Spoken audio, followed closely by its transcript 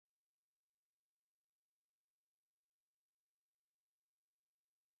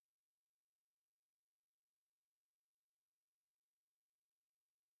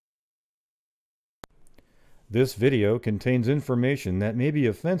This video contains information that may be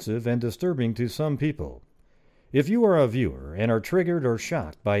offensive and disturbing to some people. If you are a viewer and are triggered or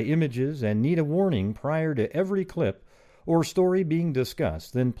shocked by images and need a warning prior to every clip or story being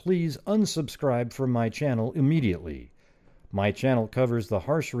discussed, then please unsubscribe from my channel immediately. My channel covers the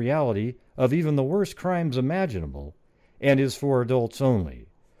harsh reality of even the worst crimes imaginable and is for adults only.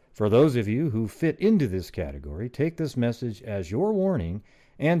 For those of you who fit into this category, take this message as your warning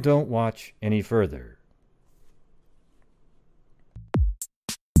and don't watch any further.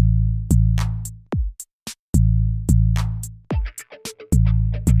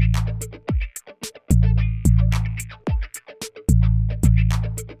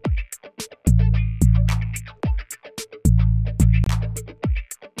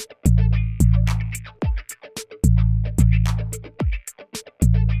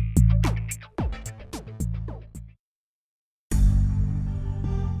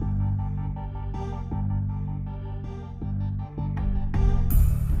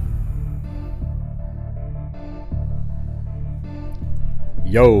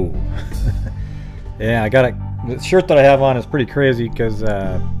 Yo. Yeah, I got it. The shirt that I have on is pretty crazy because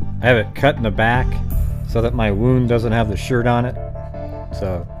I have it cut in the back so that my wound doesn't have the shirt on it,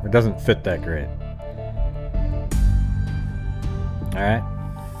 so it doesn't fit that great. Alright,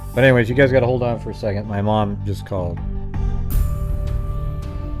 but anyways, you guys gotta hold on for a second. My mom just called.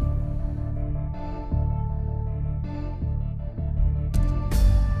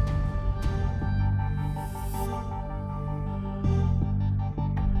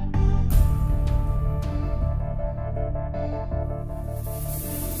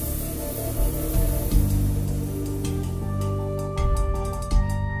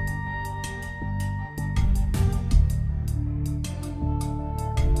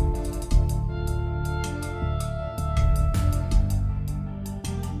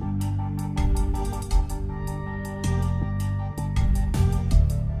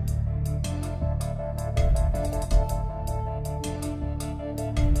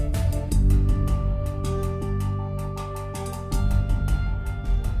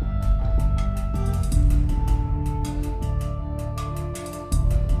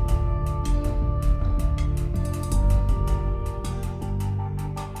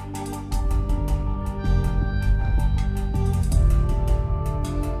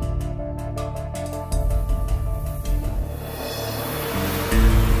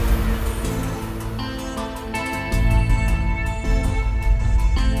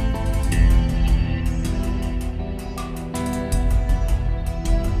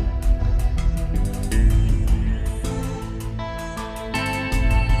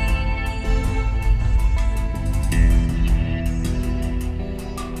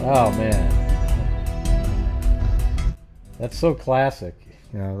 Oh man, that's so classic.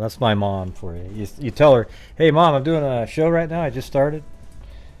 You know, that's my mom for you. You tell her, "Hey mom, I'm doing a show right now. I just started,"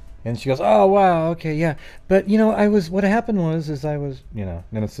 and she goes, "Oh wow, okay, yeah." But you know, what happened was I was, you know,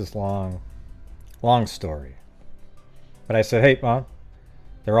 then it's this long story. But I said, "Hey mom,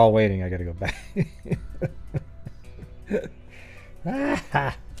 they're all waiting. I got to go back."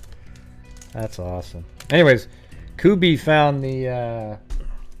 That's awesome. Anyways, Kubi found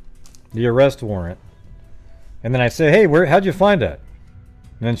the arrest warrant, and then I said, "Hey, how'd you find that?"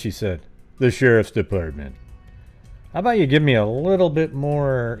 And then she said, "The sheriff's department." How about you give me a little bit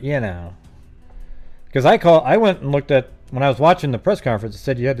more, you know? Because I went and looked at, when I was watching the press conference, it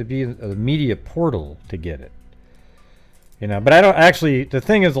said you had to be in a media portal to get it. You know, but I don't actually. The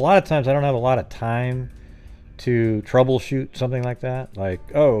thing is, a lot of times I don't have a lot of time to troubleshoot something like that. Like,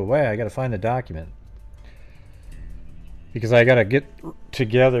 oh, wait, I got to find the document. Because I got to get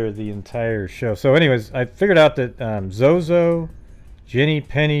together the entire show. So anyways, I figured out that Zozo, Jenny,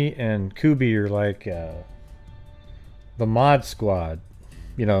 Penny, and Kubi are like the mod squad,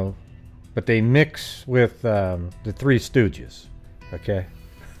 you know, but they mix with the Three Stooges, okay?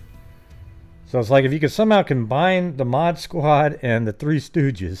 So it's like if you could somehow combine the mod squad and the Three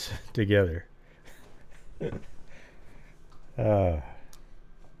Stooges together.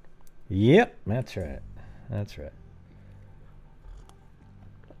 Yep, that's right. That's right.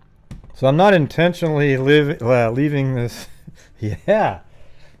 So I'm not intentionally leaving this. Yeah.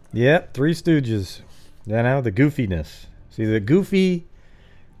 Yep, Three Stooges. You know, the goofiness. See, the goofy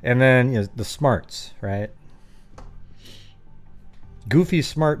and then, you know, the smarts, right? Goofy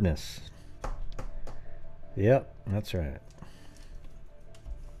smartness. Yep, that's right.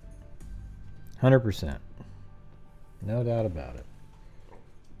 100%. No doubt about it.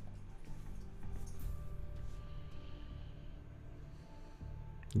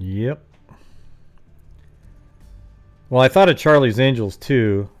 Yep. Well, I thought of Charlie's Angels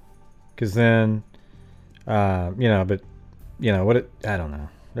too, because then You know, but you know what? I don't know.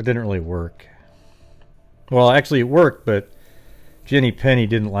 It didn't really work. Well, actually, it worked, but Jenny Penny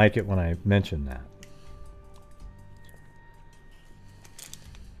didn't like it when I mentioned that.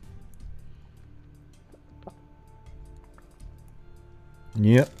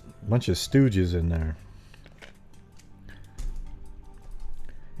 Yep, bunch of stooges in there.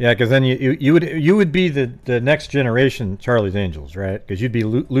 Yeah, because then you would be the next generation Charlie's Angels, right? Because you'd be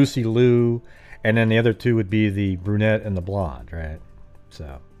Lucy Liu, and then the other two would be the brunette and the blonde, right?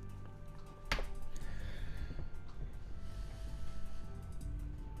 So.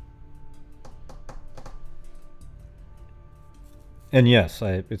 And yes,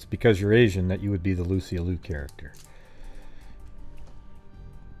 it's because you're Asian that you would be the Lucy Liu character.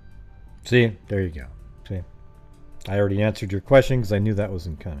 See, there you go. See, I already answered your question because I knew that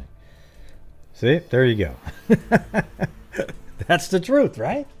wasn't coming. See, there you go. That's the truth,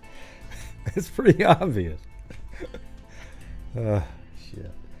 right? It's pretty obvious.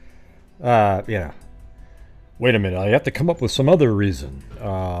 Shit. Yeah. Wait a minute. I have to come up with some other reason.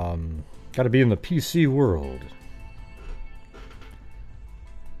 Got to be in the PC world.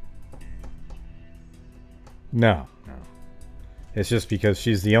 No. It's just because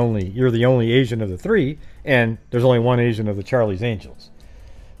you're the only Asian of the three, and there's only one Asian of the Charlie's Angels.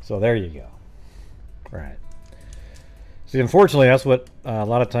 So there you go. Right. See, unfortunately, that's what a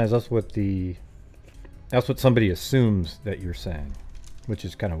lot of times that's what somebody assumes that you're saying, which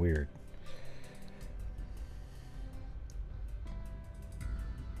is kind of weird.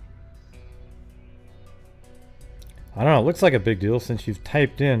 I don't know. It looks like a big deal since you've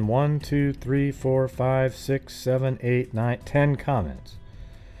typed in 1, 2, 3, 4, 5, 6, 7, 8, 9, 10 comments.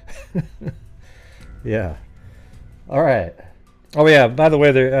 Yeah. All right. Oh yeah. By the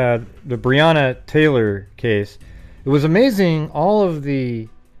way, the Breonna Taylor case. It was amazing. All of the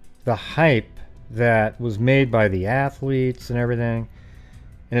hype that was made by the athletes and everything.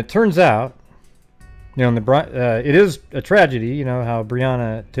 And it turns out, you know, it is a tragedy. You know how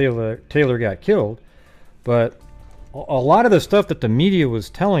Breonna Taylor got killed, but a lot of the stuff that the media was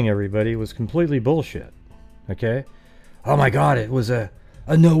telling everybody was completely bullshit. Okay? Oh my God, it was a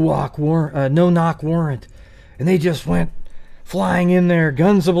no-knock warrant, and they just went flying in there,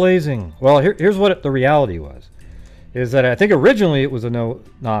 guns a-blazing. Well, here's what the reality was: is that I think originally it was a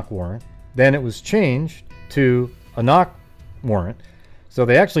no-knock warrant, then it was changed to a knock warrant. So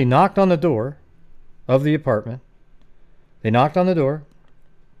they actually knocked on the door of the apartment. They knocked on the door.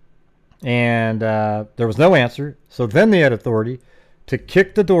 And there was no answer. So then they had authority to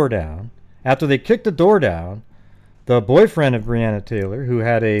kick the door down. After they kicked the door down, the boyfriend of Breonna Taylor, who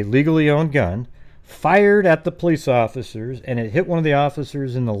had a legally owned gun, fired at the police officers, and it hit one of the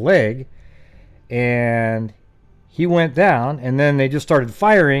officers in the leg, and he went down. And then they just started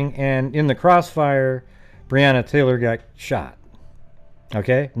firing, and in the crossfire, Breonna Taylor got shot.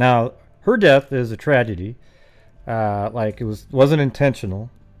 Okay, now her death is a tragedy. Like it wasn't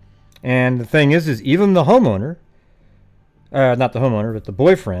intentional. And the thing is even the homeowner, not the homeowner, but the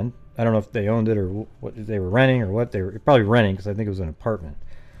boyfriend, I don't know if they owned it or what they were renting or what they were probably renting, because I think it was an apartment.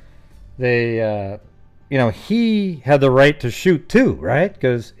 They, you know, he had the right to shoot too, right?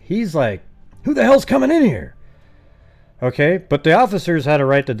 Because he's like, who the hell's coming in here? Okay, but the officers had a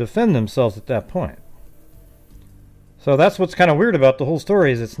right to defend themselves at that point. So that's what's kind of weird about the whole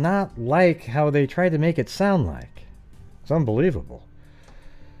story, is it's not like how they tried to make it sound like. It's unbelievable.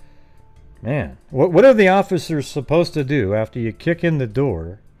 Man, what are the officers supposed to do after you kick in the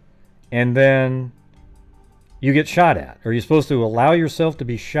door and then you get shot at? Are you supposed to allow yourself to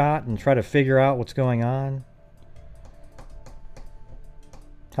be shot and try to figure out what's going on?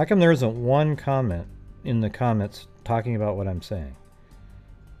 How come there isn't one comment in the comments talking about what I'm saying?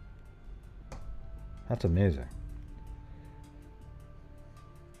 That's amazing.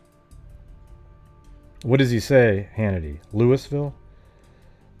 What does he say, Hannity? Louisville?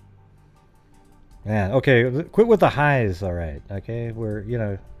 Man, okay, quit with the highs, all right, okay? Where, you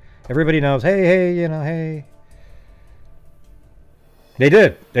know, everybody knows, hey, you know, hey. They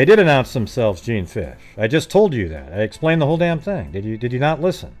did announce themselves, Gene Fish. I just told you that. I explained the whole damn thing. Did you not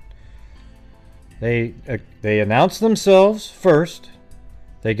listen? They announced themselves first.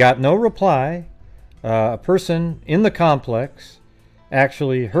 They got no reply. A person in the complex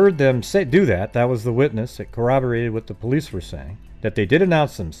actually heard them do that. That was the witness that corroborated what the police were saying, that they did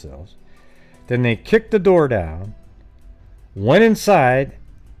announce themselves. Then they kicked the door down, went inside,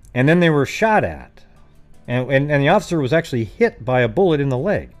 and then they were shot at. And the officer was actually hit by a bullet in the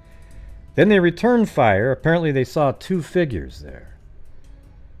leg. Then they returned fire. Apparently they saw two figures there.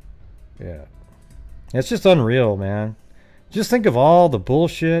 Yeah. It's just unreal, man. Just think of all the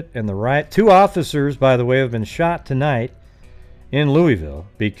bullshit and the riot. 2 officers, by the way, have been shot tonight in Louisville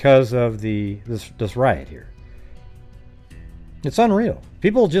because of this riot here. It's unreal.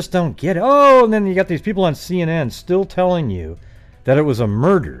 People just don't get it. Oh, and then you got these people on CNN still telling you that it was a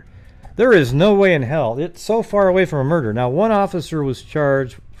murder. There is no way in hell. It's so far away from a murder. Now, one officer was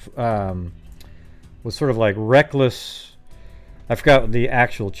charged, was sort of like reckless. I forgot the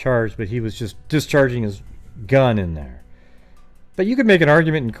actual charge, but he was just discharging his gun in there. But you could make an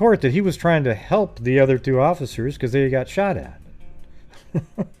argument in court that he was trying to help the other 2 officers because they got shot at.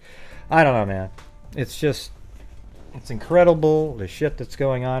 I don't know, man. It's just, it's incredible, the shit that's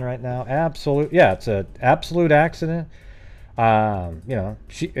going on right now. Absolute, yeah, it's an absolute accident. You know,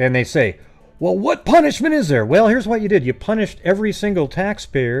 and they say, well, what punishment is there? Well, here's what you did. You punished every single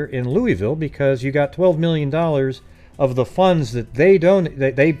taxpayer in Louisville because you got $12 million of the funds that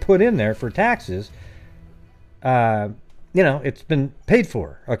they put in there for taxes. You know, it's been paid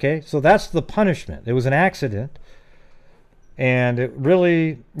for, okay? So that's the punishment. It was an accident. And it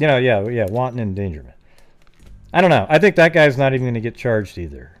really, you know, yeah, wanton endangerment. I don't know. I think that guy's not even going to get charged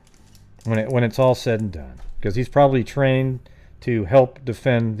either when it's all said and done. Because he's probably trained to help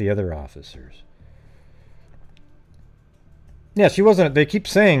defend the other officers. Yeah, she wasn't, they keep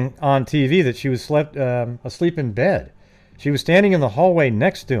saying on TV that she was asleep in bed. She was standing in the hallway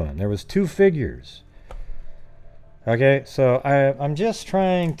next to him. There was 2 figures. Okay, so I'm just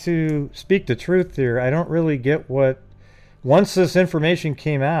trying to speak the truth here. I don't really get what, once this information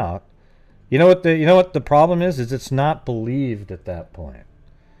came out, you know what the problem is it's not believed at that point.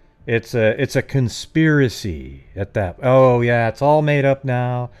 It's a conspiracy at that. Oh yeah, it's all made up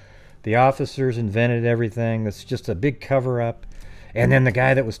now. The officers invented everything. It's just a big cover up. And then the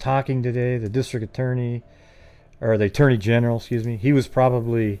guy that was talking today, the district attorney, or the attorney general, excuse me, he was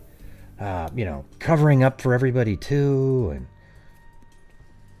probably you know, covering up for everybody too, and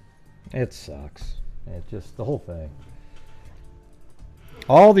it sucks. It just, the whole thing.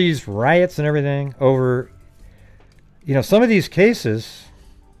 All these riots and everything over, you know, some of these cases,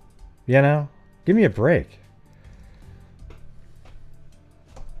 you know, give me a break.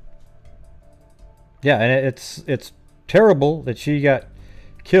 Yeah, and it's terrible that she got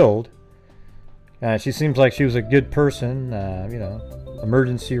killed. She seems like she was a good person, you know,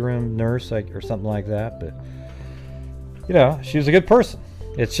 emergency room nurse or something like that. But, you know, she was a good person.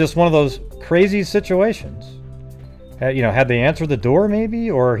 It's just one of those crazy situations. You know, had they answered the door maybe,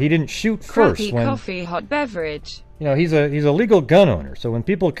 or he didn't shoot first. When, coffee, hot beverage. You know, he's a legal gun owner. So when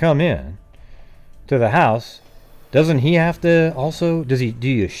people come in to the house, doesn't he have to also? Do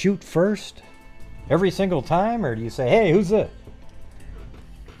you shoot first every single time, or do you say, hey, who's this?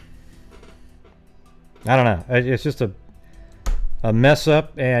 I don't know. It's just a mess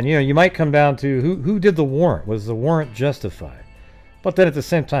up, and you know, you might come down to who did the warrant? Was the warrant justified? But then at the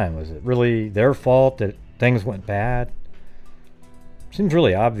same time, was it really their fault that things went bad? Seems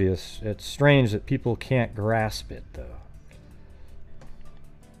really obvious. It's strange that people can't grasp it, though.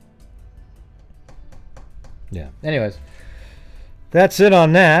 Yeah. Anyways, that's it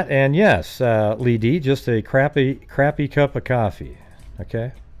on that. And yes, Lee D, just a crappy cup of coffee.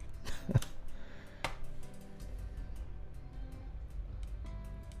 Okay.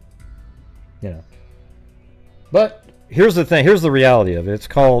 You know, but here's the thing. Here's the reality of it.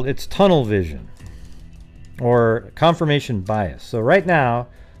 It's tunnel vision or confirmation bias. So right now,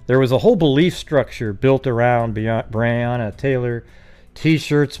 there was a whole belief structure built around Breonna Taylor,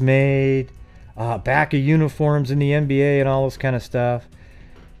 T-shirts made, back of uniforms in the NBA and all this kind of stuff.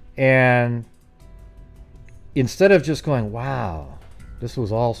 And instead of just going, wow, this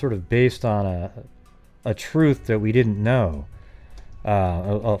was all sort of based on a truth that we didn't know.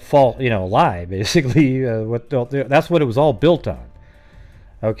 A false, you know, a lie, basically. That's what it was all built on.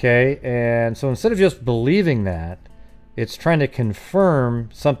 Okay, and so instead of just believing that, it's trying to confirm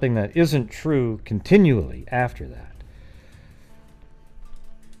something that isn't true continually after that.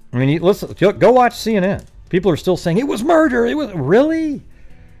 I mean, listen, go watch CNN. People are still saying it was murder. It was really,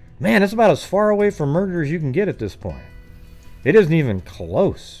 man. It's about as far away from murder as you can get at this point. It isn't even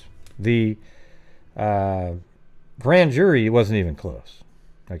close. The grand jury wasn't even close.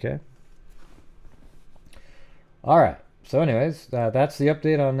 Okay. All right. So anyways, that's the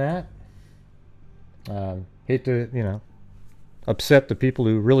update on that. Hate to, you know, upset the people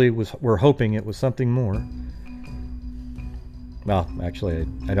who really were hoping it was something more. Well, actually,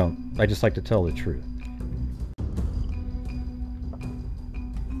 I don't. I just like to tell the truth.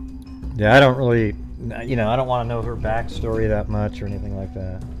 Yeah, I don't really, you know, I don't want to know her backstory that much or anything like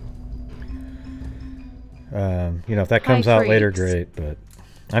that. You know, if that comes out later, great. But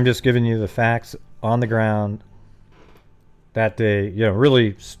I'm just giving you the facts on the ground that day, you know,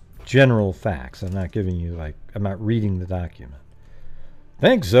 really general facts. I'm not giving you, like, I'm not reading the document.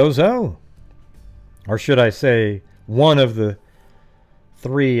 Thanks, Zozo. Or should I say, one of the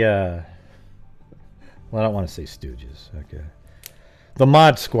three, well, I don't want to say stooges, okay. The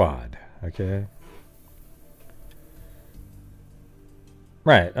Mod Squad, okay.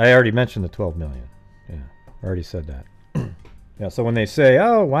 Right, I already mentioned the 12 million. Yeah, I already said that. Yeah, so when they say,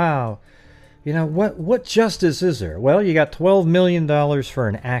 oh, wow, you know, what justice is there? Well, you got $12 million for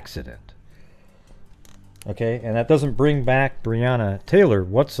an accident. Okay, and that doesn't bring back Breonna Taylor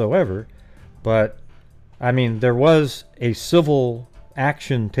whatsoever, but, I mean, there was a civil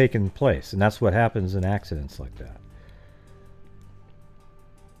action taking place, and that's what happens in accidents like that.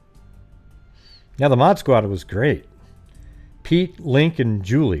 Now, the Mod Squad was great. Pete, Link, and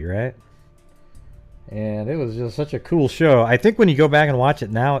Julie, right? And it was just such a cool show. I think when you go back and watch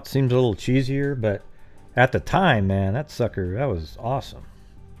it now, it seems a little cheesier, but at the time, man, that sucker, that was awesome.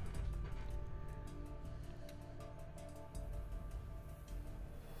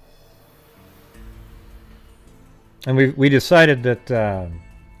 And we decided that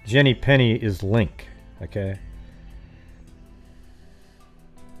Jenny Penny is Link, okay?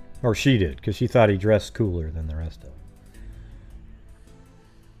 Or she did, because she thought he dressed cooler than the rest of them.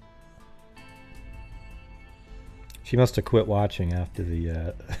 She must have quit watching after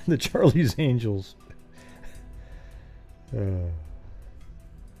the the Charlie's Angels. All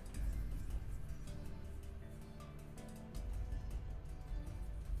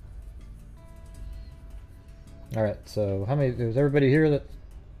right, so how many? Is everybody here? That,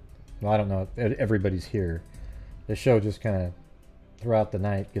 well, I don't know if everybody's here. The show just kind of throughout the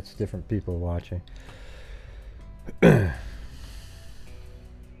night gets different people watching.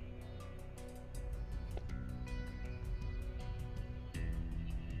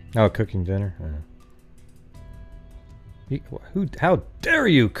 Oh, cooking dinner? Who? How dare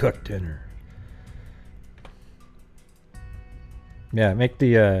you cook dinner? Yeah, make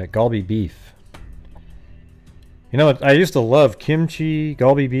the galbi beef. You know, I used to love kimchi,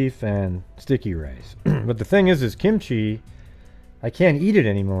 galbi beef, and sticky rice. But the thing is kimchi, I can't eat it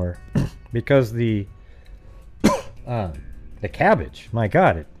anymore because the cabbage. My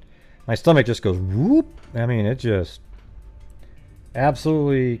God, my stomach just goes whoop. I mean, it just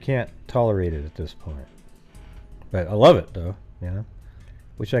absolutely can't tolerate it at this point. But I love it though, you know.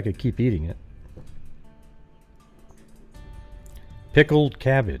 Wish I could keep eating it. Pickled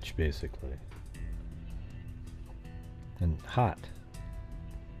cabbage, basically. And hot.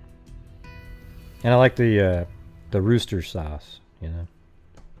 And I like the rooster sauce, you know.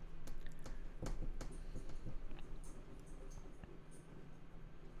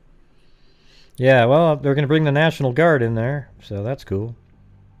 Yeah, well, they're going to bring the National Guard in there, so that's cool.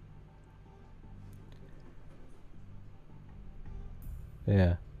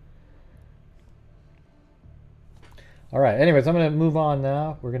 Yeah. All right, anyways, I'm going to move on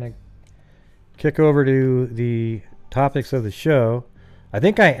now. We're going to kick over to the topics of the show. I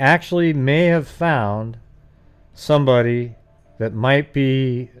think I actually may have found somebody that might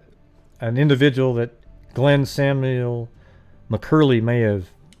be an individual that Glen Samuel McCurley may have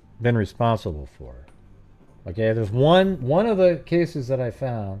been responsible for. Okay, there's one of the cases that I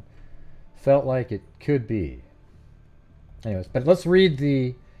found felt like it could be. Anyways, but let's read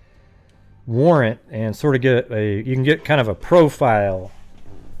the warrant and sort of get you can get kind of a profile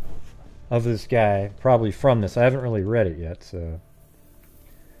of this guy probably from this. I haven't really read it yet, so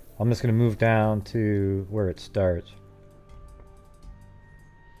I'm just going to move down to where it starts.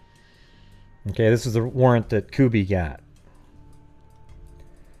 Okay, this is the warrant that Kubi got.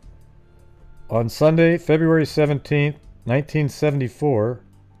 On Sunday, February 17th, 1974,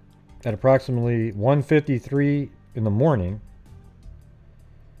 at approximately 1:53 in the morning,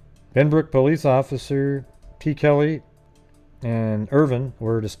 Benbrook police officer P. Kelly and Irvin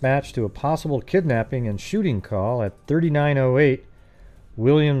were dispatched to a possible kidnapping and shooting call at 3908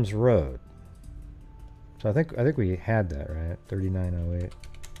 Williams Road. So I think we had that, right? 3908.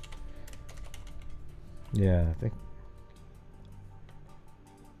 Yeah, I think.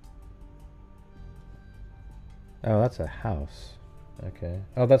 Oh, that's a house. Okay.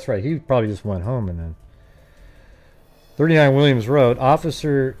 Oh, that's right. He probably just went home and then. 39 Williams Road.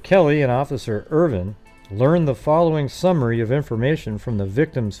 Officer Kelly and Officer Irvin learned the following summary of information from the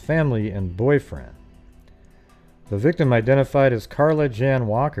victim's family and boyfriend. The victim, identified as Carla Jan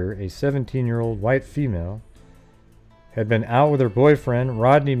Walker, a 17-year-old white female, had been out with her boyfriend,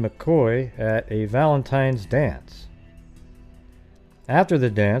 Rodney McCoy, at a Valentine's dance. After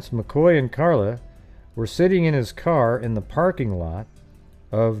the dance, McCoy and Carla were sitting in his car in the parking lot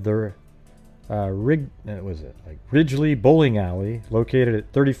of the Ridgely Bowling Alley, located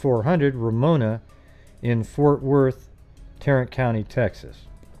at 3400 Ramona in Fort Worth, Tarrant County, Texas.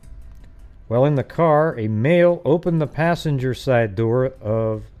 While in the car, a male opened the passenger side door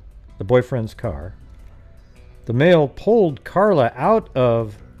of the boyfriend's car. The male pulled Carla out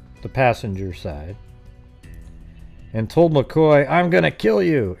of the passenger side and told McCoy, "I'm going to kill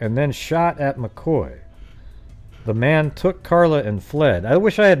you," and then shot at McCoy. The man took Carla and fled. I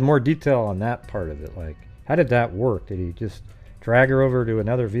wish I had more detail on that part of it. Like, how did that work? Did he just drag her over to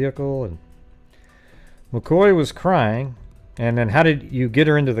another vehicle? And McCoy was crying. And then how did you get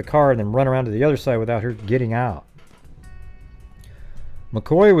her into the car and then run around to the other side without her getting out?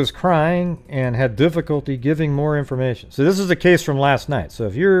 McCoy was crying and had difficulty giving more information. So this is the case from last night. So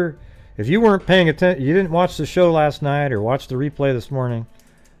if you weren't paying attention, you didn't watch the show last night or watch the replay this morning,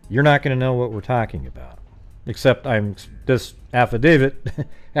 you're not going to know what we're talking about. Except this affidavit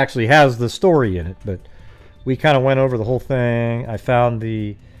actually has the story in it, but we kind of went over the whole thing. I found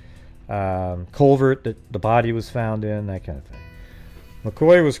the culvert that the body was found in, that kind of thing.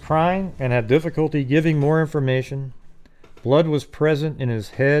 McCoy was crying and had difficulty giving more information. Blood was present in his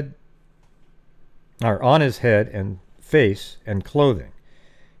head, or on his head and face and clothing.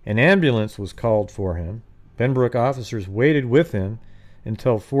 An ambulance was called for him. Benbrook officers waited with him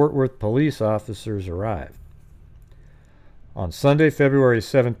until Fort Worth police officers arrived. On Sunday, February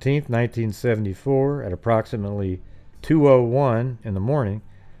 17th, 1974, at approximately 2:01 in the morning,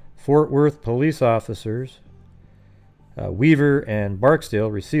 Fort Worth police officers Weaver and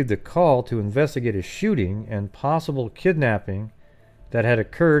Barksdale received a call to investigate a shooting and possible kidnapping that had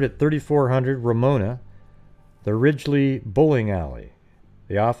occurred at 3400 Ramona, the Ridgely Bowling Alley.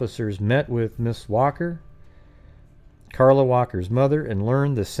 The officers met with Miss Walker, Carla Walker's mother, and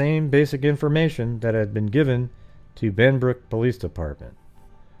learned the same basic information that had been given to Benbrook Police Department.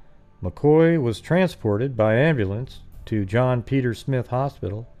 McCoy was transported by ambulance to John Peter Smith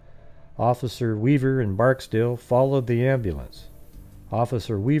Hospital. Officer Weaver and Barksdale followed the ambulance.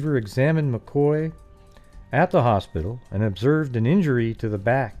 Officer Weaver examined McCoy at the hospital and observed an injury to the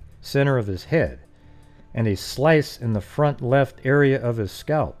back center of his head and a slice in the front left area of his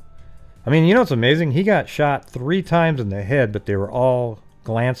scalp. I mean, you know what's amazing? He got shot 3 times in the head, but they were all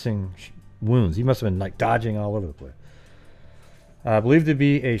glancing wounds. He must have been like dodging all over the place. Believed to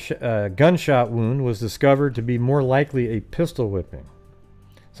be a gunshot wound, was discovered to be more likely a pistol whipping.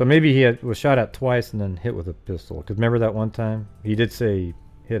 So maybe he was shot at twice and then hit with a pistol. Because remember that one time? He did say he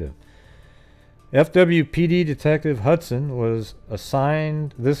hit him. FWPD Detective Hudson was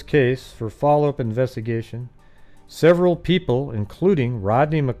assigned this case for follow-up investigation. Several people, including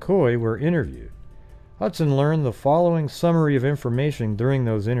Rodney McCoy, were interviewed. Hudson learned the following summary of information during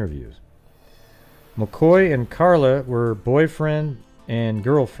those interviews. McCoy and Carla were boyfriend and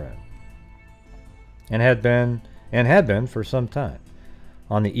girlfriend and had been for some time.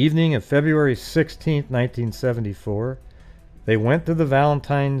 On the evening of February 16, 1974, they went to the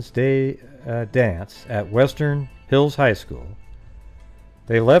Valentine's Day dance at Western Hills High School.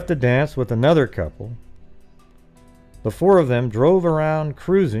 They left the dance with another couple. The 4 of them drove around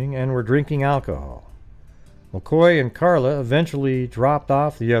cruising and were drinking alcohol. McCoy and Carla eventually dropped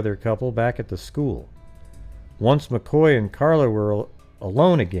off the other couple back at the school. Once McCoy and Carla were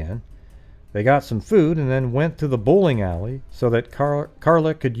alone again, they got some food and then went to the bowling alley so that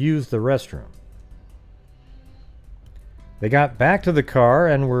Carla could use the restroom. They got back to the car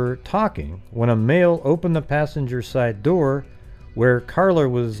and were talking when a male opened the passenger side door where Carla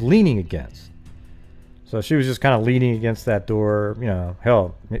was leaning against. So she was just kind of leaning against that door. You know,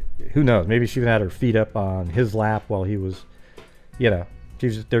 hell, who knows? Maybe she even had her feet up on his lap while he was, they're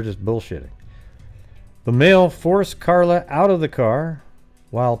just bullshitting. The male forced Carla out of the car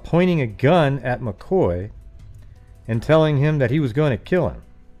while pointing a gun at McCoy and telling him that he was going to kill him.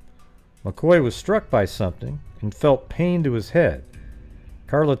 McCoy was struck by something and felt pain to his head.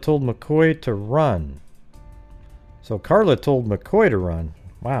 Carla told McCoy to run. So Carla told McCoy to run.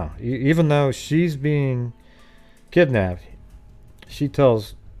 Wow. Even though she's being kidnapped, she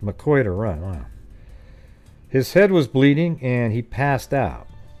tells McCoy to run. Wow. His head was bleeding and he passed out.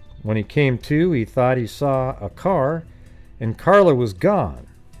 When he came to, he thought he saw a car and Carla was gone.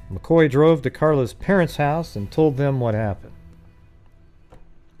 McCoy drove to Carla's parents' house and told them what happened.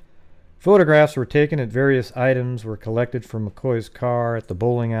 Photographs were taken at various items were collected from McCoy's car at the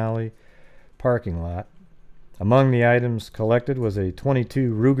bowling alley parking lot. Among the items collected was a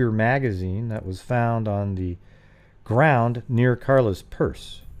 .22 Ruger magazine that was found on the ground near Carla's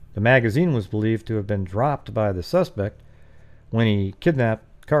purse. The magazine was believed to have been dropped by the suspect when he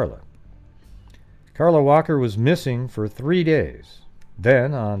kidnapped Carla. Carla Walker was missing for 3 days.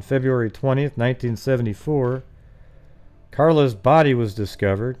 Then, on February 20th, 1974, Carla's body was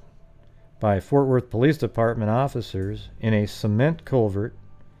discovered by Fort Worth Police Department officers in a cement culvert.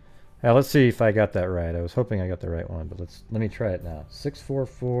 Now, let's see if I got that right. I was hoping I got the right one, but let me try it now.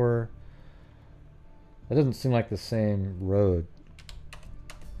 644. That doesn't seem like the same road.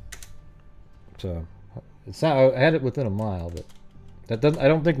 So, it's not, I had it within a mile, but that doesn't. I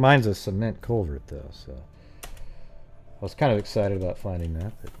don't think mine's a cement culvert though. So, I was kind of excited about finding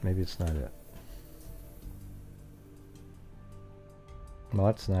that, but maybe it's not it. Well,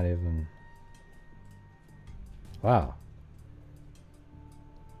 that's not even... Wow.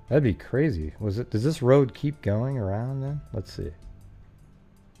 That'd be crazy. Does this road keep going around then? Let's see.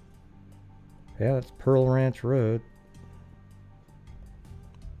 Yeah, that's Pearl Ranch Road.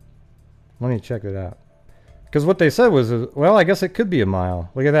 Let me check it out. Because what they said was, well, I guess it could be a mile.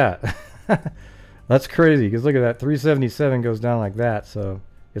 Look at that. That's crazy, because look at that. 377 goes down like that, so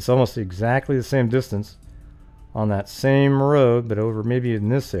it's almost exactly the same distance on that same road, but over maybe in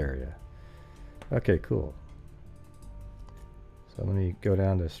this area. Okay, cool. So let me go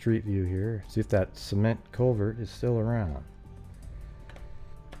down to Street View here, see if that cement culvert is still around.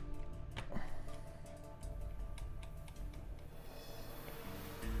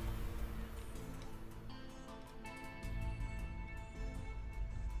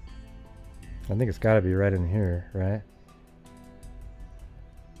 I think it's got to be right in here, right?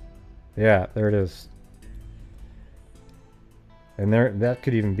 Yeah, there it is. And there, that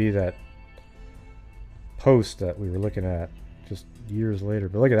could even be that post that we were looking at just years later.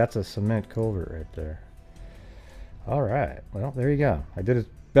 But look at that's a cement culvert right there. All right, well, there you go. I did as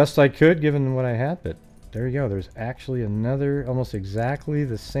best I could given what I had, but there you go. There's actually another, almost exactly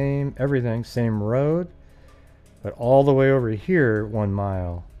the same, everything, same road, but all the way over here, 1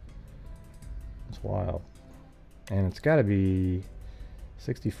 mile. It's wild. And it's got to be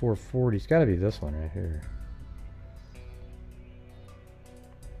 6440. It's got to be this one right here.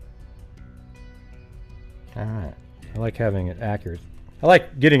 Alright. I like having it accurate. I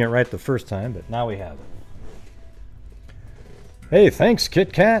like getting it right the first time, but now we have it. Hey, thanks,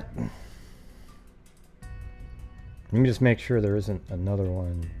 Kit Kat. Let me just make sure there isn't another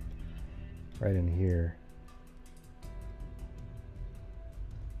one right in here.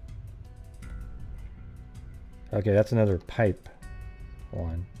 Okay, that's another pipe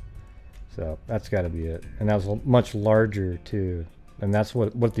one. So that's got to be it. And that was much larger too. And that's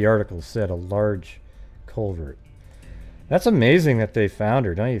what the article said, a large culvert. That's amazing that they found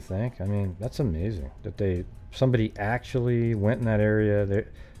her, don't you think? I mean, that's amazing that somebody actually went in that area.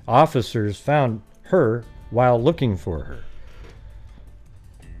 Officers found her while looking for her.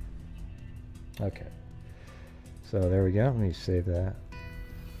 Okay. So there we go. Let me save that.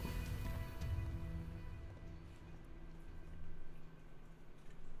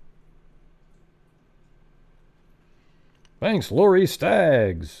 Thanks, Lori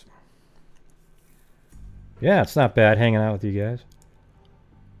Staggs. Yeah, it's not bad hanging out with you guys.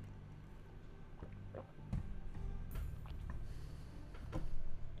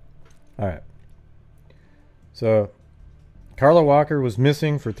 All right. So, Carla Walker was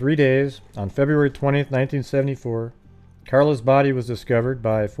missing for 3 days. On February 20th, 1974, Carla's body was discovered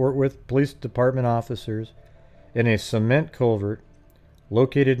by Fort Worth Police Department officers in a cement culvert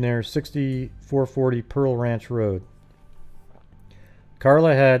located near 6440 Pearl Ranch Road.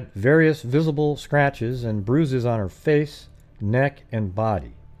 Carla had various visible scratches and bruises on her face, neck, and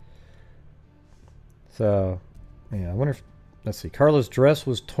body. So, yeah, I wonder if, let's see, Carla's dress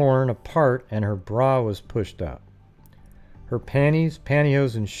was torn apart and her bra was pushed up. Her panties,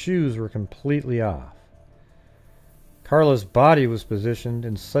 pantyhose, and shoes were completely off. Carla's body was positioned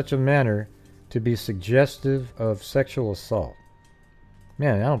in such a manner to be suggestive of sexual assault.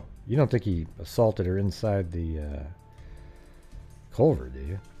 Man, you don't think he assaulted her inside the culvert, do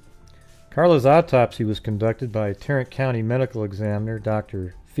you? Carla's autopsy was conducted by Tarrant County Medical Examiner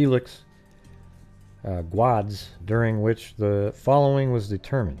Dr. Felix Guads, during which the following was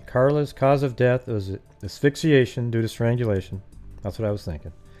determined. Carla's cause of death was asphyxiation due to strangulation. That's what I was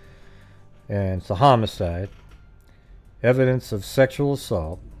thinking. And it's a homicide. Evidence of sexual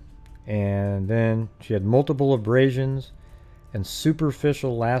assault. And then she had multiple abrasions and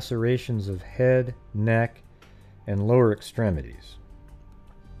superficial lacerations of head, neck, and lower extremities.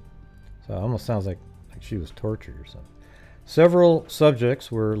 So it almost sounds like she was tortured or something. Several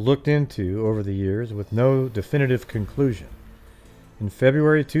subjects were looked into over the years with no definitive conclusion. In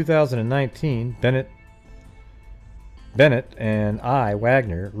February 2019, Bennett and I,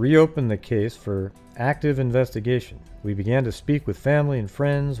 Wagner, reopened the case for active investigation. We began to speak with family and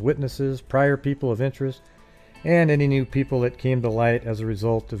friends, witnesses, prior people of interest, and any new people that came to light as a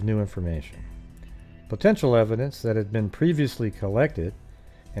result of new information. Potential evidence that had been previously collected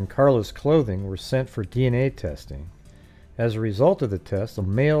and Carla's clothing were sent for DNA testing. As a result of the test, a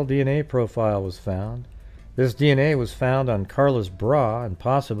male DNA profile was found. This DNA was found on Carla's bra and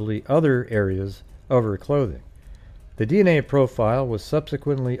possibly other areas of her clothing. The DNA profile was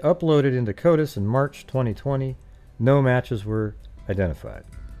subsequently uploaded into CODIS in March 2020. No matches were identified.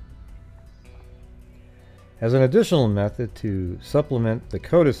 As an additional method to supplement the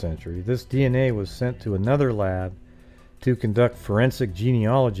CODIS entry, this DNA was sent to another lab to conduct forensic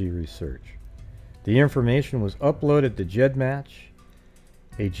genealogy research. The information was uploaded to GEDmatch,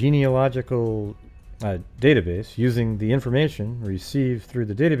 a genealogical database. Using the information received through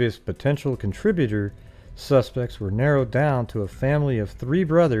the database, potential contributor suspects were narrowed down to a family of 3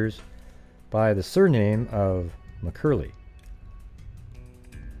 brothers by the surname of McCurley.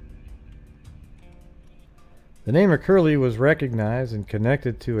 The name McCurley was recognized and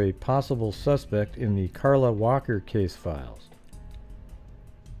connected to a possible suspect in the Carla Walker case files.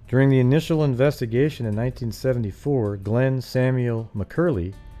 During the initial investigation in 1974, Glen Samuel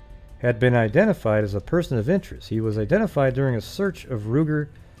McCurley had been identified as a person of interest. He was identified during a search of Ruger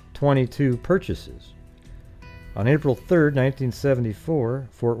 22 purchases. On April 3, 1974,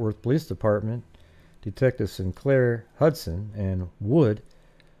 Fort Worth Police Department Detectives Sinclair, Hudson, and Wood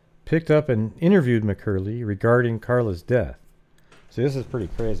picked up and interviewed McCurley regarding Carla's death. See, this is pretty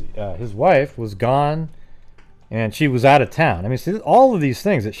crazy. His wife was gone, and she was out of town. I mean, see, all of these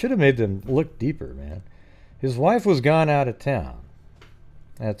things, it should have made them look deeper, man. His wife was gone out of town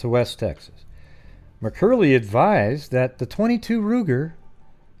to West Texas. McCurley advised that the 22 Ruger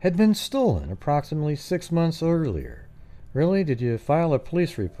had been stolen approximately 6 months earlier. Really? Did you file a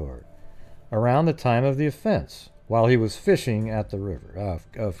police report? Around the time of the offense, while he was fishing at the river,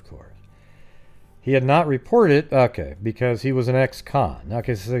 of course. He had not reported, okay, because he was an ex-con.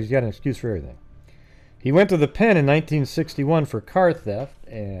 Okay, so he's got an excuse for everything. He went to the pen in 1961 for car theft,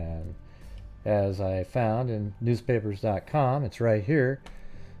 and as I found in newspapers.com, it's right here.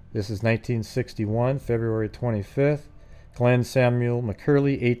 This is 1961, February 25th. Glen Samuel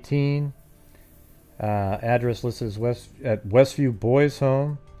McCurley, 18. Address listed as at Westview Boys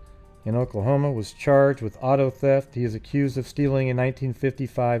Home in Oklahoma, was charged with auto theft. He is accused of stealing a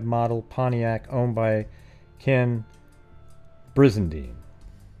 1955 model Pontiac owned by Ken Brizendine.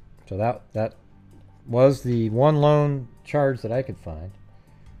 So that was the one lone charge that I could find.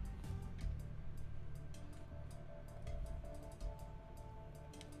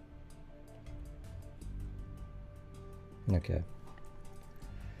 Okay.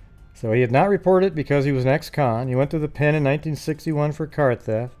 So he had not reported because he was an ex-con. He went to the pen in 1961 for car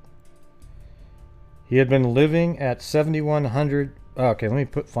theft. He had been living at 7100. Okay,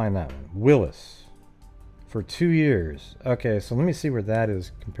 let me find that one. Willis. For 2 years. Okay, so let me see where that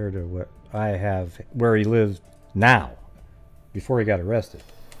is compared to what I have, where he lives now, before he got arrested.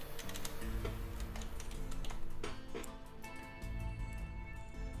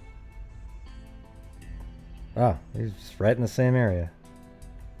 Oh, he's just right in the same area.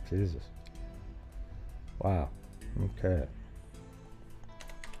 Jesus. Wow. Okay.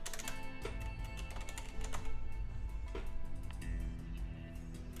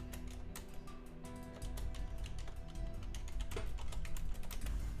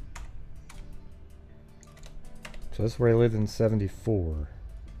 So this is where he lived in 74.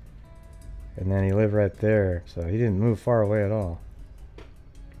 And then he lived right there. So he didn't move far away at all.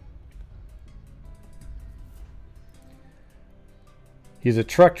 He's a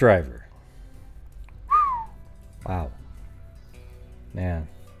truck driver. Wow. Man.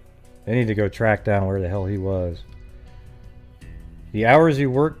 They need to go track down where the hell he was. The hours he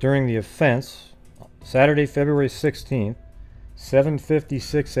worked during the offense, Saturday, February 16th,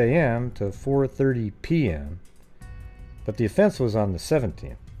 7:56 a.m. to 4:30 p.m. But the offense was on the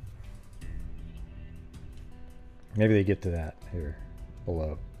 17th. Maybe they get to that here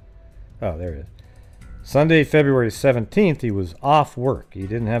below. Oh, there it is. Sunday, February 17th, he was off work. He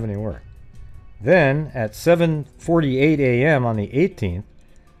didn't have any work. Then, at 7:48 a.m. on the 18th,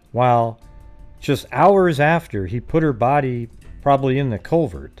 while just hours after, he put her body probably in the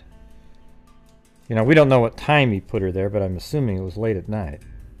culvert. You know, we don't know what time he put her there, but I'm assuming it was late at night.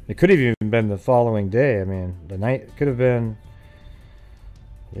 It could have even been the following day. I mean, the night could have been...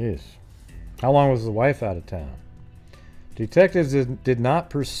 Jeez. How long was the wife out of town? Detectives did not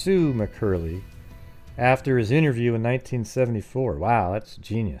pursue McCurley after his interview in 1974. Wow, that's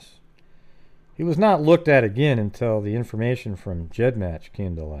genius. He was not looked at again until the information from GEDmatch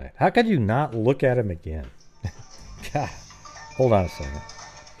came to light. How could you not look at him again? God, hold on a second.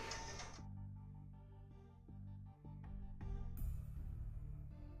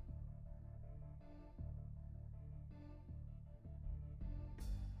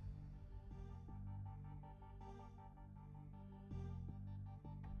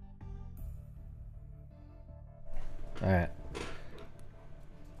 Alright.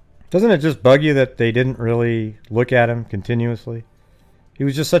 Doesn't it just bug you that they didn't really look at him continuously? He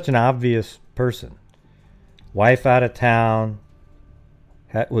was just such an obvious person. Wife out of town,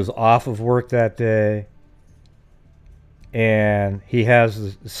 was off of work that day, and he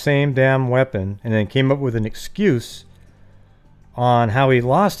has the same damn weapon, and then came up with an excuse on how he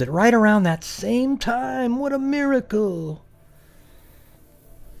lost it right around that same time. What a miracle.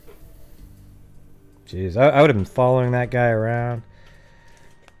 Jeez, I would have been following that guy around.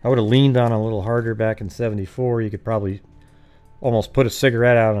 I would have leaned on a little harder back in 74. You could probably almost put a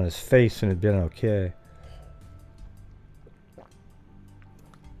cigarette out on his face and it'd been okay.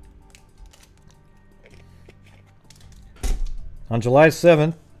 On July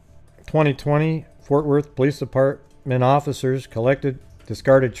 7th, 2020, Fort Worth Police Department officers collected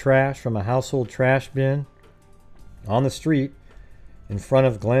discarded trash from a household trash bin on the street in front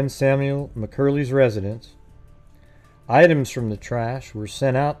of Glen Samuel McCurley's residence. Items from the trash were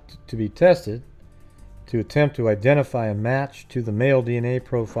sent out to be tested to attempt to identify a match to the male DNA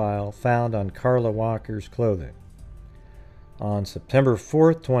profile found on Carla Walker's clothing. On September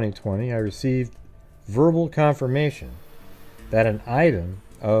 4th, 2020, I received verbal confirmation that an item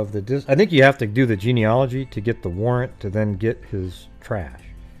of the... I think you have to do the genealogy to get the warrant to then get his trash.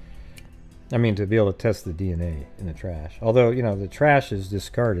 I mean, to be able to test the DNA in the trash. Although, you know, the trash is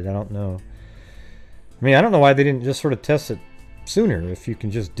discarded. I don't know. I mean, I don't know why they didn't just sort of test it sooner if you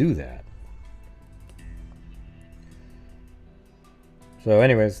can just do that. So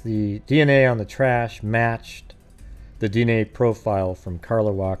anyways, the DNA on the trash matched the DNA profile from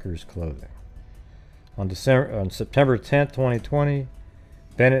Carla Walker's clothing. On September 10th, 2020,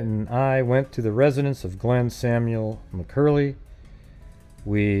 Bennett and I went to the residence of Glen Samuel McCurley.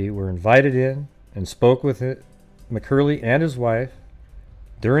 We were invited in and spoke with McCurley and his wife.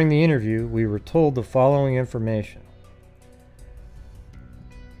 During the interview, we were told the following information.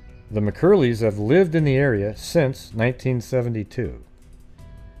 The McCurleys have lived in the area since 1972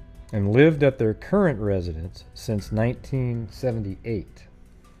 and lived at their current residence since 1978.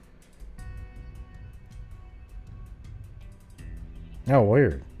 Oh,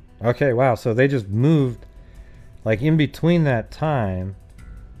 weird. Okay, wow. So they just moved, like, in between that time.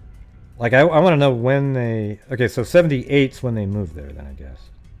 Like, I want to know when they... Okay, so 78's when they moved there, then, I guess.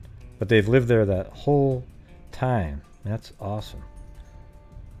 But they've lived there that whole time. That's awesome.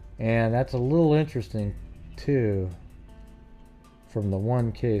 And that's a little interesting, too, from the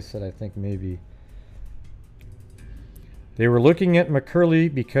one case that I think maybe... They were looking at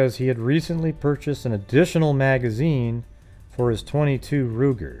McCurley because he had recently purchased an additional magazine for his .22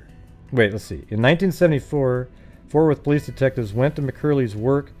 Ruger. Wait, let's see. In 1974, Fort Worth police detectives went to McCurley's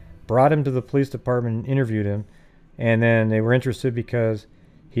work, brought him to the police department and interviewed him, and then they were interested because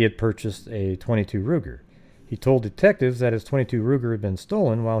he had purchased a .22 Ruger. He told detectives that his .22 Ruger had been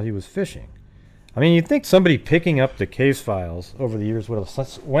stolen while he was fishing. I mean, you'd think somebody picking up the case files over the years would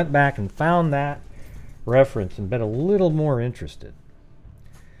have went back and found that reference and been a little more interested.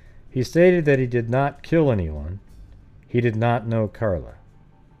 He stated that he did not kill anyone. He did not know Carla.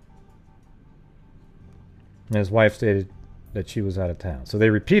 And his wife stated that she was out of town. So they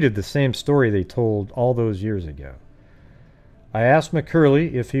repeated the same story they told all those years ago. I asked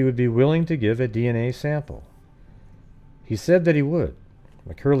McCurley if he would be willing to give a DNA sample. He said that he would.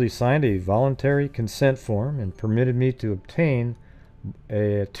 McCurley signed a voluntary consent form and permitted me to obtain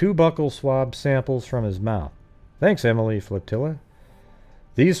 2 buccal swab samples from his mouth. Thanks, Emily Flotilla.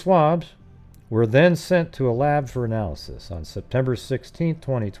 These swabs were then sent to a lab for analysis. On September 16,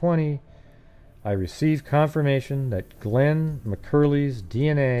 2020, I received confirmation that Glen McCurley's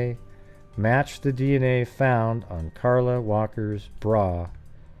DNA matched the DNA found on Carla Walker's bra.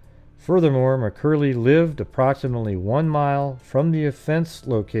 Furthermore, McCurley lived approximately 1 mile from the offense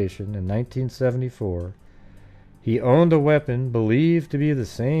location in 1974. He owned a weapon believed to be the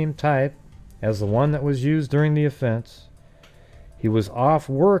same type as the one that was used during the offense. He was off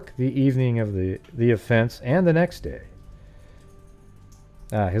work the evening of the offense and the next day.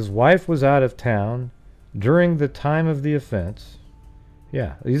 His wife was out of town during the time of the offense.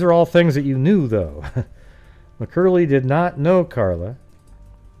 Yeah, these are all things that you knew, though. McCurley did not know Carla.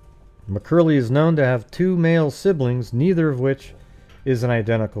 McCurley is known to have 2 male siblings, neither of which is an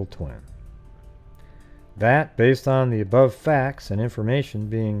identical twin. That, based on the above facts and information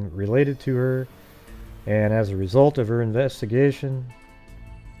being related to her, and as a result of her investigation,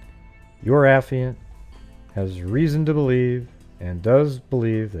 your affiant has reason to believe and does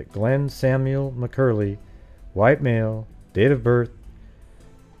believe that Glen Samuel McCurley, white male, date of birth,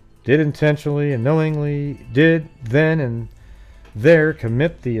 did intentionally and knowingly, did then and there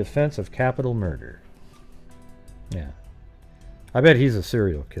commit the offense of capital murder. Yeah. I bet he's a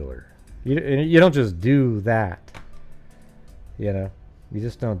serial killer. You don't just do that. You know? You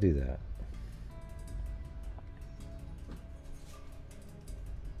just don't do that.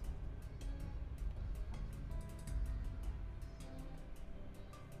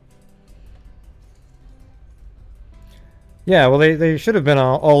 Yeah, well, they should have been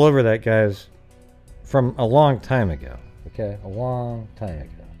all over that guy's from a long time ago. Okay? A long time ago.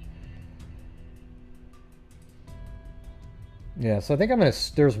 Yeah, so I think I'm gonna.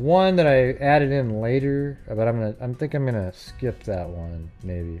 There's one that I added in later, but I think I'm gonna skip that one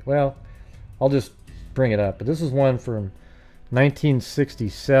maybe. Well, I'll just bring it up. But this is one from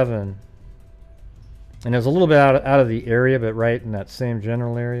 1967, and it was a little bit out of the area, but right in that same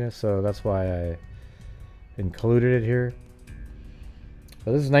general area. So that's why I included it here.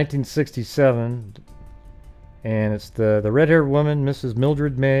 So this is 1967, and it's the red-haired woman, Mrs.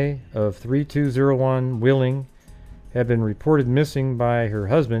 Mildred May of 3201 Wheeling, had been reported missing by her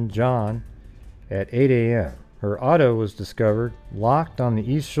husband, John, at 8 a.m. Her auto was discovered locked on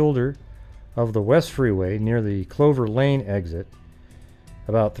the east shoulder of the West Freeway near the Clover Lane exit.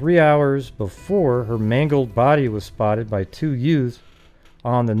 About 3 hours before, her mangled body was spotted by two youths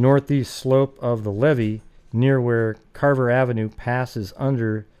on the northeast slope of the levee near where Carver Avenue passes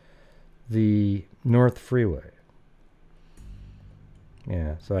under the North Freeway.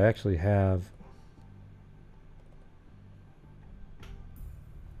 Yeah, so I actually have...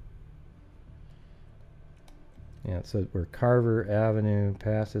 Yeah, it says where Carver Avenue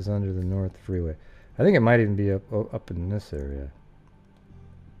passes under the North Freeway. I think it might even be up in this area.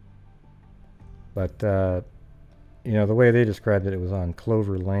 But, you know, the way they described it, it was on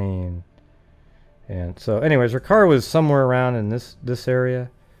Clover Lane. And so, anyways, her car was somewhere around in this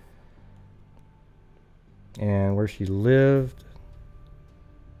area. And where she lived,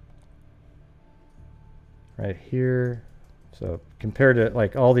 right here. So, compared to,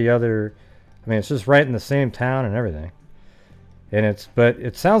 like, all the other... I mean, it's just right in the same town and everything. And but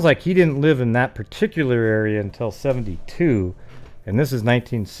it sounds like he didn't live in that particular area until 72. And this is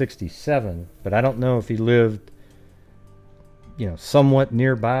 1967. But I don't know if he lived, you know, somewhat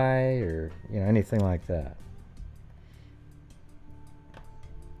nearby or, you know, anything like that.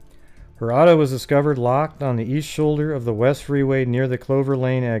 Her auto was discovered locked on the east shoulder of the West Freeway near the Clover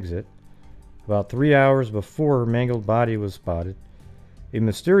Lane exit. About 3 hours before her mangled body was spotted. A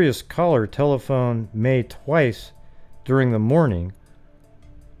mysterious caller telephoned May twice during the morning.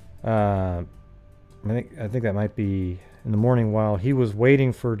 I think that might be in the morning while he was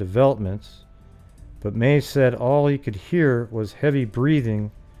waiting for developments. But May said all he could hear was heavy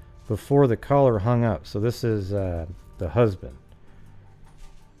breathing before the caller hung up. So this is the husband.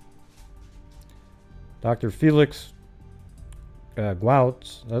 Dr. Felix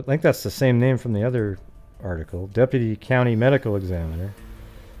Gouts, I think that's the same name from the other article, Deputy County Medical Examiner,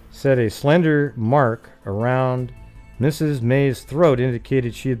 said a slender mark around Mrs. May's throat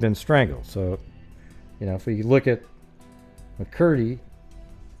indicated she had been strangled. So, you know, if we look at McCurley,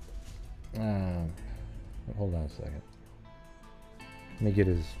 hold on a second. Let me get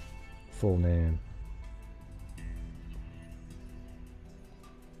his full name.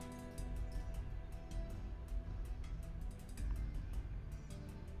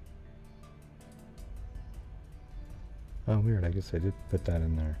 Oh, weird. I guess I did put that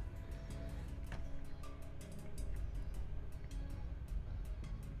in there.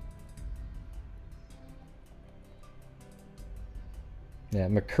 Yeah,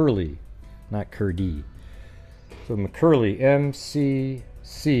 McCurley, not Curdy. So McCurley, M-C-C-U-R-L-E-Y.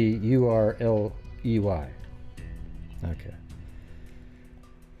 Okay.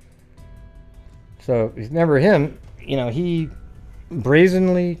 So, remember him, you know, he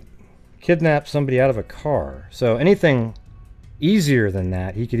brazenly kidnapped somebody out of a car. So anything easier than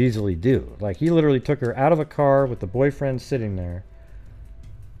that he could easily do. Like, he literally took her out of a car with the boyfriend sitting there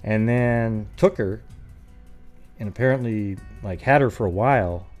and then took her and apparently like had her for a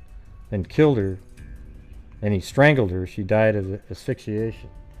while, then killed her, and he strangled her. She died of asphyxiation.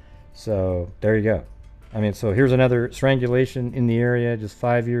 So there you go. I mean, so here's another strangulation in the area just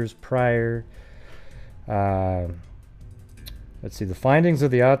 5 years prior. Let's see, the findings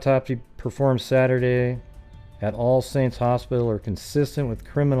of the autopsy performed Saturday at All Saints Hospital are consistent with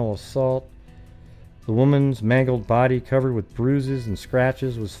criminal assault. The woman's mangled body covered with bruises and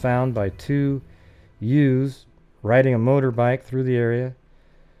scratches was found by two youths riding a motorbike through the area.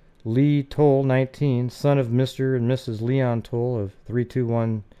 Lee Toll, 19, son of Mr. and Mrs. Leon Toll of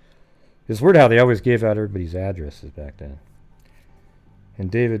 321. It's weird how they always gave out everybody's addresses back then.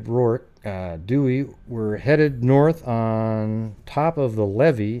 And David Rourke, Dewey, were headed north on top of the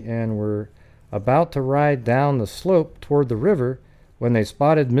levee and were about to ride down the slope toward the river when they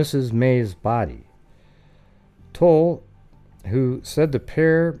spotted Mrs. May's body. Toll, who said the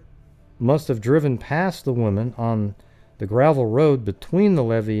pair must have driven past the woman on the gravel road between the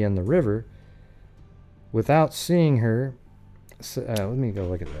levee and the river without seeing her. Let me go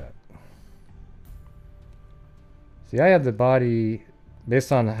look at that. See, I had the body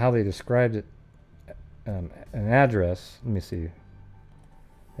based on how they described it, an address. Let me see.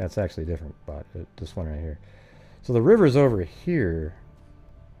 That's actually different, but this one right here. So the river's over here.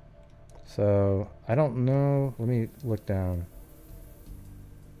 So I don't know. Let me look down.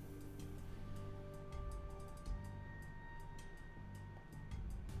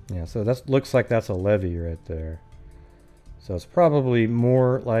 Yeah, so that looks like that's a levee right there. So it's probably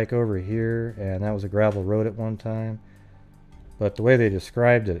more like over here, and that was a gravel road at one time. But the way they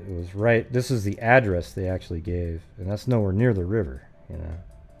described it, it was right. This is the address they actually gave, and that's nowhere near the river, you know.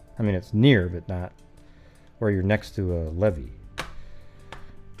 I mean, it's near, but not where you're next to a levee.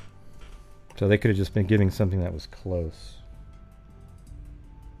 So they could have just been giving something that was close.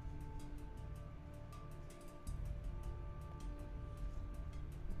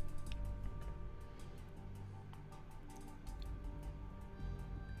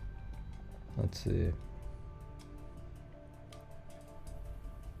 Let's see.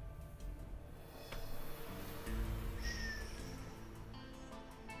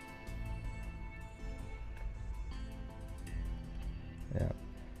 Yeah.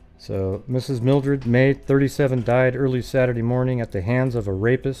 So Mrs. Mildred May, 37, died early Saturday morning at the hands of a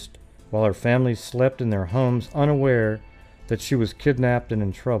rapist while her family slept in their homes, unaware that she was kidnapped and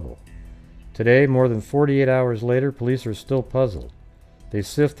in trouble. Today, more than 48 hours later, police are still puzzled. They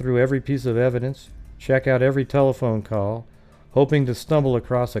sift through every piece of evidence, check out every telephone call, hoping to stumble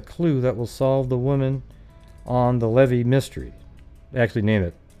across a clue that will solve the woman on the levee mystery. They actually name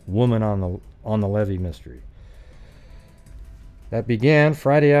it Woman on the Levee Mystery. That began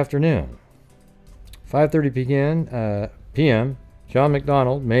Friday afternoon. 5:30 p.m. John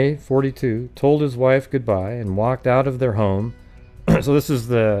McDonald, May 42, told his wife goodbye and walked out of their home. So this is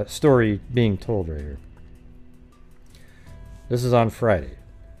the story being told right here. This is on Friday.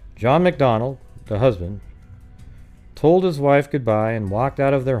 John McDonald, the husband, told his wife goodbye and walked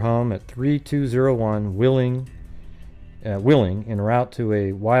out of their home at 3201 Willing, en route to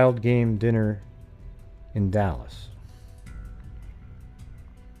a wild game dinner in Dallas.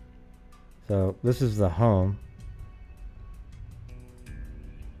 So this is the home.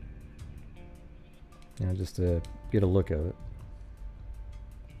 Just to get a look of it.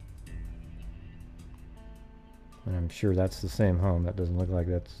 And I'm sure that's the same home. That doesn't look like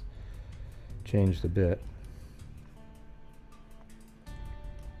that's changed a bit.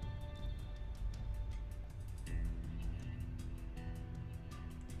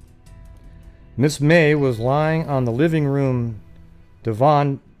 Miss May was lying on the living room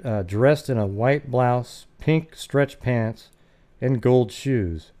divan, dressed in a white blouse, pink stretch pants, and gold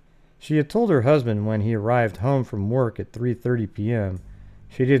shoes. She had told her husband when he arrived home from work at 3:30 p.m.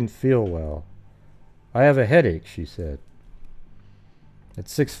 she didn't feel well. "I have a headache," she said. At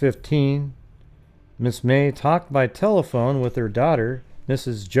 6:15, Miss May talked by telephone with her daughter,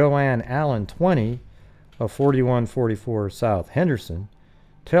 Mrs. Joanne Allen, 20, of 4144 South Henderson,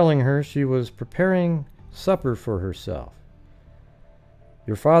 telling her she was preparing supper for herself.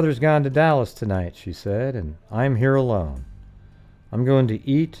 "Your father's gone to Dallas tonight," she said, "and I'm here alone. I'm going to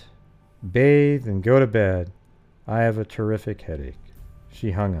eat, bathe, and go to bed. I have a terrific headache."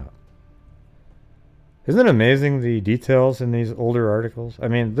 She hung up. Isn't it amazing the details in these older articles? I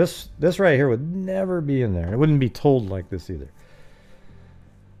mean, this right here would never be in there. It wouldn't be told like this either.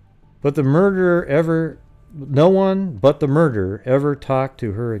 But the murderer ever... No one but the murderer ever talked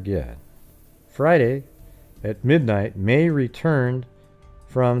to her again. Friday, at midnight, May returned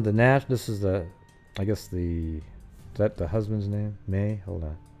from the This is the... I guess the... Is that the husband's name? May? Hold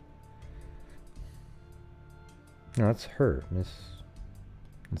on. No, that's her. Miss...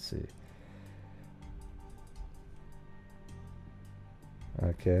 Let's see.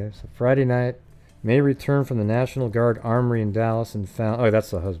 Okay, so Friday night, May returned from the National Guard Armory in Dallas and found... Oh,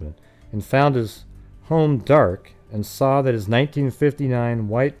 that's the husband. And found his home dark and saw that his 1959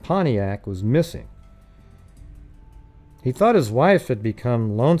 white Pontiac was missing. He thought his wife had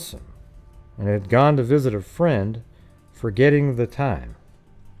become lonesome and had gone to visit a friend, forgetting the time.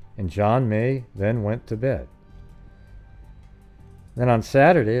 And John May then went to bed. Then on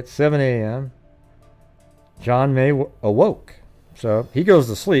Saturday at 7 a.m., John May awoke. So he goes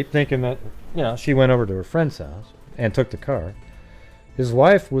to sleep thinking that, she went over to her friend's house and took the car. His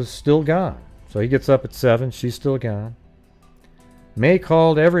wife was still gone. So he gets up at 7. She's still gone. May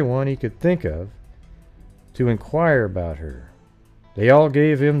called everyone he could think of to inquire about her. They all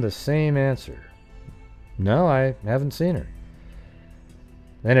gave him the same answer. No, I haven't seen her.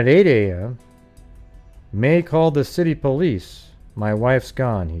 Then at 8 a.m., May called the city police. My wife's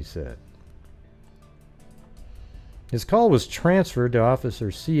gone, he said. His call was transferred to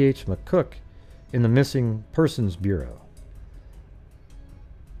Officer C.H. McCook in the Missing Persons Bureau.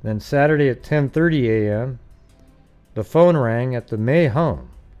 Then Saturday at 10:30 a.m., the phone rang at the May home.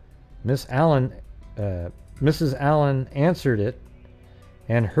 Mrs. Allen answered it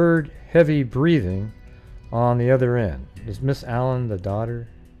and heard heavy breathing on the other end. Is Miss Allen the daughter?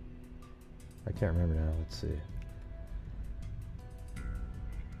 I can't remember now. Let's see.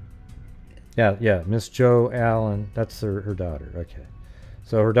 Yeah, Miss Jo Allen. That's her daughter. Okay.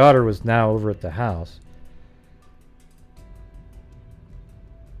 So her daughter was now over at the house.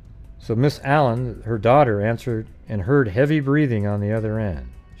 So Miss Allen, her daughter, answered and heard heavy breathing on the other end.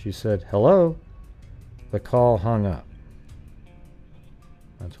 She said, "Hello?" The call hung up.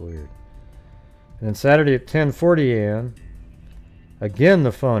 That's weird. And then Saturday at 10:40 a.m., again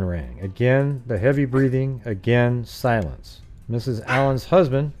the phone rang. Again the heavy breathing. Again silence. Mrs. Allen's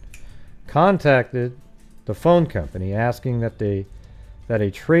husband contacted the phone company asking that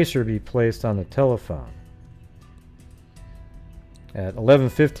a tracer be placed on the telephone. At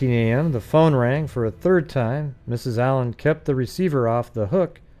 11:15 a.m., the phone rang for a third time. Mrs. Allen kept the receiver off the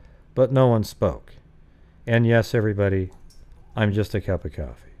hook, but no one spoke. And yes, everybody, I'm just a cup of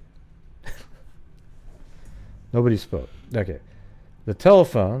coffee. Nobody spoke. Okay. The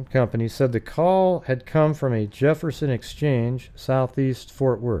telephone company said the call had come from a Jefferson Exchange, southeast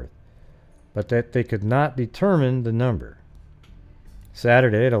Fort Worth, but that they could not determine the number.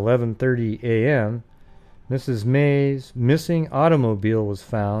 Saturday at 11:30 a.m., Mrs. May's missing automobile was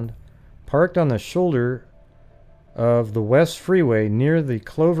found parked on the shoulder of the West Freeway near the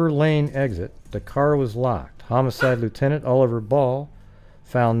Clover Lane exit. The car was locked. Homicide Lieutenant Oliver Ball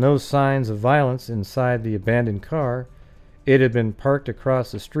found no signs of violence inside the abandoned car. It had been parked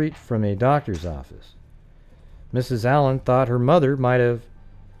across the street from a doctor's office. Mrs. Allen thought her mother might have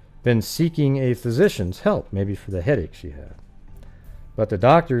been seeking a physician's help, maybe for the headache she had. But the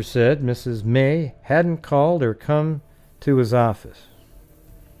doctor said Mrs. May hadn't called or come to his office.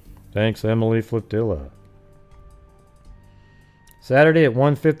 Thanks, Emily Flotilla. Saturday at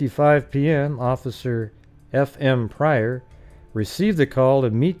 1:55 p.m., Officer F.M. Pryor received the call to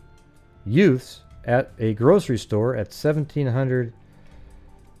meet youths at a grocery store at 1700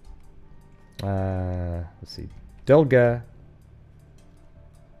 Delga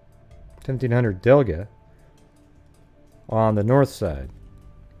 1700 Delga on the north side.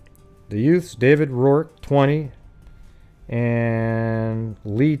 The youths, David Rourke, 20, and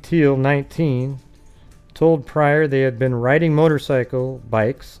Lee Teal, 19, told Pryor they had been riding motorcycle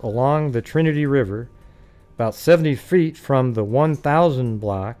bikes along the Trinity River about 70 feet from the 1000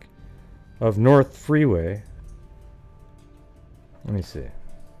 block of North Freeway. Let me see.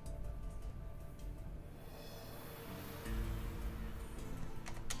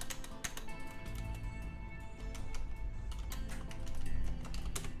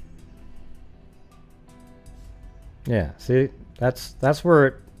 Yeah, see, that's where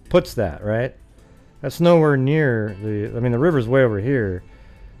it puts that, right? That's nowhere near the, I mean, the river's way over here,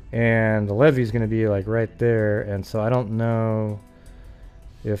 and the levee's going to be like right there, and so I don't know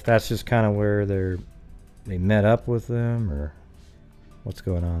if that's just kind of where they met up with them, or what's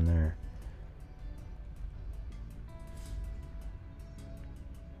going on there.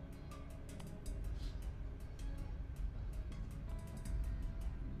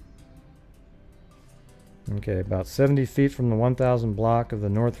 Okay, about 70 feet from the 1000 block of the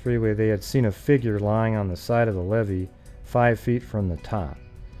North Freeway, they had seen a figure lying on the side of the levee 5 feet from the top.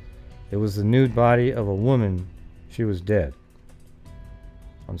 It was the nude body of a woman. She was dead.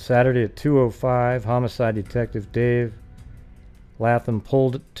 On Saturday at 2:05, Homicide Detective Dave Latham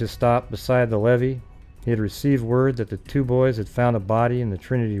pulled to stop beside the levee. He had received word that the two boys had found a body in the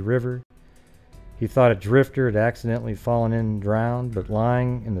Trinity River. He thought a drifter had accidentally fallen in and drowned, but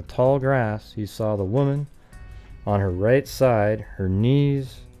lying in the tall grass, he saw the woman on her right side, her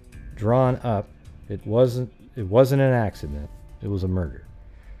knees drawn up. It wasn't an accident. It was a murder.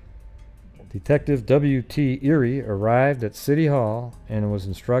 Detective W.T. Erie arrived at City Hall and was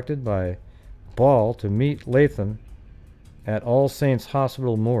instructed by Ball to meet Latham at All Saints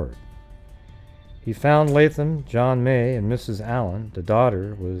Hospital morgue. He found Latham, John May, and Mrs. Allen, the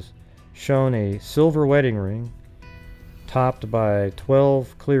daughter, was shown a silver wedding ring topped by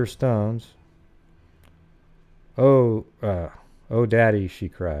 12 clear stones. Oh, Daddy, she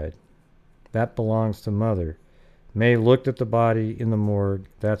cried. That belongs to Mother. May looked at the body in the morgue.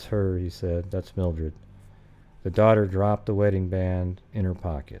 That's her, he said. That's Mildred. The daughter dropped the wedding band in her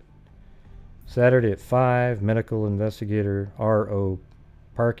pocket. Saturday at 5, medical investigator R.O.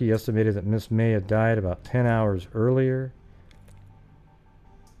 Parkey estimated that Miss May had died about 10 hours earlier.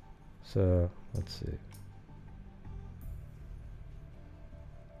 So, let's see.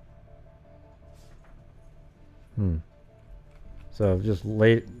 So just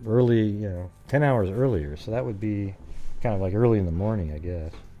late, early, you know, 10 hours earlier. So that would be kind of like early in the morning, I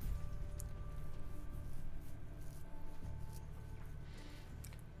guess.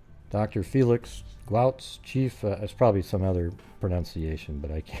 Dr. Felix Glautz, chief, it's probably some other pronunciation,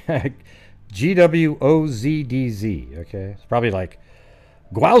 but I can't. G-W-O-Z-D-Z, okay? It's probably like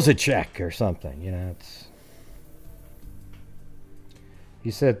Gwauzacek or something, you know. It's.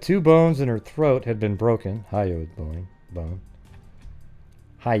 He said 2 bones in her throat had been broken. Hyoid bone.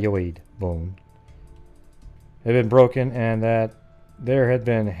 Hyoid bone. Had been broken, and that there had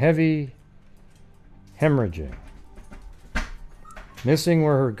been heavy hemorrhaging. Missing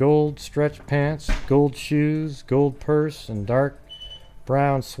were her gold stretch pants, gold shoes, gold purse, and dark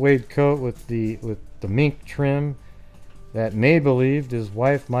brown suede coat with the mink trim that May believed his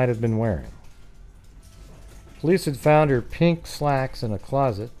wife might have been wearing. Police had found her pink slacks in a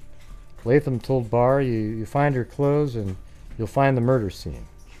closet. Latham told Barr, you find her clothes and you'll find the murder scene.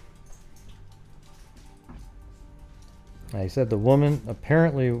 He said the woman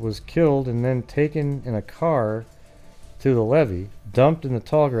apparently was killed and then taken in a car to the levee, dumped in the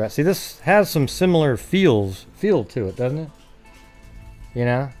tall grass. See, this has some similar feel to it, doesn't it? You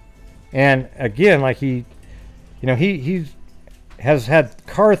know? And again, like he has had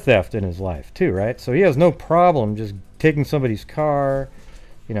car theft in his life too, right? So he has no problem just taking somebody's car,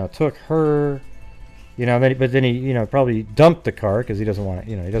 you know, took her, you know, but then he, you know, probably dumped the car because he doesn't want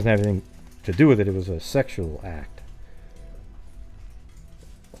to, you know, he doesn't have anything to do with it. It was a sexual act.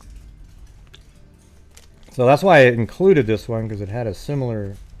 So that's why I included this one, because it had a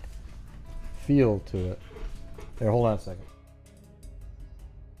similar feel to it. There, hold on a second.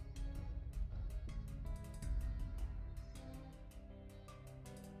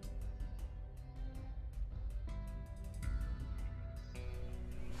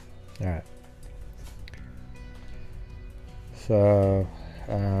 All right. So,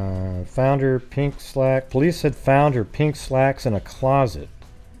 found her pink slack. Police had found her pink slacks in a closet.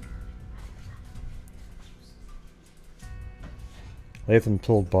 Latham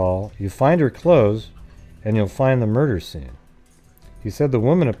told Ball, you find her clothes and you'll find the murder scene. He said the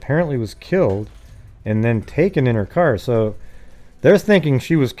woman apparently was killed and then taken in her car. So they're thinking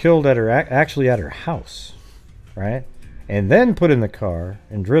she was killed at her actually at her house, right? And then put in the car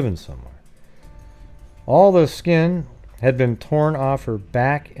and driven somewhere. All the skin had been torn off her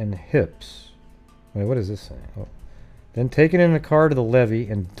back and hips. Wait, what is this saying? Oh. Then taken in the car to the levee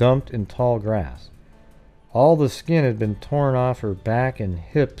and dumped in tall grass. All the skin had been torn off her back and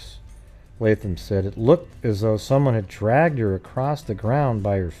hips, Latham said. It looked as though someone had dragged her across the ground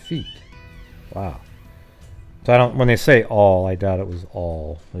by her feet. Wow. So when they say all, I doubt it was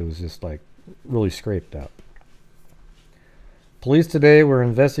all. It was just like really scraped out. Police today were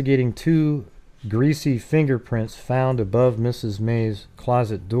investigating 2 greasy fingerprints found above Mrs. May's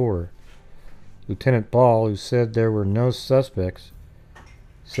closet door. Lieutenant Ball, who said there were no suspects,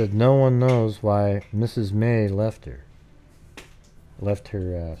 said no one knows why Mrs. May left her.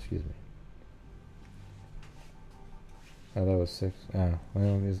 Excuse me. Oh, that was 6. Oh,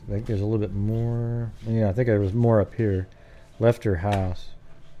 well, I think there's a little bit more. Yeah, I think there was more up here. Left her house.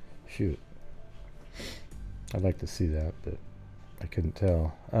 Shoot. I'd like to see that, but I couldn't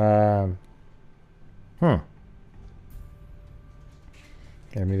tell.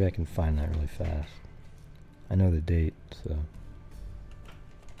 Yeah, maybe I can find that really fast. I know the date, so.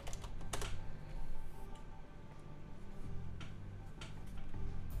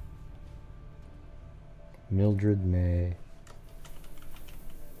 Mildred May.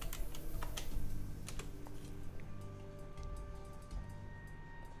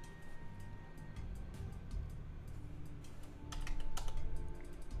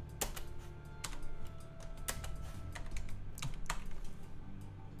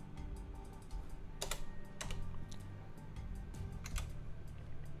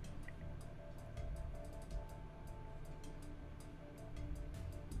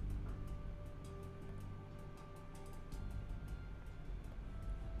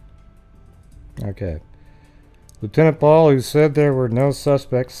 Okay. Lieutenant Ball, who said there were no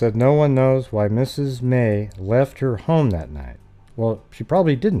suspects, said no one knows why Mrs. May left her home that night. Well, she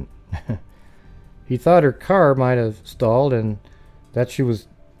probably didn't. He thought her car might have stalled and that she was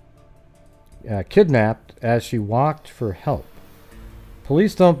kidnapped as she walked for help.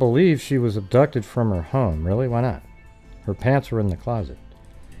 Police don't believe she was abducted from her home. Really? Why not? Her pants were in the closet.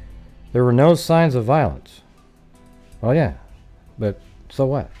 There were no signs of violence. Well, yeah. But so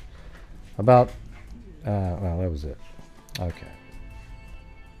what? Well, that was it. Okay.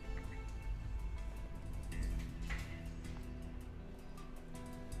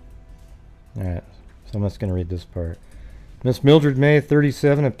 Alright, so I'm just going to read this part. Miss Mildred May,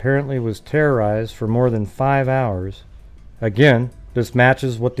 37, apparently was terrorized for more than 5 hours. Again, this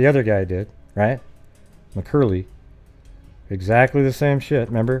matches what the other guy did, right? McCurley. Exactly the same shit,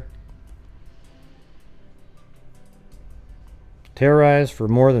 remember? Terrorized for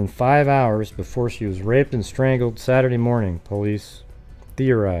more than 5 hours before she was raped and strangled Saturday morning, police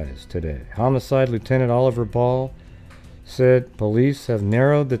theorized today. Homicide Lieutenant Oliver Ball said police have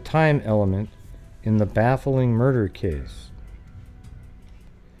narrowed the time element in the baffling murder case.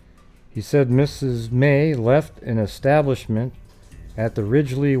 He said Mrs. May left an establishment at the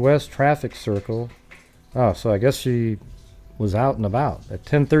Ridgely West traffic circle. Oh, so I guess she was out and about at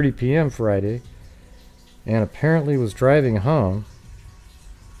 10:30 p.m. Friday and apparently was driving home.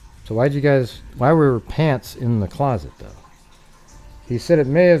 So why were her pants in the closet though? He said it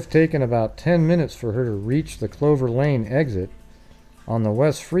may have taken about 10 minutes for her to reach the Clover Lane exit on the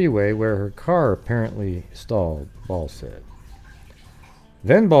West Freeway where her car apparently stalled, Ball said.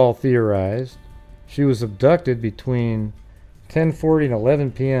 Then Ball theorized she was abducted between 10:40 and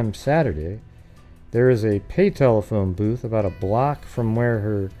 11 p.m. Saturday. There is a pay telephone booth about a block from where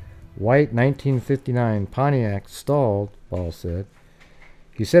her white 1959 Pontiac stalled, Ball said.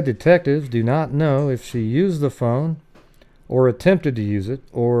 He said detectives do not know if she used the phone or attempted to use it,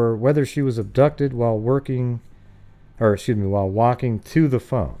 or whether she was abducted while walking to the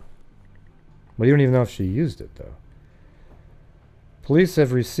phone. Well, you don't even know if she used it, though. Police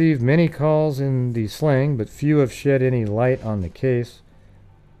have received many calls in the slang, but few have shed any light on the case.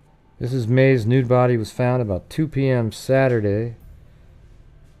 Mrs. May's nude body was found about 2 p.m. Saturday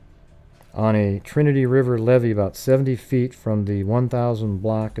on a Trinity River levee about 70 feet from the 1000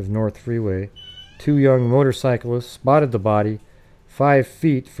 block of North Freeway. 2 young motorcyclists spotted the body 5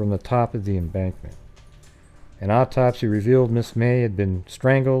 feet from the top of the embankment. An autopsy revealed Miss May had been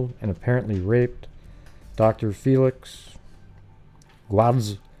strangled and apparently raped. Dr. Felix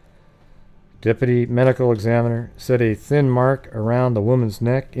Guadz, deputy medical examiner, said a thin mark around the woman's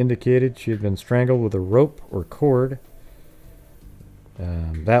neck indicated she had been strangled with a rope or cord.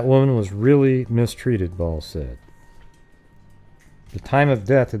 That woman was really mistreated, Ball said. The time of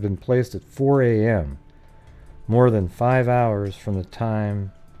death had been placed at 4 a.m., more than 5 hours from the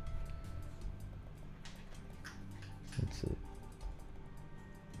time. Let's see.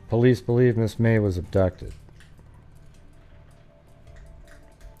 Police believe Miss May was abducted.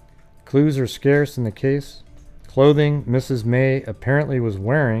 Clues are scarce in the case. Clothing Mrs. May apparently was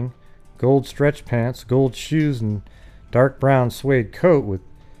wearing: gold stretch pants, gold shoes, and dark brown suede coat with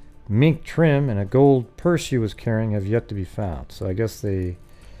mink trim, and a gold purse she was carrying have yet to be found. So I guess they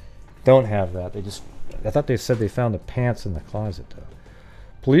don't have that. I thought they said they found the pants in the closet, though.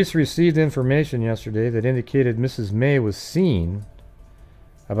 Police received information yesterday that indicated Mrs. May was seen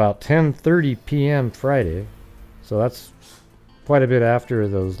about 10:30 p.m. Friday. So that's quite a bit after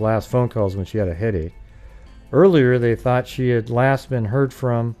those last phone calls when she had a headache. Earlier, they thought she had last been heard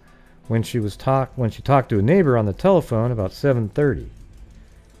from when she talked to a neighbor on the telephone about 7:30.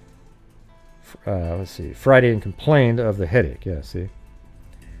 Let's see, Friday, and complained of the headache. Yeah, see.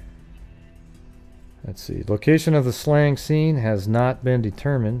 Let's see. Location of the slang scene has not been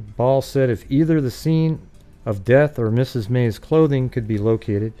determined. Ball said if either the scene of death or Mrs. May's clothing could be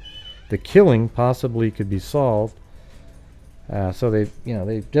located, the killing possibly could be solved. So they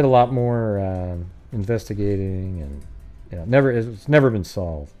did a lot more investigating, and it's never been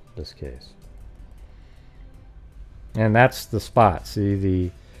solved, this case. And that's the spot.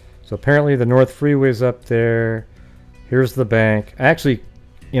 See, so apparently the North Freeway's up there. Here's the bank. Actually,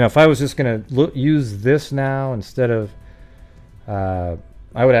 if I was just going to use this now instead of,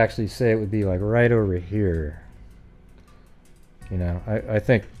 I would actually say it would be like right over here. I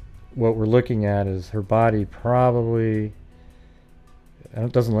think what we're looking at is her body probably.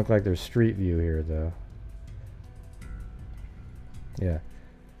 It doesn't look like there's street view here, though.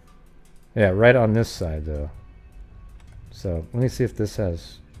 Yeah, right on this side, though. So let me see if this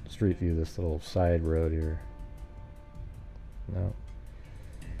has street view, this little side road here. No.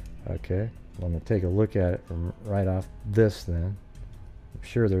 Okay, well, I'm going to take a look at it from right off this then. I'm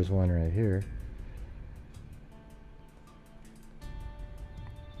sure there's one right here.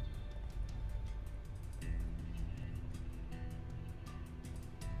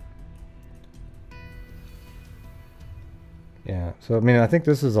 So, I mean, I think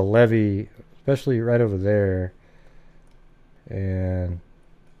this is a levee, especially right over there. And,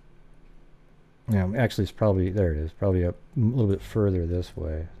 yeah, actually it's probably, there it is, probably a little bit further this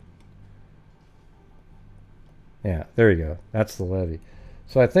way. Yeah, there you go. That's the levee.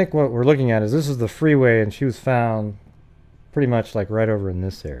 So I think what we're looking at is this is the freeway, and she was found pretty much like right over in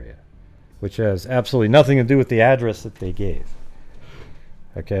this area, which has absolutely nothing to do with the address that they gave.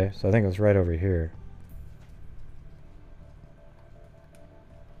 Okay, so I think it was right over here.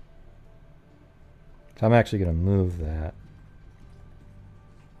 So I'm actually going to move that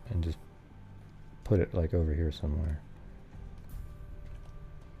and just put it like over here somewhere.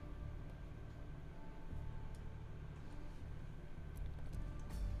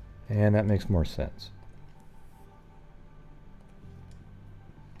 And that makes more sense.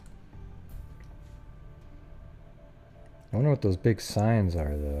 I wonder what those big signs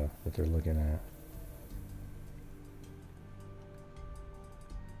are, though, that they're looking at.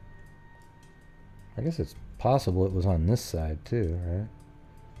 I guess it's possible it was on this side, too, right?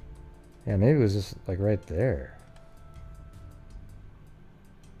 Yeah, maybe it was just, like, right there.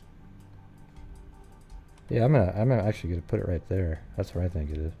 Yeah, I'm actually gonna put it right there. That's where I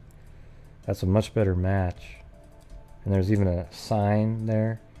think it is. That's a much better match. And there's even a sign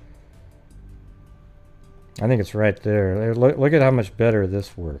there. I think it's right there. Look at how much better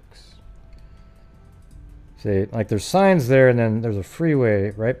this works. See, like there's signs there, and then there's a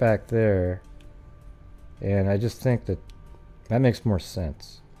freeway right back there. And I just think that that makes more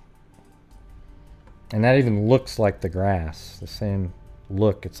sense. And that even looks like the grass. The same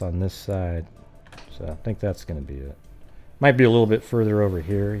look, it's on this side. So I think that's going to be it. Might be a little bit further over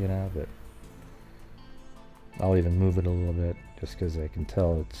here, you know, but I'll even move it a little bit just because I can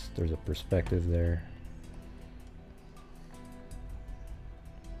tell there's a perspective there.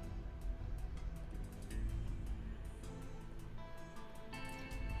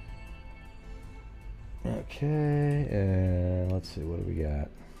 Okay, and let's see, what do we got?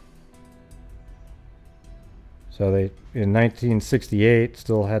 So they, in 1968,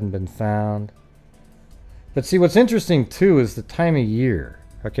 still hadn't been found. But see, what's interesting too is the time of year.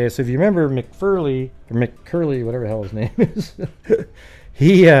 Okay, so if you remember McCurley, or McCurley, whatever the hell his name is,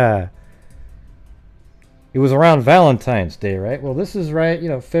 it was around Valentine's Day, right? Well, this is right, you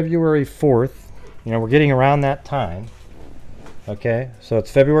know, February 4th. You know, we're getting around that time. Okay, so it's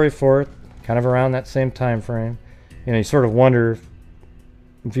February 4th, kind of around that same time frame. You know, you sort of wonder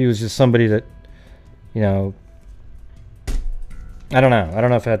if he was just somebody that, you know, I don't know. I don't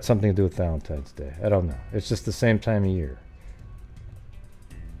know if it had something to do with Valentine's Day. I don't know. It's just the same time of year.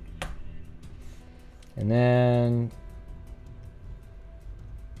 And then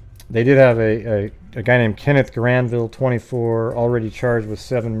they did have a guy named Kenneth Granville, 24, already charged with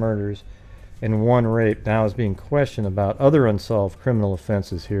 7 murders and 1 rape. Now is being questioned about other unsolved criminal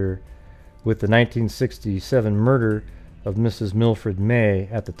offenses here, with the 1967 murder of Mrs. Mildred May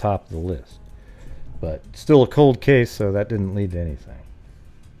at the top of the list. But still a cold case, so that didn't lead to anything.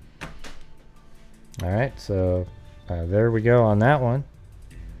 All right, so there we go on that one.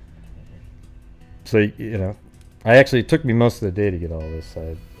 So, you know, it took me most of the day to get all this.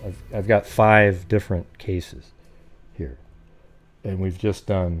 I've got 5 different cases here, and we've just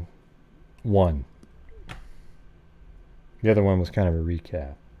done 1. The other one was kind of a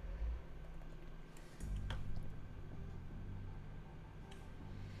recap.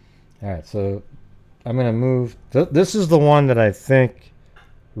 All right, so I'm going to move. This is the one that I think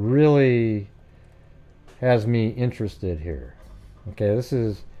really has me interested here. Okay, this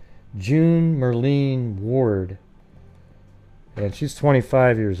is June Murlene Ward, and she's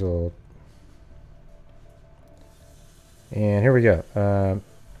 25 years old. And here we go.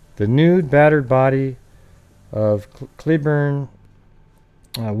 The nude, battered body of Cleburne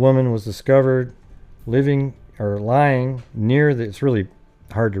woman was discovered lying near the, it's really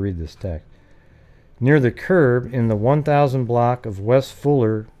hard to read this text, near the curb in the 1000 block of West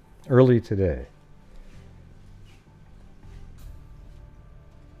Fuller early today.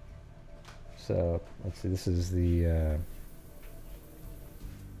 So let's see, this is the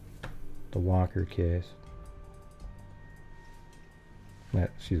Walker case.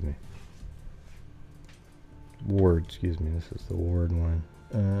 Excuse me. Ward, excuse me. This is the Ward one.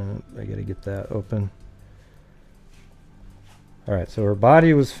 I gotta get that open. Alright, so her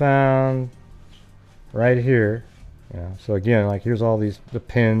body was found right here. Yeah, so again, like here's all these, the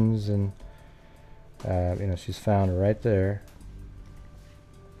pins, and you know, she's found right there.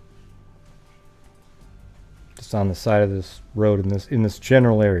 Just on the side of this road in this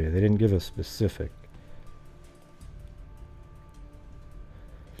general area. They didn't give us specific.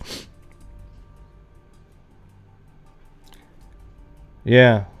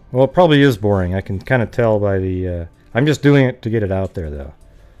 Yeah. Well, it probably is boring. I can kind of tell by the... I'm just doing it to get it out there, though.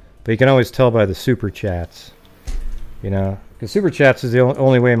 But you can always tell by the super chats. You know? Because super chats is the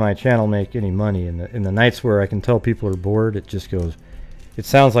only way my channel make any money. In the nights where I can tell people are bored, it just goes... It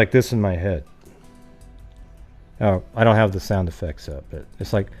sounds like this in my head. Oh, I don't have the sound effects up, but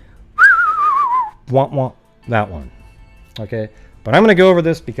it's like... Womp womp. That one. Okay? But I'm going to go over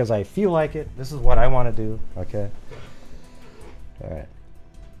this because I feel like it. This is what I want to do. Okay? Alright.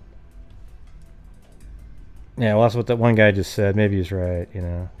 Yeah, well, that's what that one guy just said. Maybe he's right, you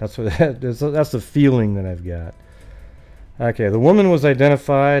know. That's what that's the feeling that I've got. Okay, the woman was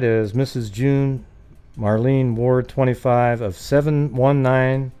identified as Mrs. June Marlene Ward, 25, of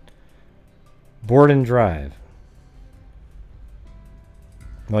 719 Borden Drive.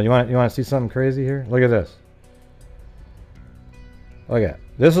 Well, you want to see something crazy here? Look at this. Okay,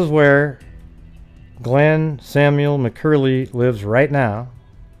 this is where Glen Samuel McCurley lives right now.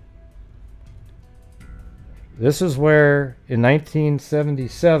 This is where, in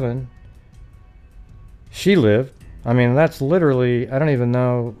 1977, she lived. I mean, that's literally, I don't even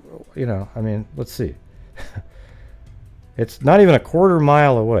know, you know, I mean, let's see. It's not even a quarter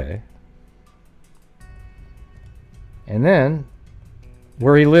mile away. And then,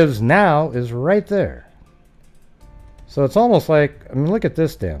 where he lives now is right there. So it's almost like, I mean, look at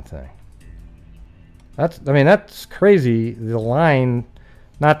this damn thing. I mean, that's crazy, the line,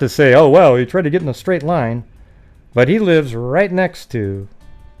 not to say, oh, well, he tried to get in a straight line. But he lives right next to,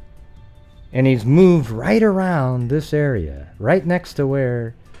 and he's moved right around this area, right next to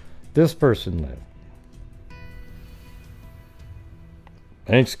where this person lived.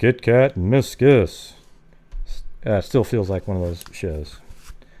 Thanks, Kit Kat and Miss Gus. Still feels like one of those shows.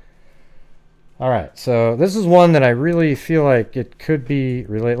 Alright, so this is one that I really feel like it could be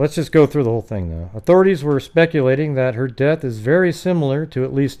related. Let's just go through the whole thing, though. Authorities were speculating that her death is very similar to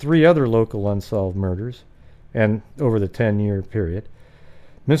at least 3 other local unsolved murders, and over the 10-year period.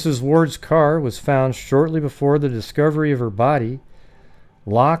 Mrs. Ward's car was found shortly before the discovery of her body,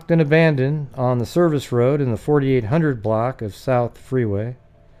 locked and abandoned on the service road in the 4800 block of South Freeway.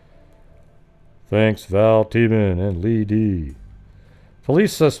 Thanks, Val Tiemann and Lee D.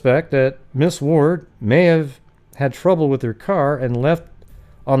 Police suspect that Miss Ward may have had trouble with her car and left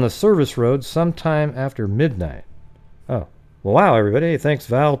on the service road sometime after midnight. Oh, well, wow, everybody. Thanks,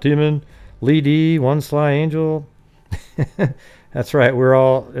 Val Tiemann, Lee D, One Sly Angel. That's right, we're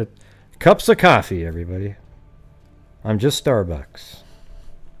all at cups of coffee, everybody. I'm just Starbucks.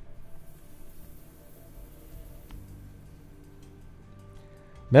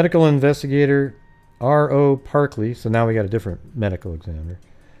 Medical investigator R.O. Parkley, so now we got a different medical examiner,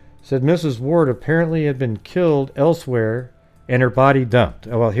 said Mrs. Ward apparently had been killed elsewhere and her body dumped.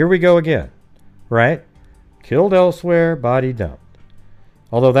 Oh, well, here we go again, right? Killed elsewhere, body dumped.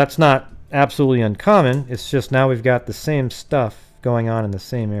 Although that's not absolutely uncommon, it's just now we've got the same stuff going on in the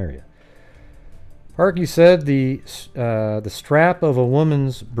same area. Parkey said the strap of a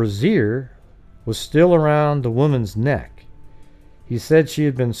woman's brassiere was still around the woman's neck. He said she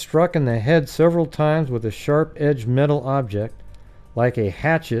had been struck in the head several times with a sharp-edged metal object like a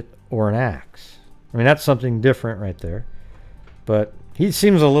hatchet or an axe. I mean, that's something different right there. But he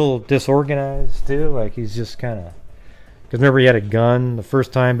seems a little disorganized too, like he's just kind of... Because remember, he had a gun the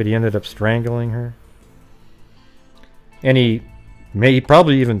first time, but he ended up strangling her. And he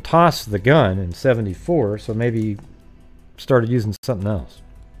probably even tossed the gun in 74, so maybe he started using something else.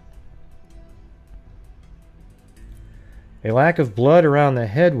 A lack of blood around the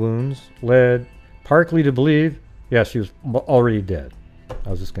head wounds led Parkley to believe, yeah, she was already dead.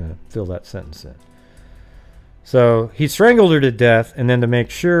 I was just going to fill that sentence in. So he strangled her to death, and then to make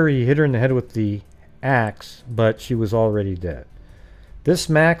sure, he hit her in the head with the axe, but she was already dead. This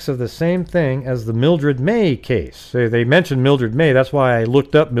smacks of the same thing as the Mildred May case. So they mentioned Mildred May. That's why I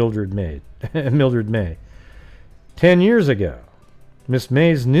looked up Mildred May. Mildred May. 10 years ago, Miss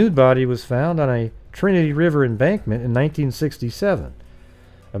May's nude body was found on a Trinity River embankment in 1967.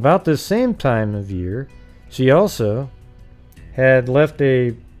 About this same time of year, she also had left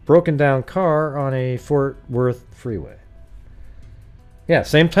a broken down car on a Fort Worth freeway. Yeah,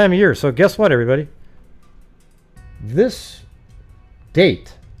 same time of year. So guess what, everybody? This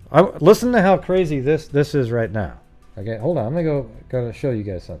date. Listen to how crazy this is right now. Okay, hold on. I'm gonna show you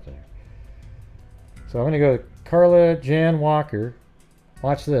guys something. So I'm gonna go to Carla Jan Walker.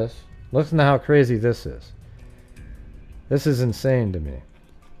 Watch this. Listen to how crazy this is. This is insane to me.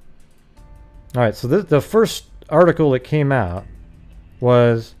 All right, so the first article that came out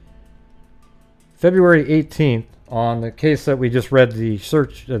was February 18th on the case that we just read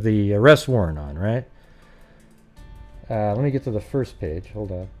the arrest warrant on, right? Let me get to the first page.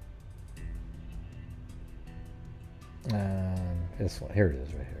 Hold on. This one. Here it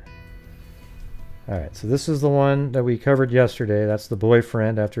is right here. Alright, so this is the one that we covered yesterday. That's the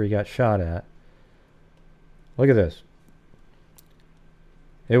boyfriend after he got shot at. Look at this.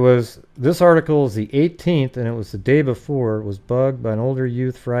 It was, this article is the 18th, and it was the day before. It was bugged by an older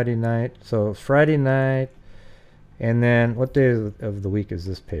youth Friday night. So Friday night, and then what day of the week is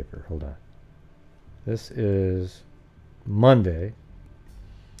this paper? Hold on. This is Monday.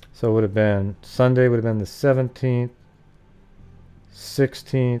 So it would have been, Sunday would have been the 17th,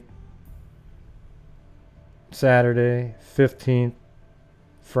 16th, Saturday, 15th,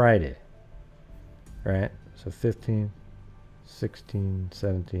 Friday. Right? So 15, 16,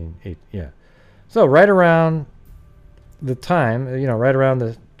 17, 8, yeah. So right around the time, you know, right around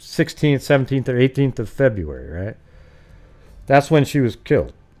the 16th, 17th, or 18th of February, right? That's when she was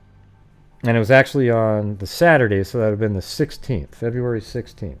killed. And it was actually on the Saturday, so that would have been the 16th, February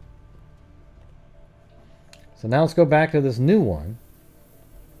 16th. So now let's go back to this new one.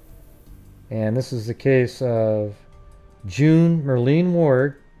 And this is the case of June Murlene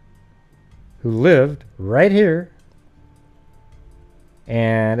Ward, who lived right here.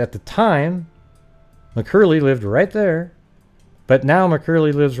 And at the time, McCurley lived right there. But now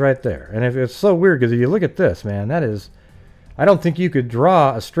McCurley lives right there. And if it's so weird, because if you look at this, man, that is... I don't think you could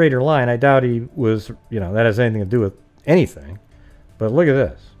draw a straighter line. I doubt he was, you know, that has anything to do with anything. But look at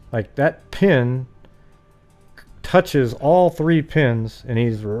this. Like, that pin touches all three pins, and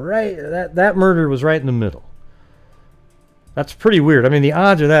he's right... That murder was right in the middle. That's pretty weird. I mean, the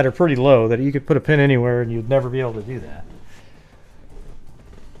odds of that are pretty low, that you could put a pin anywhere and you'd never be able to do that.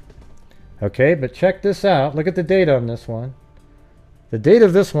 Okay, but check this out. Look at the date on this one. The date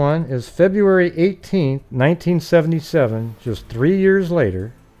of this one is February 18th, 1977, just 3 years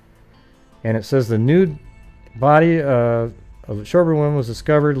later. And it says the nude body of a shorter woman was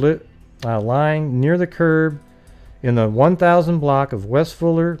discovered lying near the curb in the 1000 block of West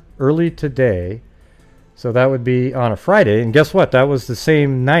Fuller early today. So that would be on a Friday. And guess what? That was the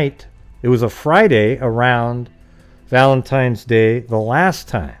same night. It was a Friday around Valentine's Day the last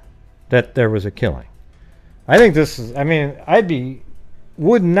time that there was a killing. I think this is, I mean,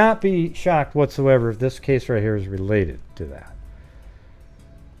 would not be shocked whatsoever if this case right here is related to that.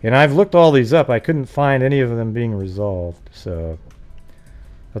 And I've looked all these up. I couldn't find any of them being resolved. So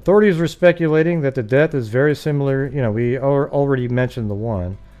authorities were speculating that the death is very similar. You know, we already mentioned the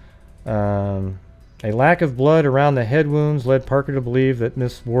one. A lack of blood around the head wounds led Parker to believe that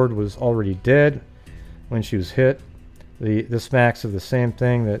Miss Ward was already dead when she was hit. This smacks of the same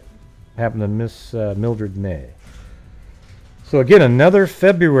thing that happened to Miss Mildred May. So again, another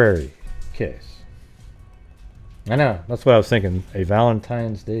February case. I know, that's what I was thinking. A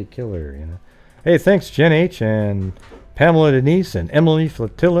Valentine's Day killer, you know. Hey, thanks Jen H. and Pamela Denise and Emily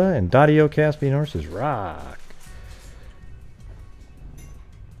Flotilla and Dottie O. Caspian Horses Rock.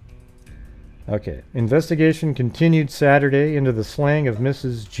 Okay, investigation continued Saturday into the slaying of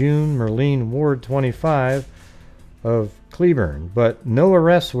Mrs. June Murlene Ward, 25, of Cleburne, but no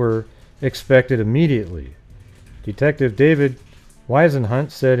arrests were expected immediately. Detective David Weisenhunt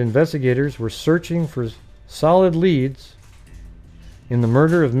said investigators were searching for solid leads in the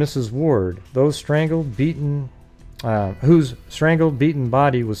murder of Mrs. Ward, whose strangled, beaten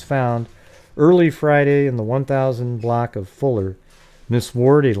body was found early Friday in the 1000 block of Fuller. Miss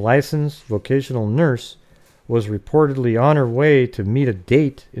Ward, a licensed vocational nurse, was reportedly on her way to meet a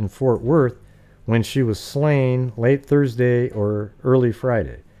date in Fort Worth when she was slain late Thursday or early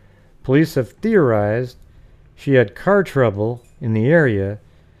Friday. Police have theorized she had car trouble in the area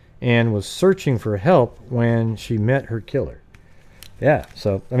and was searching for help when she met her killer. Yeah,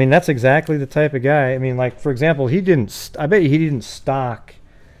 so, I mean, that's exactly the type of guy. I mean, like, for example, I bet he didn't stalk,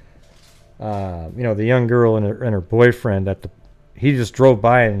 you know, the young girl and her boyfriend at the... He just drove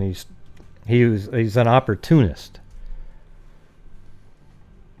by and he's an opportunist.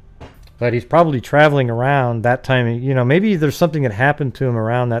 But he's probably traveling around that time of, you know, maybe there's something that happened to him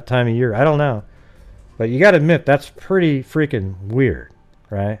around that time of year. I don't know. But you got to admit, that's pretty freaking weird,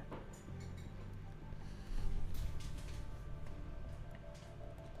 right?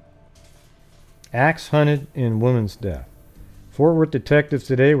 Axe hunted in woman's death. Fort Worth detectives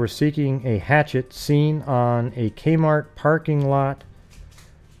today were seeking a hatchet seen on a Kmart parking lot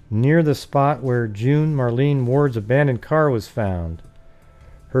near the spot where June Murlene Ward's abandoned car was found.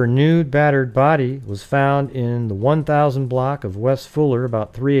 Her nude, battered body was found in the 1000 block of West Fuller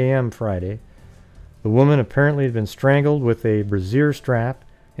about 3 a.m. Friday. The woman apparently had been strangled with a brassiere strap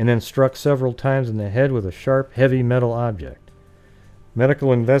and then struck several times in the head with a sharp, heavy metal object.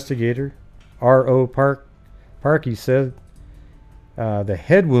 Medical investigator R.O. Parkey said the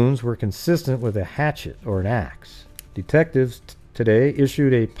head wounds were consistent with a hatchet or an axe. Detectives today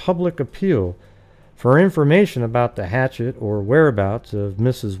issued a public appeal for information about the hatchet or whereabouts of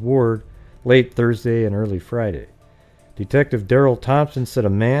Mrs. Ward late Thursday and early Friday. Detective Darrell Thompson said a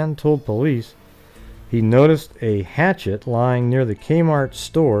man told police he noticed a hatchet lying near the Kmart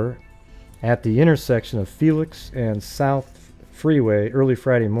store at the intersection of Felix and South Freeway early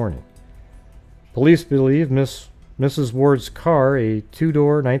Friday morning. Police believe Mrs. Ward's car, a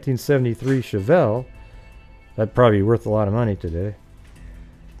two-door 1973 Chevelle, that'd probably be worth a lot of money today,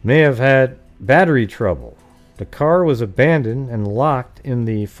 may have had battery trouble. The car was abandoned and locked in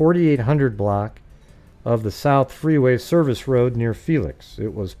the 4800 block of the South Freeway Service Road near Felix.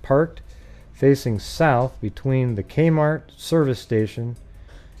 It was parked facing south between the Kmart service station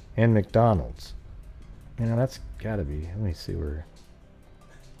and McDonald's. You know, that's gotta be, let me see where.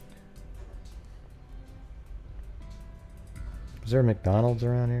 Is there a McDonald's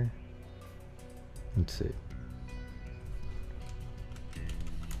around here? Let's see.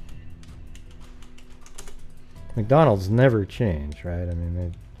 McDonald's never change, right? I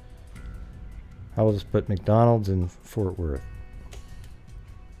mean, I will just put McDonald's in Fort Worth.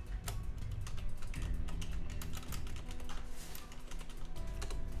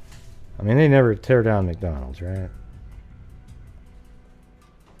 I mean, they never tear down McDonald's, right?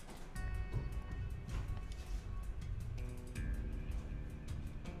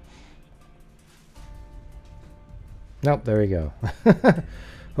 Nope, there you go.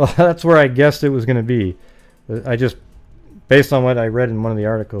 Well, that's where I guessed it was going to be. I just, based on what I read in one of the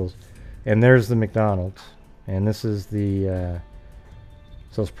articles, and there's the McDonald's, and this is the,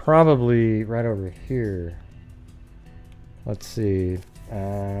 so it's probably right over here. Let's see,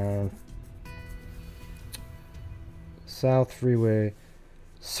 South Freeway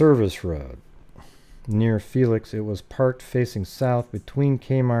Service Road near Felix. It was parked facing south between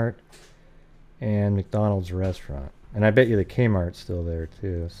Kmart and McDonald's restaurant. And I bet you the Kmart's still there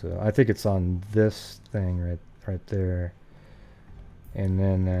too. So I think it's on this thing right there. And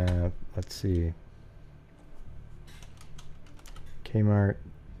then let's see, Kmart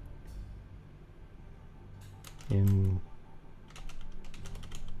in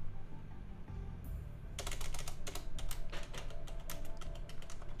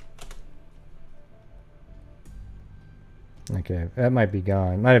okay, that might be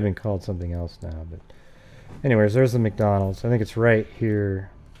gone. Might have been called something else now, but anyways, there's the McDonald's. I think it's right here.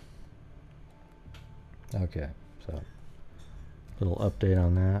 Okay, so little update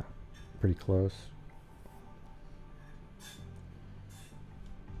on that. Pretty close.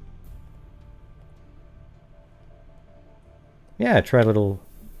 Yeah, I tried little,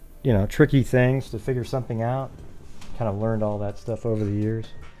 you know, tricky things to figure something out. Kind of learned all that stuff over the years.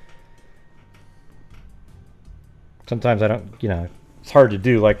 Sometimes I don't, you know, it's hard to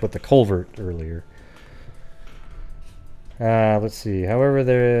do, like with the culvert earlier. Let's see.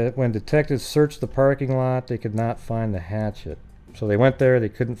 However, when detectives searched the parking lot, they could not find the hatchet. So they went there, they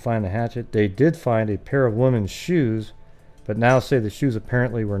couldn't find the hatchet. They did find a pair of women's shoes, but now say the shoes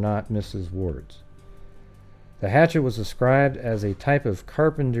apparently were not Mrs. Ward's. The hatchet was described as a type of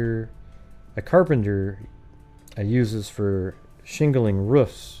carpenter uses for shingling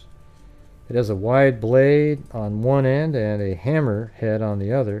roofs. It has a wide blade on one end and a hammer head on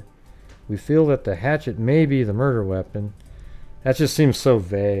the other. We feel that the hatchet may be the murder weapon. That just seems so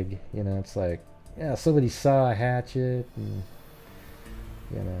vague, you know. It's like, yeah, somebody saw a hatchet, and,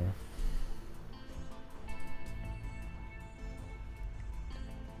 you know.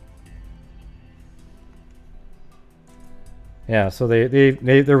 Yeah, so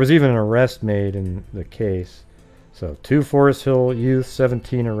there was even an arrest made in the case. So 2 Forest Hill youth,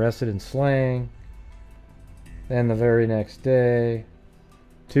 17 arrested in slaying. Then the very next day,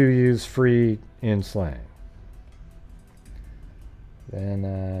 2 youths freed in slaying.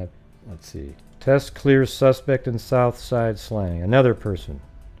 Then, let's see. Test clears suspect in South Side slaying. Another person.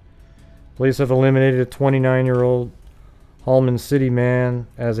 Police have eliminated a 29-year-old Hallman City man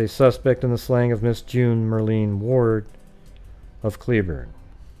as a suspect in the slaying of Miss June Murlene Ward of Cleburne.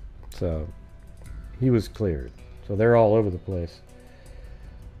 So, he was cleared. So they're all over the place.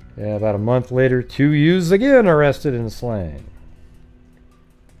 Yeah, about a month later, 2 youths again arrested in slaying.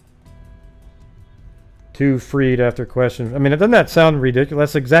 2 freed after questions. I mean, doesn't that sound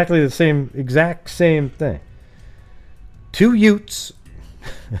ridiculous? That's exactly the exact same thing. 2 youths.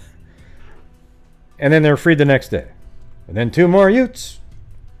 And then they're freed the next day. And then 2 more youths.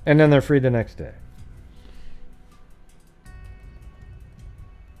 And then they're freed the next day.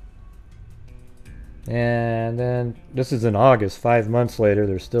 And then this is in August, 5 months later.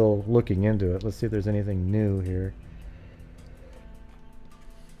 They're still looking into it. Let's see if there's anything new here.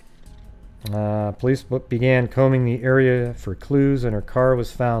 Police began combing the area for clues, and her car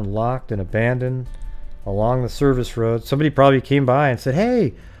was found locked and abandoned along the service road. Somebody probably came by and said,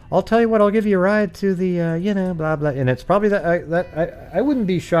 "Hey, I'll tell you what, I'll give you a ride to the, you know, blah, blah." And it's probably I wouldn't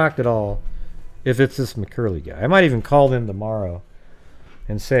be shocked at all if it's this McCurley guy. I might even call them tomorrow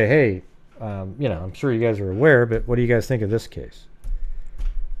and say, "Hey, you know, I'm sure you guys are aware, but what do you guys think of this case?"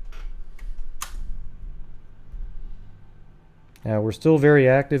 Now, we're still very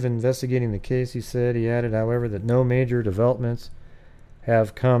active in investigating the case, he said. He added, however, that no major developments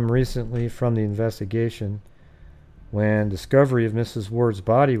have come recently from the investigation. When discovery of Mrs. Ward's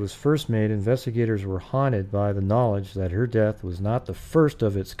body was first made, investigators were haunted by the knowledge that her death was not the first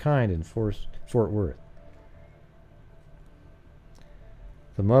of its kind in Fort Worth.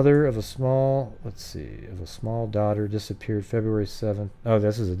 The mother of a small, of a small daughter disappeared February 7th. Oh,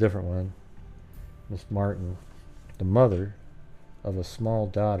 this is a different one. Miss Martin. The mother of a small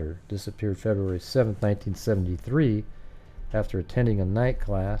daughter disappeared February 7th, 1973, after attending a night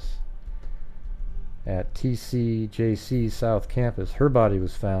class at TCJC South Campus. Her body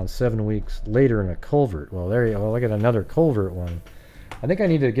was found 7 weeks later in a culvert. Well, there you go. Look at another culvert one. I think I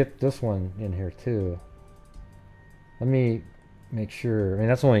need to get this one in here too. Let me make sure. I mean,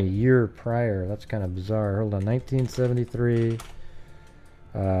 that's only a year prior. That's kind of bizarre. Hold on. 1973,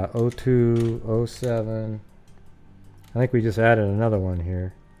 02, 07. I think we just added another one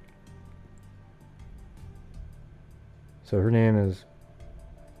here. So her name is...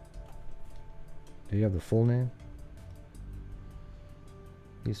 Do you have the full name?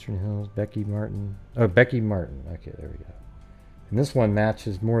 Eastern Hills, Becky Martin. Oh, Becky Martin. Okay, there we go. And this one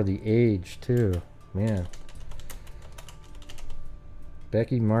matches more the age too. Man.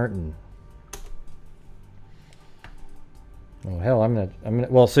 Becky Martin. Oh hell, I'm gonna.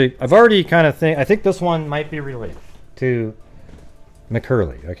 Well, see, I've already kind of I think this one might be related to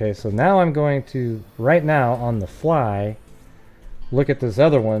McCurley. Okay, so now I'm going to right now on the fly look at this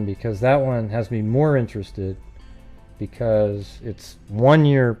other one, because that one has me more interested, because it's 1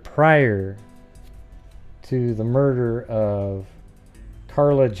 year prior to the murder of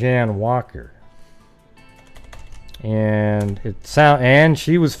Carla Jan Walker, and and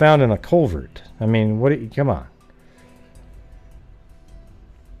she was found in a culvert. I mean, come on.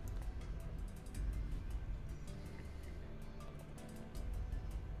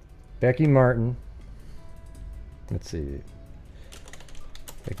 Becky Martin. Let's see.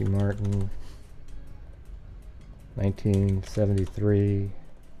 Becky Martin, 1973,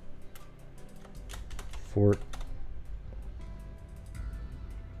 Fort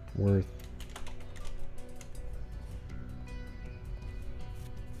Worth.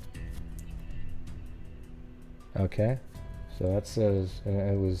 Okay, so that says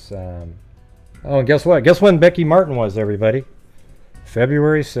it was. Oh, and guess what? Guess when Becky Martin was, everybody?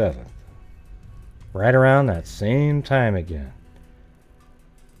 February 7th. Right around that same time again.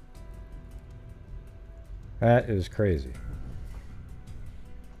 That is crazy.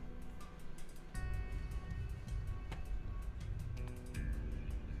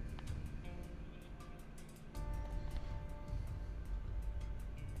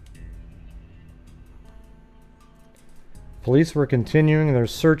 Police were continuing their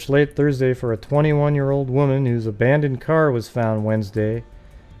search late Thursday for a 21-year-old woman whose abandoned car was found Wednesday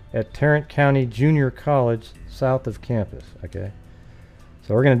at Tarrant County Junior College south of campus. Okay,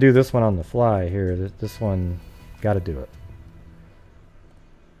 so we're going to do this one on the fly here. This one, got to do it.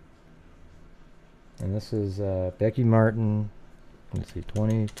 And this is Becky Martin. Let's see,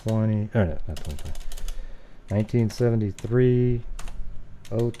 2020. Oh, no, not 2020. 1973,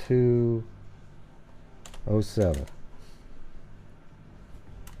 02, 07.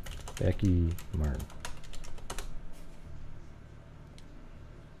 Becky Martin.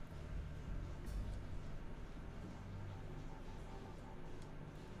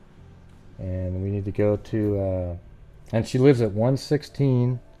 And we need to go to, and she lives at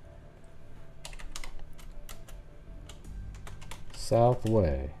 116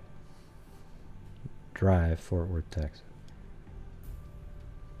 Southway Drive, Fort Worth, Texas.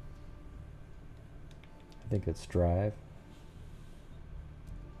 I think it's Drive.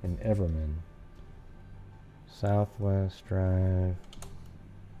 In Everman. Southwest Drive.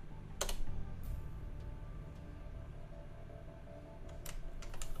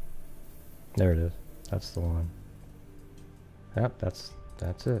 There it is. That's the one. Yep, that's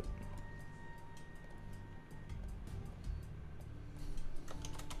it.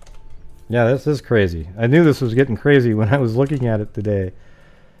 Yeah, this is crazy. I knew this was getting crazy when I was looking at it today,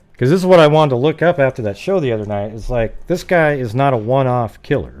 Because this is what I wanted to look up after that show the other night. It's like, this guy is not a one-off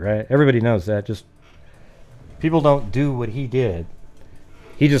killer, right? Everybody knows that. Just people don't do what he did.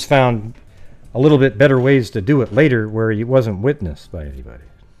 He just found a little bit better ways to do it later where he wasn't witnessed by anybody.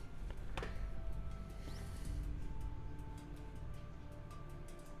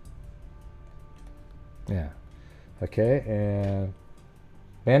 Yeah. Okay, and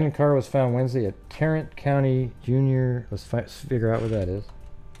abandoned car was found Wednesday at Tarrant County Junior. Let's figure out what that is.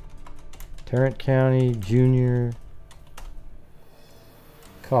 Tarrant County Junior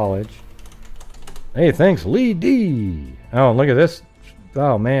College. Hey, thanks, Lee D. Oh, look at this.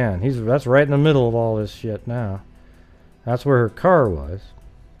 Oh man, that's right in the middle of all this shit now. That's where her car was.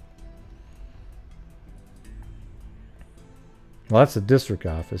 Well, that's the district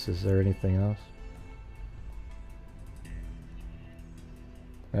office. Is there anything else?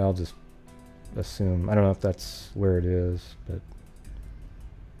 I'll just assume. I don't know if that's where it is, but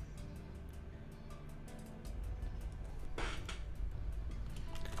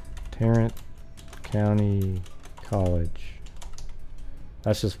Tarrant County College.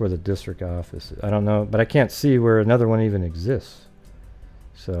 That's just where the district office is. I don't know, but I can't see where another one even exists.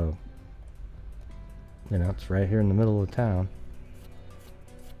 So, you know, it's right here in the middle of town.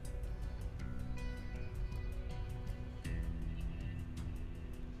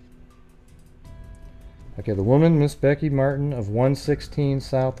 Okay, the woman, Miss Becky Martin of 116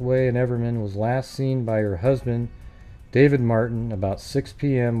 South Way in Everman, was last seen by her husband, David Martin, about 6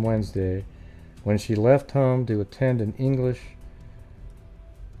 p.m. Wednesday when she left home to attend an English,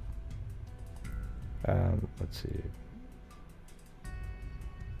 a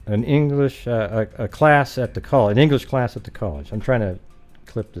class at the college, an English class at the college. I'm trying to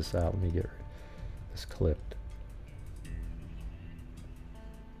clip this out. Let me get this clipped.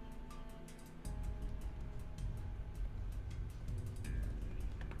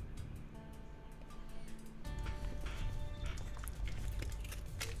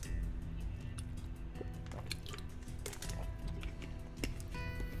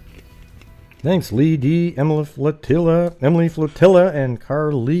 Thanks, Lee D, Emily Flotilla, and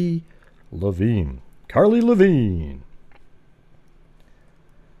Carly Levine. Carly Levine.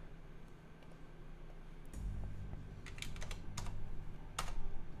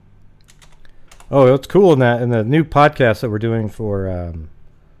 Oh, it's cool in the new podcast that we're doing for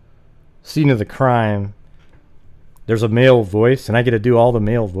Scene of the Crime. There's a male voice, and I get to do all the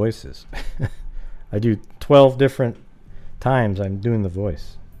male voices. I do 12 different times I'm doing the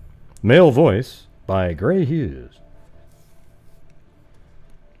voice. Male voice by Gray Hughes.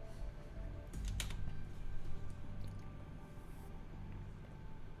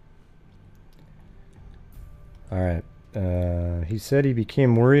 All right. He said he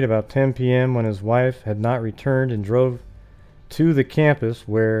became worried about 10 p.m. when his wife had not returned and drove to the campus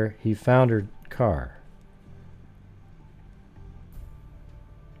where he found her car.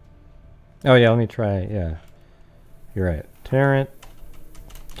 Oh, yeah, let me try. Yeah, you're right. Tarrant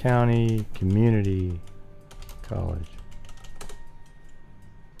County Community College.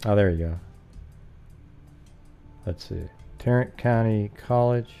 Oh, there you go. Let's see. Tarrant County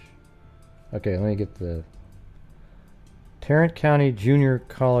College. Okay, let me get the Tarrant County Junior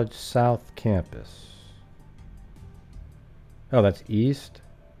College South Campus. Oh, that's east.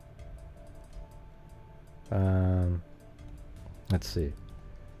 Let's see.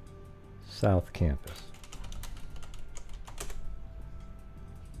 South Campus.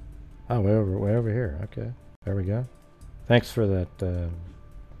 Oh, way over here. Okay, there we go. Thanks for that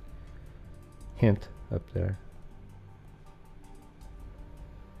hint up there.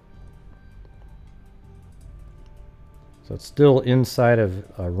 So it's still inside of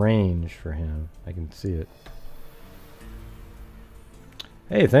a range for him. I can see it.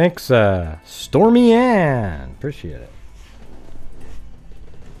 Hey, thanks, Stormy Ann. Appreciate it.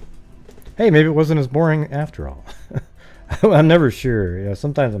 Hey, maybe it wasn't as boring after all. I'm never sure. Yeah,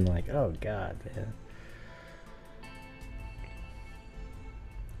 sometimes I'm like, oh God, man.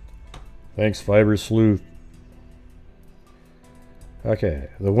 Thanks, Fiber Sleuth. Okay,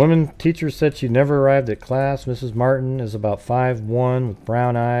 the woman teacher said she never arrived at class. Mrs. Martin is about 5'1" with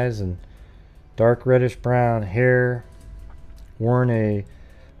brown eyes and dark reddish brown hair, worn a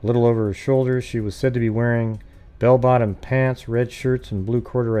little over her shoulders. She was said to be wearing bell-bottom pants, red shirts, and blue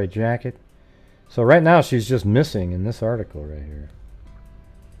corduroy jacket. So right now she's just missing in this article right here.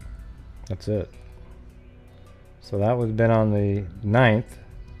 That's it. So that would have been on the 9th.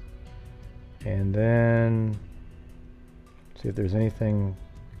 And then see if there's anything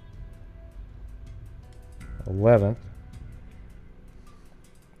 11th.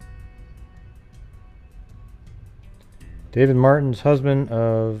 David Martin's husband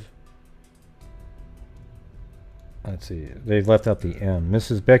of let's see, they left out the M.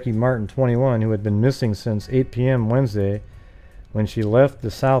 Mrs. Becky Martin, 21, who had been missing since 8 p.m. Wednesday when she left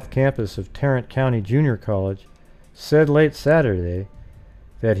the south campus of Tarrant County Junior College, said late Saturday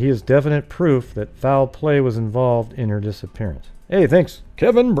that he has definite proof that foul play was involved in her disappearance. Hey, thanks,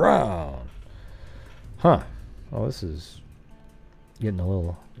 Kevin Brown. Huh. Well, this is getting a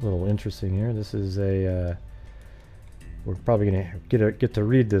little interesting here. This is a we're probably going to get to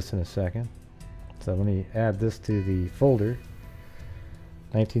read this in a second. So let me add this to the folder.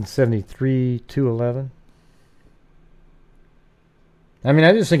 1973-211. I mean,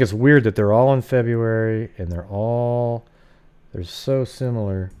 I just think it's weird that they're all in February and they're so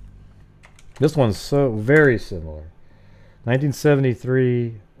similar. This one's so very similar.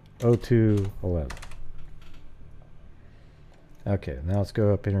 1973-02-11. Okay, now let's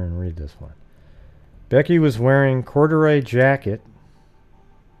go up here and read this one. Becky was wearing corduroy jacket,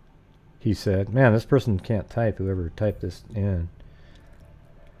 he said. Man, this person can't type, whoever typed this in.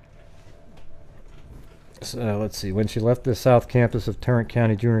 So let's see. When she left the south campus of Tarrant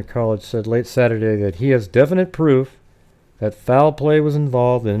County Junior College, said late Saturday that he has definite proof that foul play was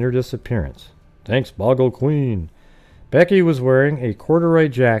involved in her disappearance. Thanks, Boggle Queen. Becky was wearing a corduroy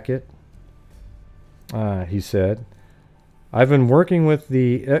jacket, he said. I've been working with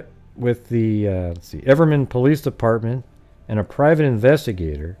the Everman Police Department and a private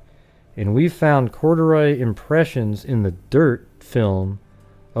investigator, and we found corduroy impressions in the dirt film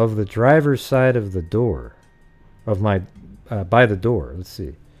of the driver's side of the door, by the door. Let's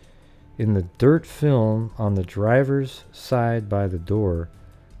see. In the dirt film on the driver's side by the door,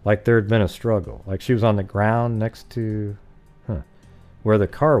 like there had been a struggle. Like she was on the ground next to where the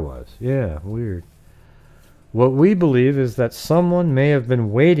car was. Yeah, weird. What we believe is that someone may have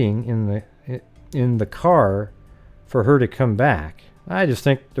been waiting in the car for her to come back. I just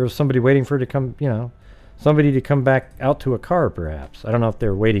think there was somebody waiting for her to come, somebody to come back out to a car, perhaps. I don't know if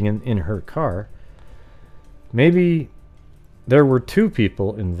they're waiting in her car. Maybe there were two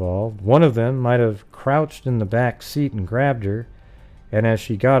people involved. One of them might have crouched in the back seat and grabbed her, and as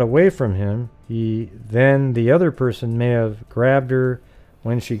she got away from him, then the other person may have grabbed her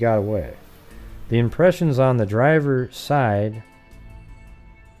when she got away. The impressions on the driver's side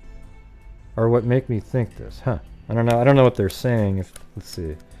are what make me think this. I don't know. I don't know what they're saying. Let's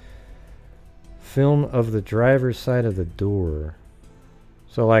see. Film of the driver's side of the door.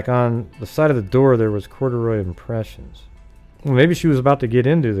 So like on the side of the door there was corduroy impressions. Well, maybe she was about to get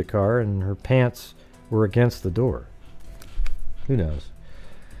into the car and her pants were against the door. Who knows?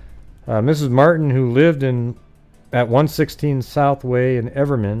 Mrs. Martin, who lived at 116 South Way in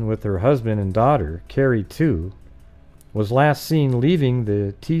Everman with her husband and daughter, Carrie too, was last seen leaving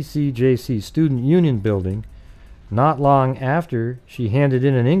the TCJC Student Union building not long after she handed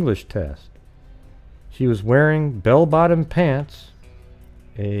in an English test. She was wearing bell-bottom pants,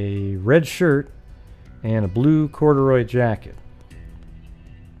 a red shirt, and a blue corduroy jacket.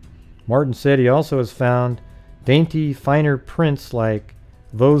 Martin said he also has found dainty, finer prints like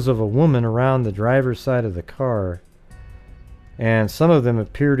those of a woman around the driver's side of the car, and some of them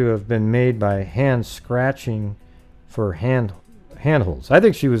appear to have been made by hand scratching for handholds. I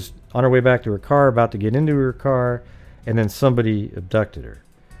think she was on her way back to her car, about to get into her car, and then somebody abducted her.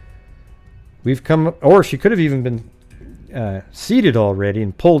 Or she could have even been seated already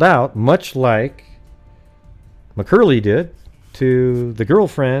and pulled out, much like McCurley did to the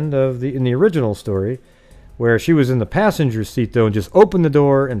girlfriend in the original story, where she was in the passenger seat though and just opened the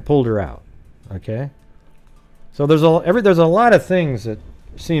door and pulled her out. Okay, so there's a lot of things that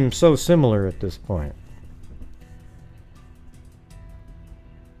seem so similar at this point.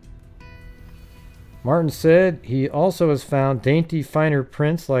 Martin said he also has found dainty, finer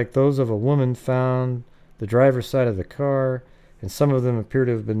prints like those of a woman found the driver's side of the car, and some of them appear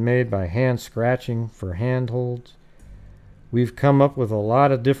to have been made by hand scratching for handholds. We've come up with a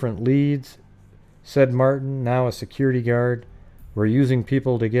lot of different leads, said Martin, now a security guard. We're urging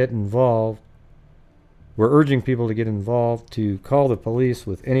people to get involved to call the police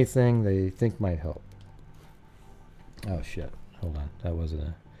with anything they think might help. Oh shit, hold on, that wasn't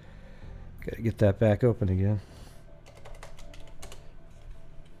a... Gotta get that back open again.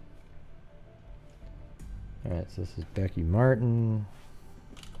 Alright, so this is Becky Martin.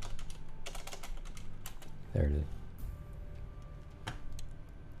 There it is.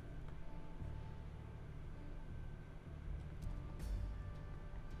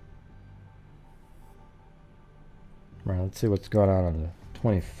 Right, let's see what's going on the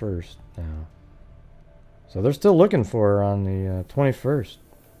 21st now. So they're still looking for her on the 21st.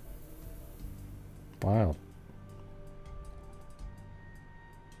 Wild.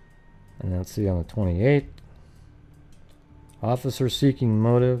 And let's see on the 28th. Officer seeking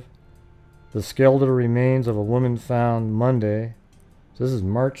motive. The skeletal remains of a woman found Monday. So this is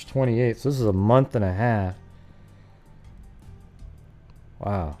March 28th. So this is a month and a half.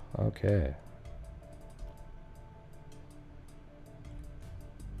 Wow. Okay.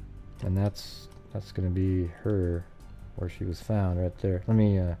 And that's going to be her, where she was found right there. Let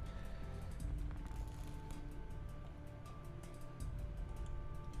me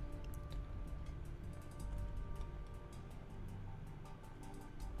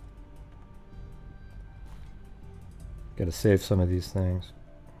got to save some of these things.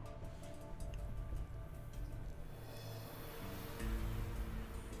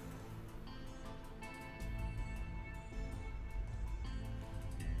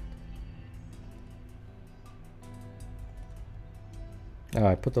 Oh,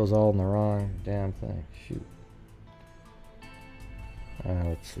 I put those all in the wrong damn thing. Shoot.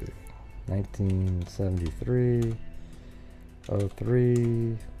 Let's see. 1973,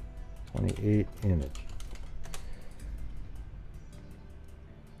 03, 28 image.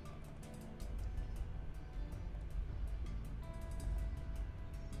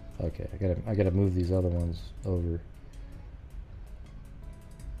 Okay, I gotta move these other ones over.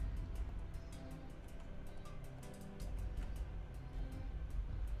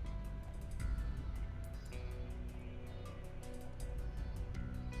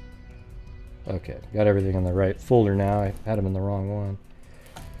 Okay, got everything in the right folder now. I had them in the wrong one.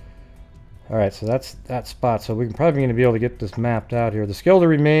 Alright, so that's that spot. So we're probably going to be able to get this mapped out here. The skeletal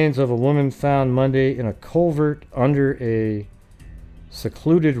remains of a woman found Monday in a culvert under a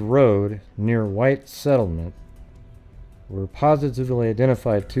secluded road near White Settlement were positively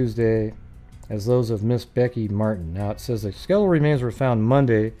identified Tuesday as those of Miss Becky Martin. Now it says the skeletal remains were found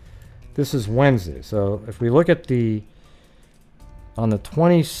Monday. This is Wednesday. So if we look at on the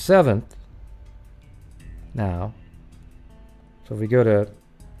 27th now, so if we go to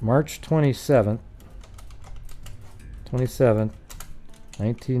March 27th,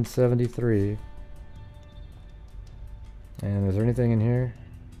 1973, and is there anything in here?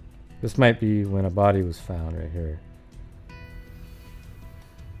 This might be when a body was found right here.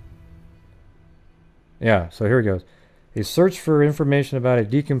 Yeah, so here it goes. A search for information about a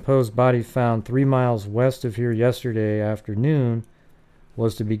decomposed body found 3 miles west of here yesterday afternoon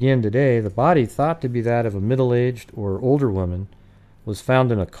was to begin today. The body, thought to be that of a middle-aged or older woman, was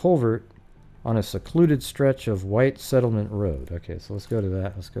found in a culvert on a secluded stretch of White Settlement Road. Okay, so let's go to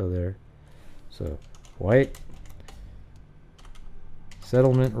that. Let's go there. So, White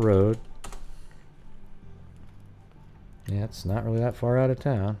Settlement Road. Yeah, it's not really that far out of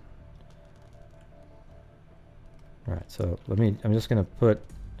town. Alright, so I'm just going to put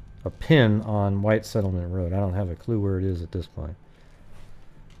a pin on White Settlement Road. I don't have a clue where it is at this point.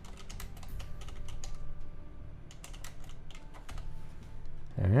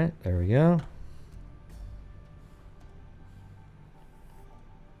 Alright, there we go.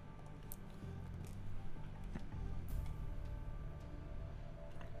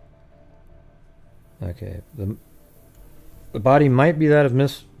 Okay, the body might be that of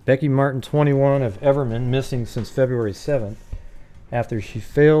Miss Becky Martin, 21, of Everman, missing since February 7th after she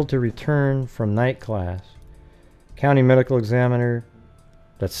failed to return from night class. County medical examiner,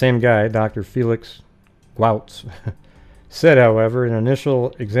 that same guy, Dr. Felix Gouts, said, however, an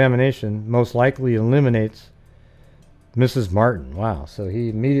initial examination most likely eliminates Mrs. Martin. Wow, so he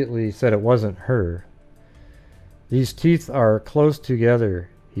immediately said it wasn't her. These teeth are close together,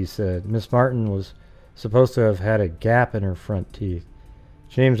 he said. Miss Martin was supposed to have had a gap in her front teeth.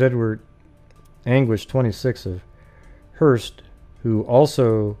 James Edward Anguish, 26, of Hearst, who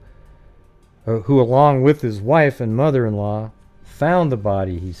along with his wife and mother-in-law, found the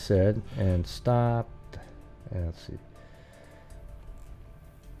body, he said, and stopped. Let's see.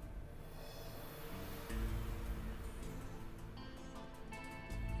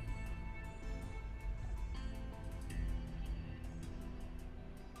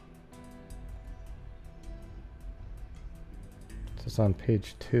 It's on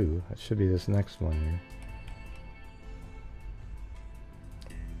page 2. That should be this next one here.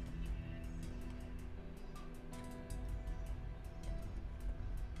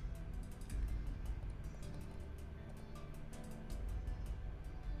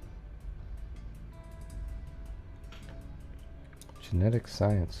 Genetic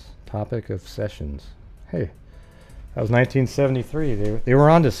science. Topic of sessions. Hey, that was 1973. They were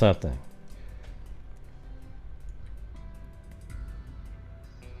onto something.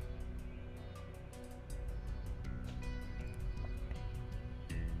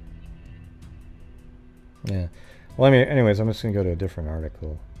 Yeah. Well, anyways, I'm just going to go to a different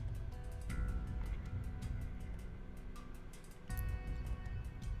article.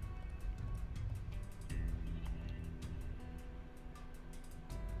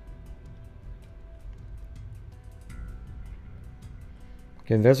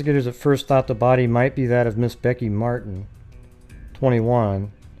 Okay, investigators at first thought the body might be that of Miss Becky Martin,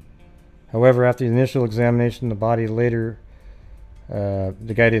 21. However, after the initial examination, the body later,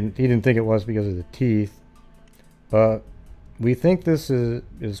 the guy didn't think it was because of the teeth. But we think this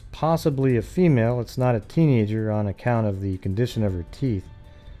is possibly a female. It's not a teenager on account of the condition of her teeth.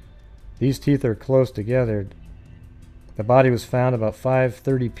 These teeth are close together. The body was found about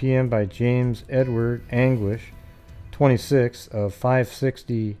 5:30 p.m. by James Edward Anguish, 26, of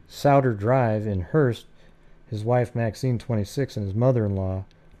 560 Souter Drive in Hearst, his wife Maxine, 26, and his mother-in-law,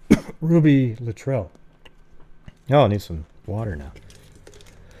 Ruby Luttrell. Oh, I need some water now.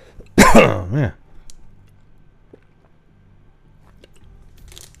 Oh, man.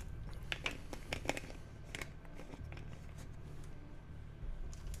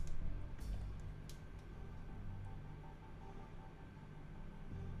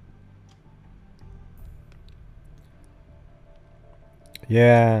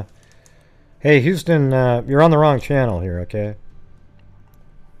 Yeah. Hey, Houston, you're on the wrong channel here, okay?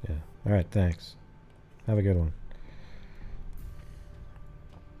 Yeah. All right, thanks. Have a good one.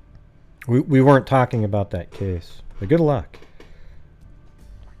 We weren't talking about that case, but good luck.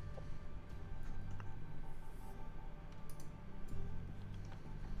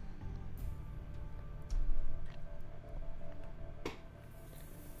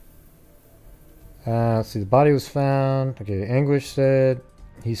 Let's see, the body was found. Okay, Anguish said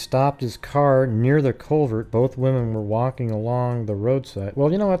he stopped his car near the culvert. Both women were walking along the roadside.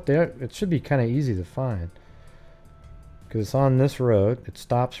 Well, you know what? It should be kind of easy to find. Because it's on this road. It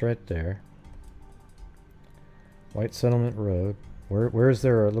stops right there. White Settlement Road. Where is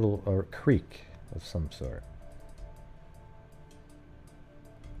there a little creek of some sort?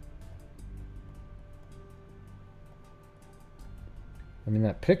 I mean,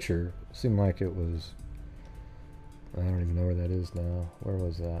 that picture seemed like it was... I don't even know where that is now. Where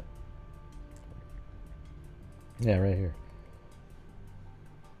was that? Yeah, right here.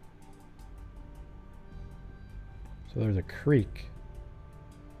 So there's a creek,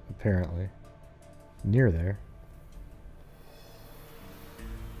 apparently, near there.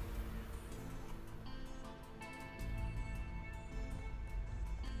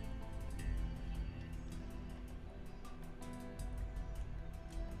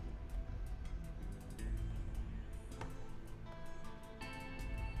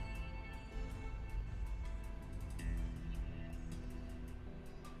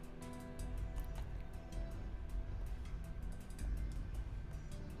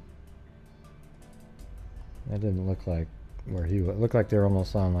 That didn't look like where he would. It looked like they were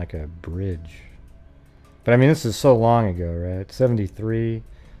almost on like a bridge. But I mean, this is so long ago, right? 73.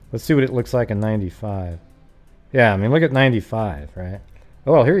 Let's see what it looks like in 95. Yeah, I mean, look at 95, right?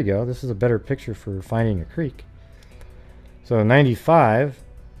 Oh, well, here you go. This is a better picture for finding a creek. So 95,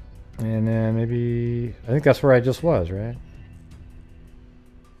 and then maybe, I think that's where I just was, right?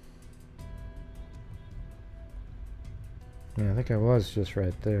 Yeah, I think I was just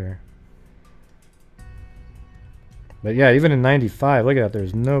right there. But yeah, even in 95, look at that,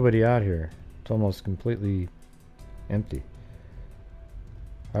 there's nobody out here. It's almost completely empty.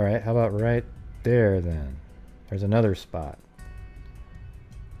 Alright, how about right there then? There's another spot.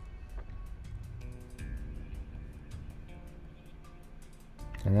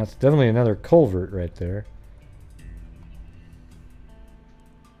 And that's definitely another culvert right there.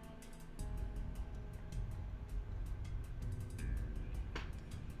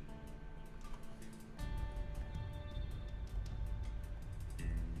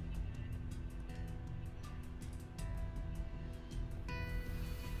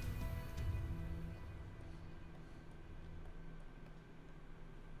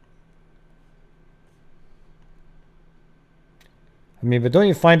 I mean, but don't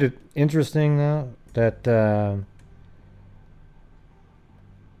you find it interesting, though, that, God,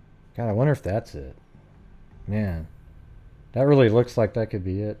 I wonder if that's it. Man, that really looks like that could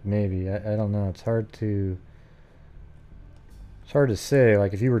be it, maybe. I don't know. It's hard to say.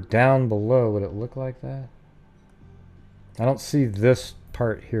 Like, if you were down below, would it look like that? I don't see this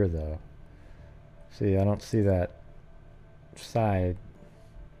part here, though. See, I don't see that side.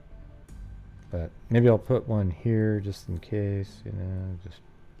 But maybe I'll put one here just in case, you know, just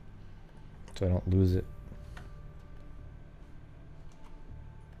so I don't lose it.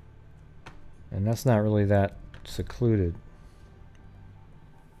 And that's not really that secluded.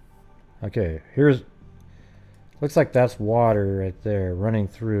 Okay, here's, looks like that's water right there running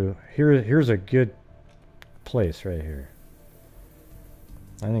through. Here's a good place right here.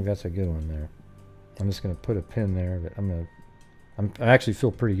 I think that's a good one there. I'm just going to put a pin there, but I actually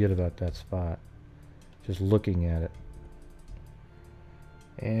feel pretty good about that spot, just looking at it.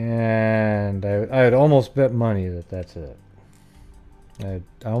 And I'd almost bet money that that's it. I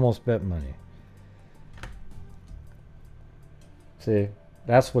almost bet money. See,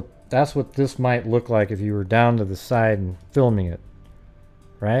 that's what this might look like if you were down to the side and filming it,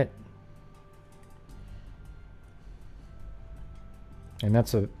 right? And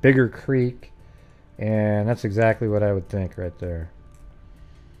that's a bigger creek, and that's exactly what I would think right there.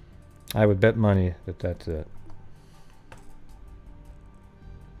 I would bet money that that's it.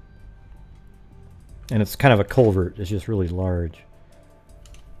 And it's kind of a culvert. It's just really large.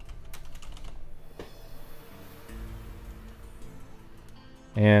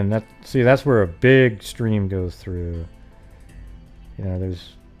 And that, see, that's where a big stream goes through. You know,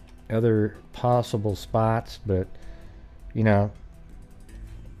 there's other possible spots, but, you know,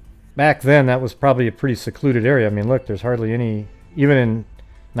 back then that was probably a pretty secluded area. I mean, look, there's hardly any, even in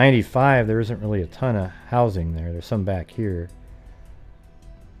 95, there isn't really a ton of housing there. There's some back here.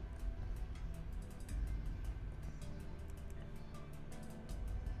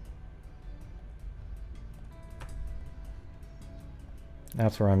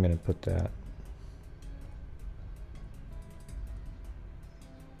 That's where I'm going to put that.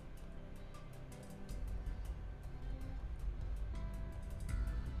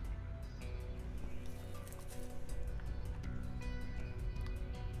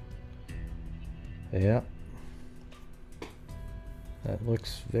 Yep. That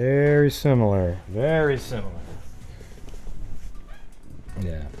looks very similar. Very similar.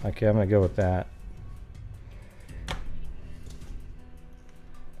 Yeah, okay, I'm going to go with that.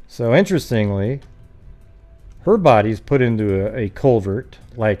 So interestingly, her body's put into a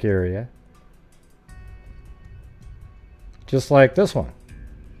culvert-like area, just like this one.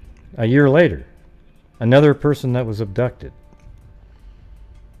 A year later, another person that was abducted.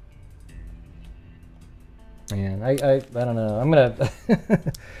 And I don't know. I'm gonna.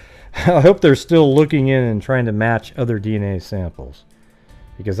 I hope they're still looking in and trying to match other DNA samples,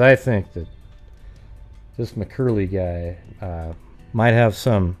 because I think that this McCurley guy might have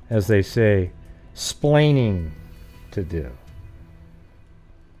some, as they say, splaining to do.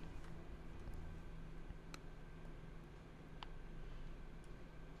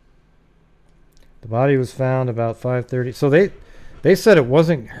 The body was found about 5:30. So they said it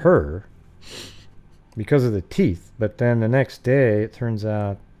wasn't her because of the teeth, but then the next day it turns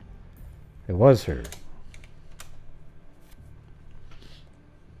out it was her.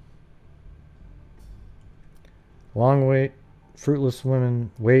 Long wait. Fruitless women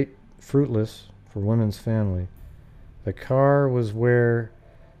wait fruitless for women's family. The car was where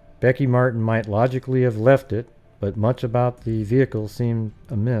Becky Martin might logically have left it, but much about the vehicle seemed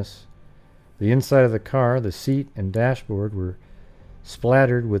amiss. The inside of the car, the seat and dashboard were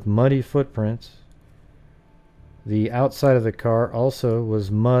splattered with muddy footprints. The outside of the car also was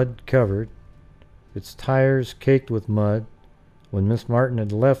mud covered, its tires caked with mud. When Miss Martin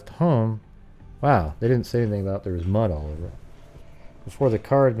had left home, wow, they didn't say anything about there was mud all over it. Before the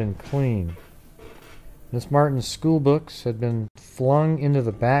car had been cleaned. Miss Martin's school books had been flung into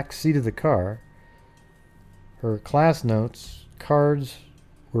the back seat of the car. Her class notes, cards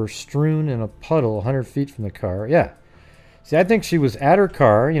were strewn in a puddle 100 feet from the car. Yeah. See, I think she was at her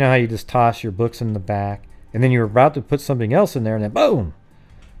car. You know how you just toss your books in the back, and then you're about to put something else in there, and then boom!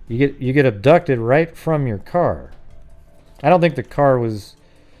 You get abducted right from your car. I don't think the car was...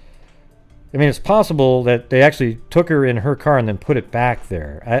 I mean, it's possible that they actually took her in her car and then put it back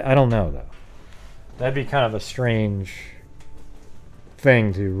there. I don't know, though. That'd be kind of a strange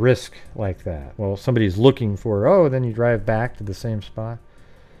thing to risk like that. Well, somebody's looking for her. Oh, then you drive back to the same spot.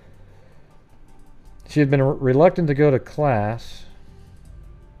 She had been reluctant to go to class.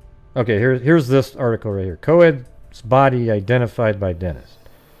 Okay, here's this article right here. Co-ed's body identified by dentist.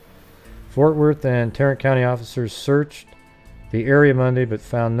 Fort Worth and Tarrant County officers searched the area Monday, but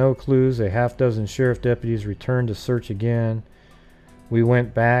found no clues. A half-dozen sheriff deputies returned to search again. We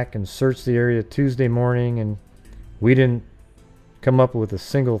went back and searched the area Tuesday morning, and we didn't come up with a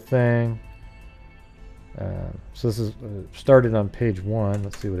single thing. So this is started on page 1.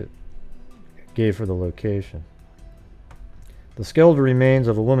 Let's see what it gave for the location. The skeletal remains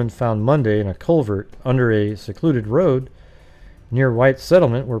of a woman found Monday in a culvert under a secluded road near White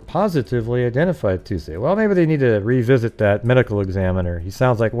Settlement were positively identified Tuesday. Well, maybe they need to revisit that medical examiner. He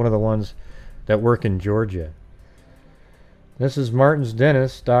sounds like one of the ones that work in Georgia. Mrs. Martin's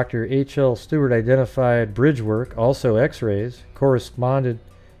dentist, Dr. H.L. Stewart, identified bridge work, also x-rays, corresponded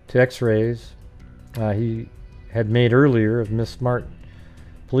to x-rays he had made earlier of Miss Martin.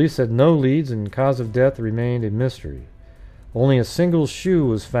 Police had no leads and cause of death remained a mystery. Only a single shoe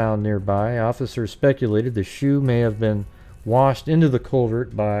was found nearby. Officers speculated the shoe may have been washed into the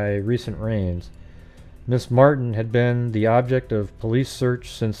culvert by recent rains. Miss Martin had been the object of police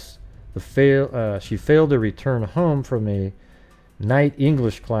search since she failed to return home from a night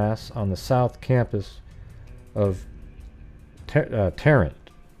English class on the south campus of Tarrant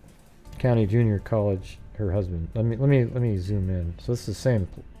County Junior College. Her husband. Let me zoom in. So it's the same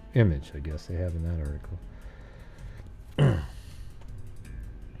image, I guess they have in that article.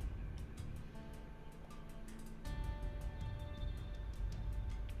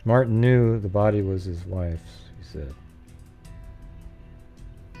 Martin knew the body was his wife's, he said.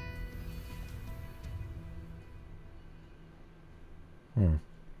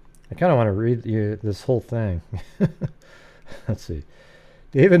 I kind of want to read you this whole thing. Let's see.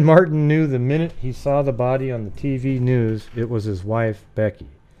 David Martin knew the minute he saw the body on the TV news it was his wife, Becky.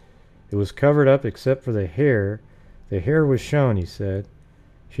 It was covered up except for the hair. The hair was shown, he said.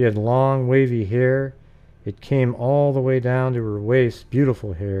 She had long, wavy hair. It came all the way down to her waist.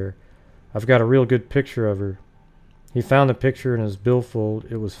 Beautiful hair. I've got a real good picture of her. He found the picture in his billfold.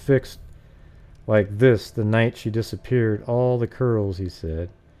 It was fixed like this the night she disappeared. All the curls, he said.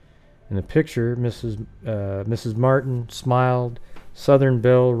 In the picture, Mrs. Martin smiled. Southern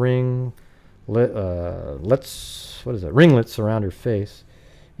bell ringlets around her face.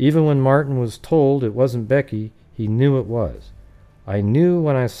 Even when Martin was told it wasn't Becky, he knew it was. I knew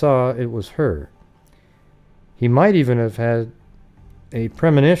when I saw it was her. He might even have had a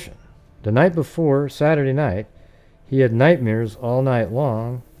premonition. The night before, Saturday night, he had nightmares all night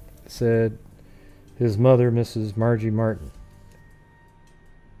long, said his mother, Mrs. Margie Martin.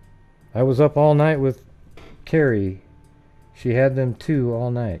 I was up all night with Carrie. She had them too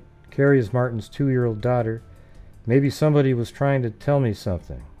all night. Carrie is Martin's 2-year-old daughter. Maybe somebody was trying to tell me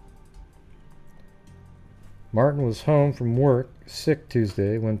something. Martin was home from work, sick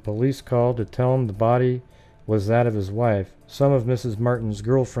Tuesday, when police called to tell him the body was that of his wife. Some of Mrs. Martin's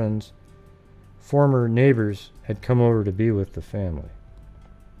girlfriend's former neighbors had come over to be with the family.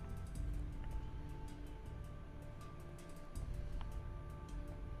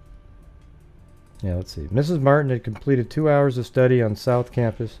 Yeah, let's see. Mrs. Martin had completed 2 hours of study on South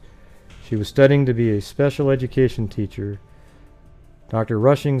Campus. She was studying to be a special education teacher. Dr.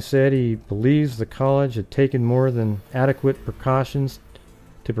 Rushing said he believes the college had taken more than adequate precautions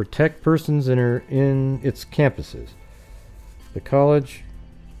to protect persons in its campuses. The college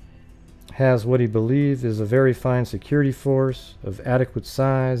has what he believes is a very fine security force of adequate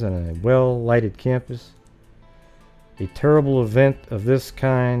size and a well-lighted campus. A terrible event of this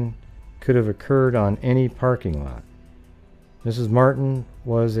kind could have occurred on any parking lot. Mrs. Martin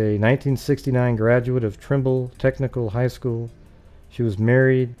was a 1969 graduate of Trimble Technical High School. She was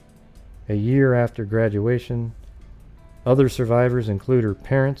married a year after graduation. Other survivors include her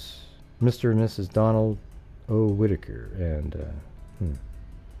parents, Mr. and Mrs. Donald O. Whitaker, and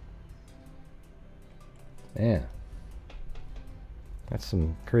yeah, that's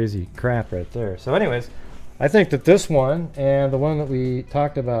some crazy crap right there. So anyways, I think that this one and the one that we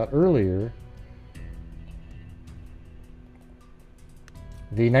talked about earlier,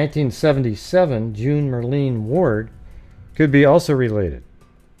 the 1977 June Murlene Ward, could be also related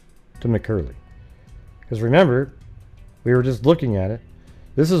to McCurley. Because remember, we were just looking at it.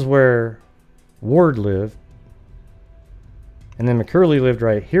 This is where Ward lived. And then McCurley lived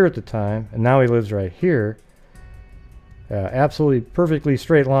right here at the time. And now he lives right here. Absolutely perfectly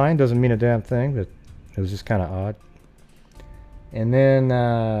straight line. Doesn't mean a damn thing, but it was just kind of odd. And then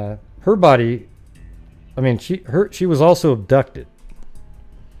her body, I mean, she was also abducted.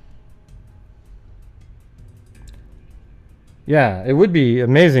 Yeah, it would be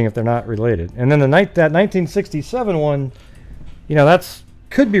amazing if they're not related. And then that 1967 one, you know, that's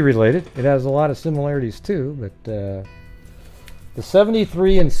could be related. It has a lot of similarities too, but the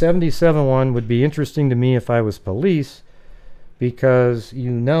 73 and 77 one would be interesting to me if I was police, because you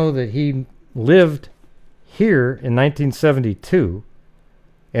know that he lived here in 1972,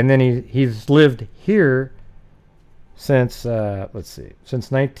 and then he's lived here since let's see, since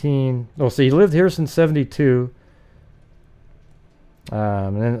so he lived here since 72.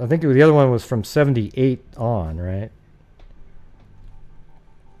 And then I think the other one was from 78 on, right?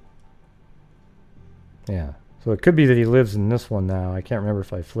 Yeah. So it could be that he lives in this one now. I can't remember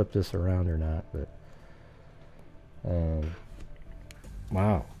if I flipped this around or not, but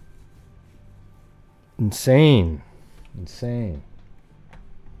wow. Insane. Let's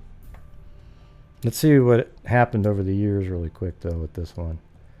see what happened over the years really quick though with this one.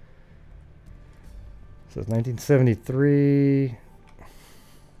 So it's 1973.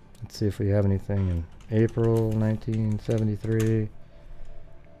 Let's see if we have anything in April 1973.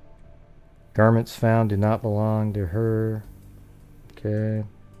 Garments found do not belong to her. Okay.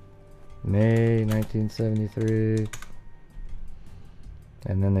 May 1973.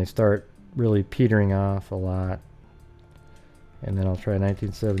 And then they start really petering off a lot. And then I'll try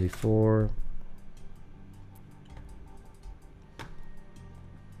 1974.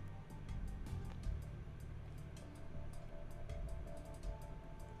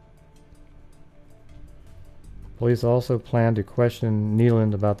 Police also plan to question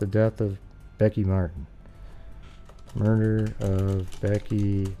Neeland about the death of Becky Martin. Murder of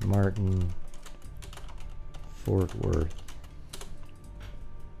Becky Martin, Fort Worth.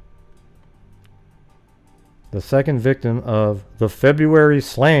 The second victim of the February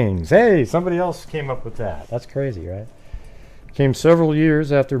slayings. Hey, somebody else came up with that. That's crazy, right? Came several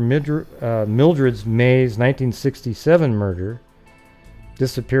years after Mildred May's 1967 murder.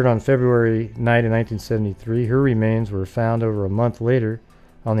 Disappeared on February night in 1973. Her remains were found over a month later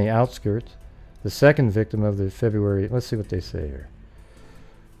on the outskirts. The second victim of the February... Let's see what they say here.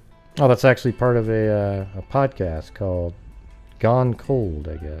 Oh, that's actually part of a podcast called Gone Cold,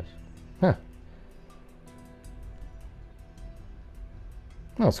 I guess. Huh.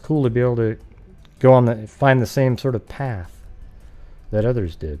 Well, it's cool to be able to go on find the same sort of path that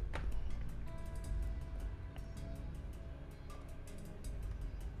others did.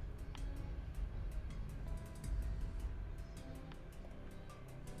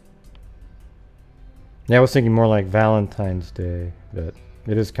 Yeah, I was thinking more like Valentine's Day, but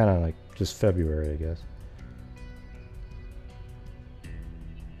it is kind of like just February, I guess.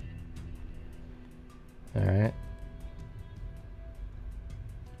 Alright.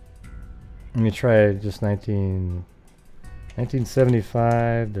 Let me try just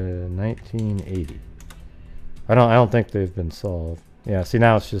 1975 to 1980. I don't think they've been solved. Yeah, see,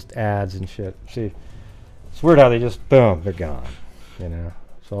 now it's just ads and shit. See, it's weird how they just, boom, they're gone. You know?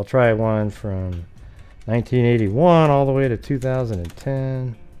 So I'll try one from 1981 all the way to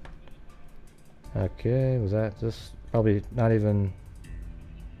 2010. Okay, was that just probably not even...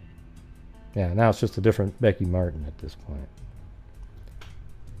 Yeah, now it's just a different Becky Martin at this point.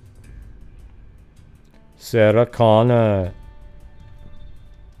 Sarah Connor.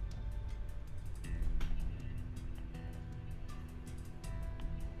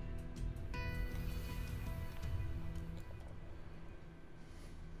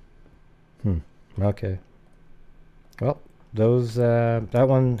 Okay. Well, those that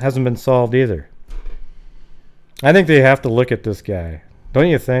one hasn't been solved either. I think they have to look at this guy. Don't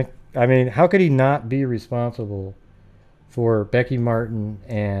you think? I mean, how could he not be responsible for Becky Martin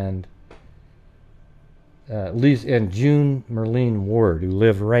and June Murlene Ward, who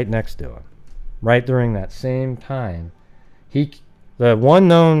lived right next to him, right during that same time? The one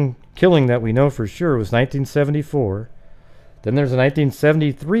known killing that we know for sure was 1974. Then there's a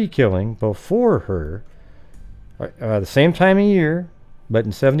 1973 killing before her, the same time of year, but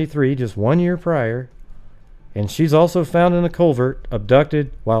in 73, just 1 year prior. And she's also found in a culvert,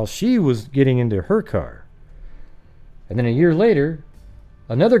 abducted while she was getting into her car. And then a year later,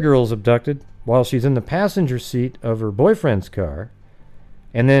 another girl's abducted while she's in the passenger seat of her boyfriend's car.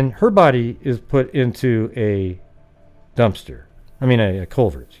 And then her body is put into a dumpster. I mean, a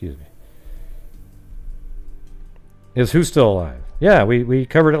culvert, excuse me. Is who still alive? Yeah, we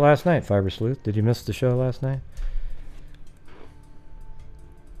covered it last night, Fiber Sleuth. Did you miss the show last night?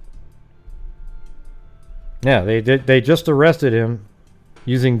 Yeah, they just arrested him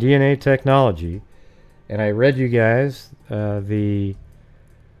using DNA technology, and I read you guys the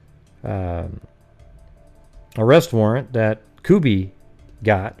arrest warrant that Kubi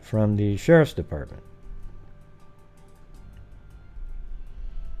got from the sheriff's department.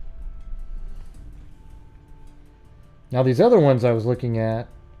 Now these other ones I was looking at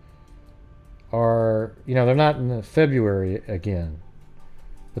are, you know, they're not in the February again,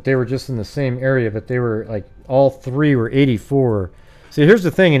 but they were just in the same area, but they were like, all three were 84. See, here's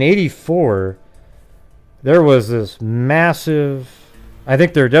the thing, in 84, there was this massive, I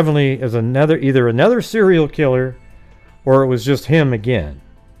think there definitely is either another serial killer, or it was just him again,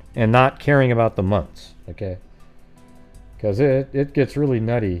 and not caring about the months, okay? Because it gets really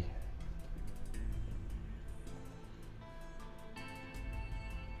nutty.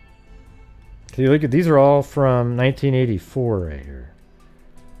 See, look at these are all from 1984 right here.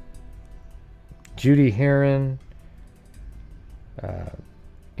 Judy Herron,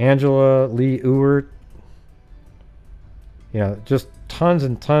 Angela Lee Ewart. You know, just tons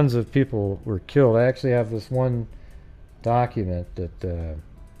and tons of people were killed. I actually have this one document that,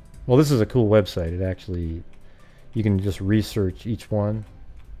 well, this is a cool website. It actually, you can just research each one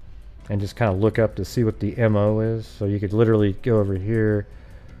and just kind of look up to see what the MO is. So you could literally go over here,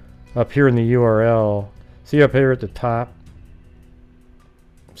 up here in the URL, see up here at the top,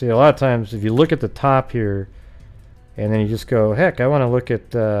 See, a lot of times if you look at the top here and then you just go, heck, I want to look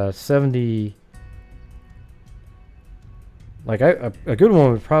at 70. Like a good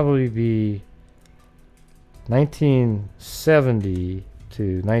one would probably be 1970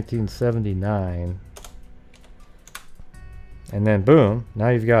 to 1979. And then boom, now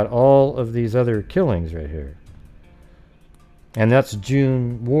you've got all of these other killings right here. And that's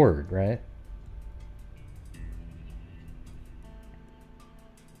June Ward, right?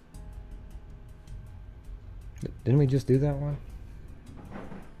 Didn't we just do that one?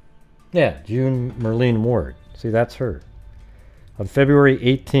 Yeah, June Murlene Ward. See, that's her. On February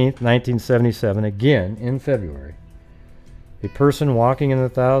 18th, 1977, again in February, a person walking in the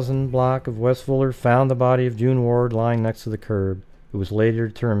 1000 block of West Fuller found the body of June Ward lying next to the curb. It was later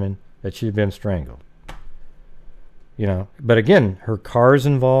determined that she had been strangled. You know, but again, her car's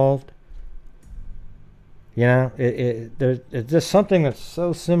involved. You know, it's just something that's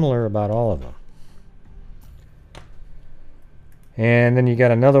so similar about all of them. And then you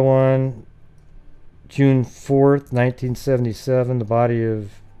got another one, June 4th, 1977. The body was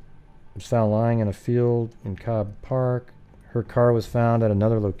found lying in a field in Cobb Park. Her car was found at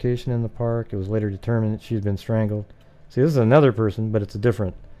another location in the park. It was later determined that she had been strangled. See, this is another person, but it's a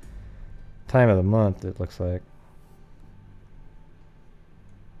different time of the month, it looks like.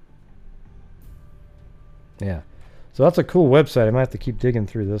 Yeah. So that's a cool website. I might have to keep digging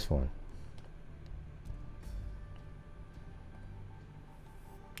through this one.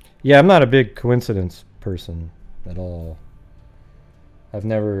 Yeah, I'm not a big coincidence person at all. I've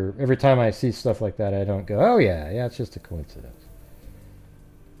never, every time I see stuff like that, I don't go, oh yeah, it's just a coincidence.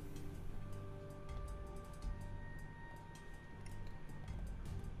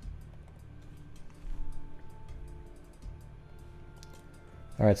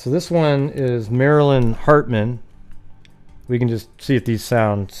 All right, so this one is Marilyn Hartman. We can just see if these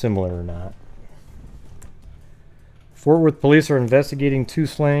sound similar or not. Fort Worth police are investigating 2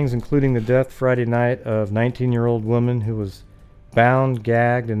 slayings, including the death Friday night of 19-year-old woman who was bound,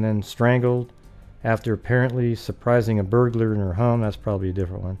 gagged, and then strangled after apparently surprising a burglar in her home. That's probably a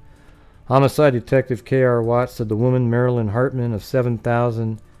different one. Homicide Detective K.R. Watts said the woman, Marilyn Hartman of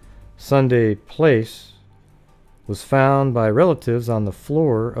 7000 Sunday Place, was found by relatives on the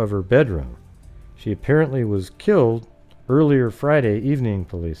floor of her bedroom. She apparently was killed earlier Friday evening,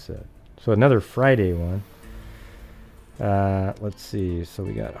 police said. So another Friday one. Let's see. So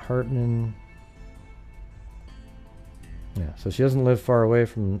we got Hartman. Yeah, so she doesn't live far away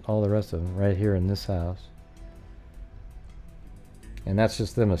from all the rest of them, right here in this house. And that's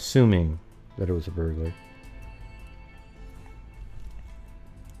just them assuming that it was a burglar.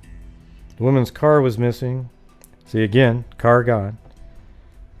 The woman's car was missing. See, again, car gone.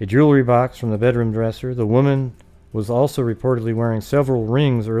 A jewelry box from the bedroom dresser. The woman was also reportedly wearing several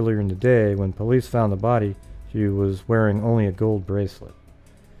rings earlier in the day. When police found the body, she was wearing only a gold bracelet.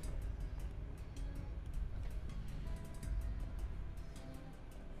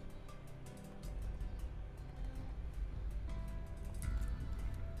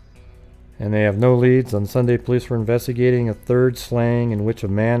 And they have no leads. On Sunday, police were investigating a 3rd slaying in which a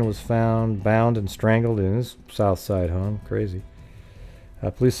man was found bound and strangled in his South Side home. Crazy.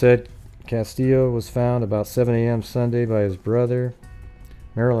 Police said Castillo was found about 7 a.m. Sunday by his brother.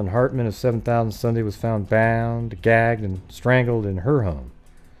 Marilyn Hartman of 7000 Sunday was found bound, gagged, and strangled in her home.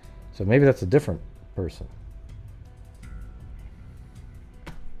 So maybe that's a different person.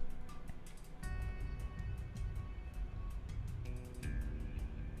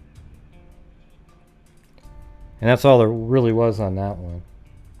 And that's all there really was on that one.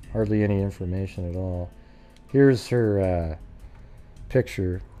 Hardly any information at all. Here's her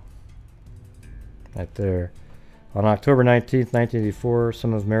picture right there. On October 19th, 1984,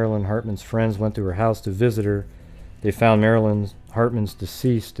 some of Marilyn Hartman's friends went to her house to visit her. They found Marilyn Hartman's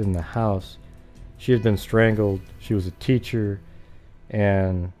deceased in the house. She had been strangled. She was a teacher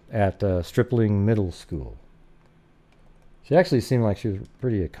and at Stripling Middle School. She actually seemed like she was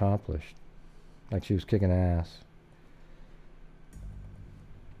pretty accomplished, like she was kicking ass.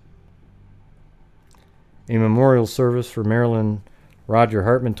 A memorial service for Marilyn Roger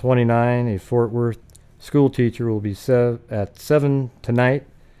Hartman, 29, a Fort Worth school teacher, will be at 7 tonight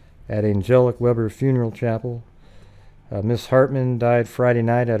at Angelic Weber Funeral Chapel. Miss Hartman died Friday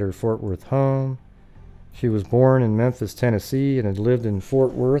night at her Fort Worth home. She was born in Memphis, Tennessee, and had lived in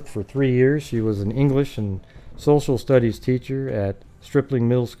Fort Worth for 3 years. She was an English and social studies teacher at Stripling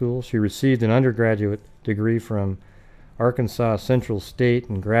Middle School. She received an undergraduate degree from Arkansas Central State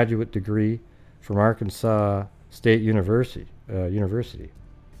and graduate degree from Arkansas State University.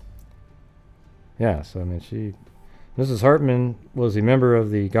 Yeah, so I mean, Mrs. Hartman was a member of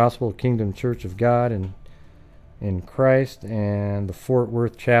the Gospel Kingdom Church of God in Christ and the Fort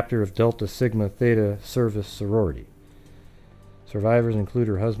Worth chapter of Delta Sigma Theta Service Sorority. Survivors include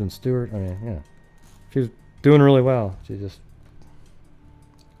her husband Stuart. I mean, yeah, she was doing really well. She just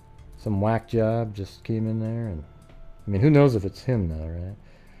some whack job just came in there, and I mean, who knows if it's him now, right?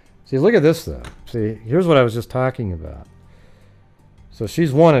 See, look at this though. See, here's what I was just talking about. So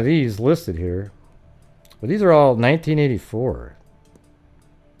she's one of these listed here, but these are all 1984.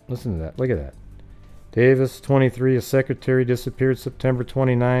 Listen to that. Look at that. Davis, 23, a secretary, disappeared September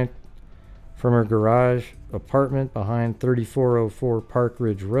 29th from her garage apartment behind 3404 Park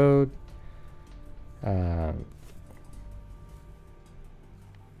Ridge Road. There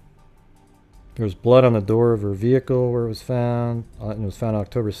was blood on the door of her vehicle where it was found. It was found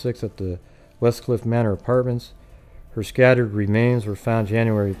October 6th at the Westcliff Manor Apartments. Her scattered remains were found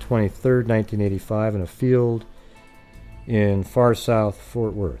January 23rd, 1985 in a field in far south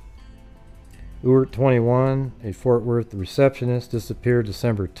Fort Worth. Ewart, 21, a Fort Worth receptionist, disappeared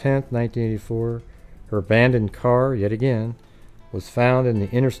December 10th, 1984. Her abandoned car, yet again, was found in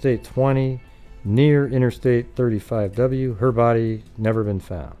the Interstate 20 near Interstate 35W. Her body never been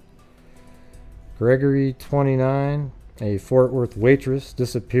found. Gregory, 29, a Fort Worth waitress,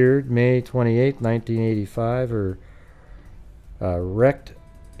 disappeared May 28, 1985. Her wrecked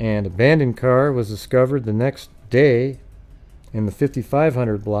and abandoned car was discovered the next day in the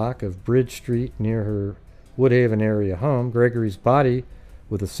 5500 block of Bridge Street near her Woodhaven area home. Gregory's body,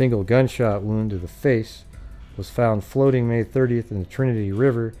 with a single gunshot wound to the face, was found floating May 30th in the Trinity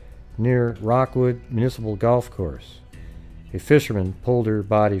River near Rockwood Municipal Golf Course. A fisherman pulled her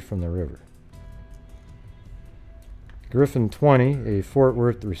body from the river. Griffin, 20, a Fort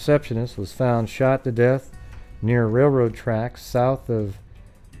Worth receptionist, was found shot to death near railroad tracks south of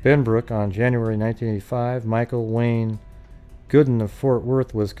Benbrook on January 1985. Michael Wayne Gooden of Fort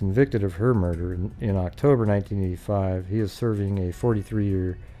Worth was convicted of her murder in October 1985. He is serving a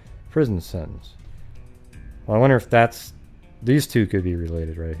 43-year prison sentence. Well, I wonder if these two could be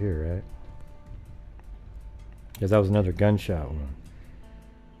related right here, right? Because that was another gunshot wound.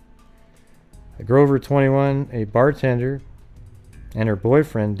 Grover, 21, a bartender, and her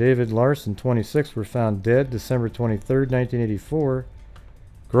boyfriend, David Larson, 26, were found dead December 23rd, 1984.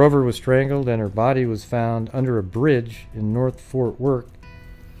 Grover was strangled and her body was found under a bridge in North Fort Worth.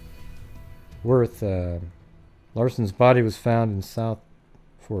 Larson's body was found in South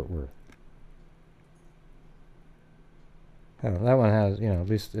Fort Worth. Oh, that one has, at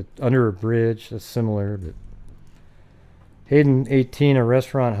least under a bridge. That's similar, but Hayden, 18, a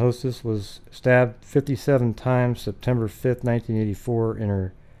restaurant hostess, was stabbed 57 times September 5th, 1984 in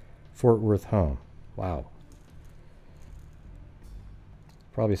her Fort Worth home. Wow.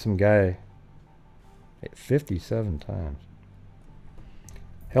 Probably some guy 57 times.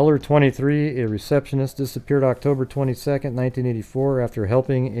 Heller, 23, a receptionist, disappeared October 22nd, 1984 after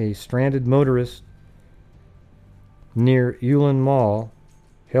helping a stranded motorist near Ulan Mall.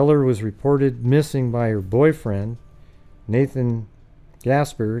 Heller was reported missing by her boyfriend, Nathan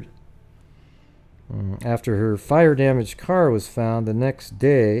Gaspard, after her fire-damaged car was found the next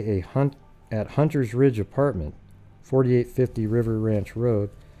day at Hunter's Ridge Apartment, 4850 River Ranch Road.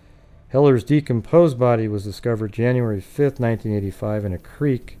 Heller's decomposed body was discovered January 5th, 1985 in a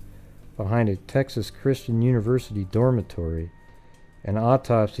creek behind a Texas Christian University dormitory. An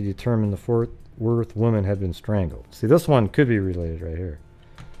autopsy determined the Fort Worth woman had been strangled. See, this one could be related right here.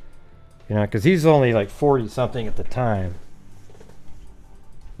 Because he's only like 40-something at the time.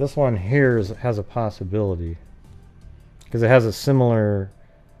 This one here has a possibility. Because it has a similar,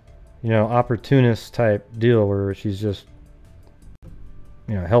 opportunist type deal where she's just,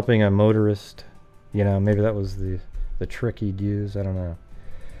 helping a motorist. Maybe that was the trick he'd use. I don't know.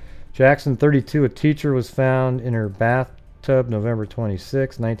 Jackson, 32, a teacher, was found in her bathtub November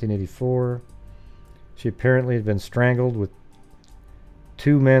 26, 1984. She apparently had been strangled with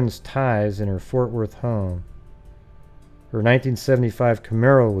two men's ties in her Fort Worth home. Her 1975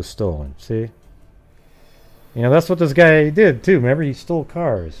 Camaro was stolen. See? That's what this guy did too. Remember, he stole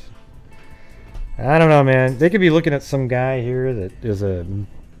cars. I don't know, man. They could be looking at some guy here that is a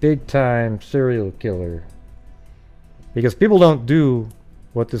big-time serial killer. Because people don't do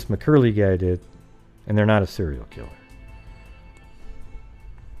what this McCurley guy did, and they're not a serial killer.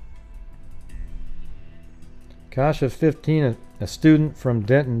 Kasha, 15, a student from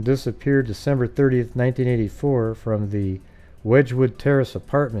Denton, disappeared December 30th, 1984 from the Wedgwood Terrace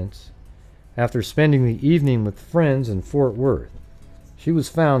Apartments after spending the evening with friends in Fort Worth. She was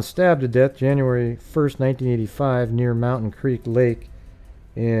found stabbed to death January 1st, 1985 near Mountain Creek Lake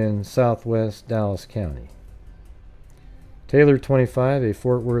in southwest Dallas County. Taylor, 25, a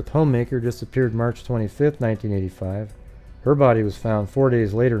Fort Worth homemaker, disappeared March 25th, 1985. Her body was found 4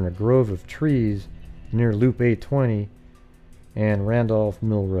 days later in a grove of trees near Loop 820 and Randolph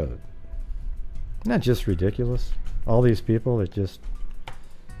Mill Road. Isn't that just ridiculous? All these people that just...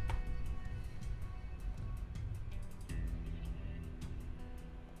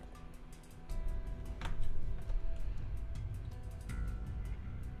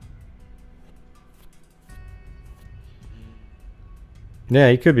 Yeah,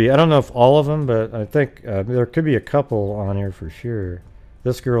 he could be. I don't know if all of them, but I think there could be a couple on here for sure.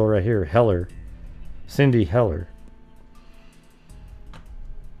 This girl right here, Heller. Cindy Heller.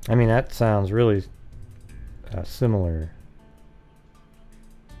 I mean, that sounds really similar.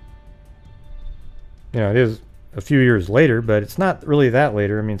 You know, it is a few years later, but it's not really that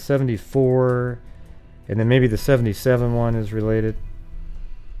later. I mean, 74, and then maybe the 77 one is related.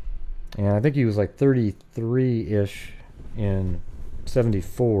 And I think he was like 33-ish in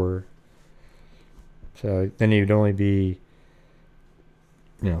 74. So then he'd only be,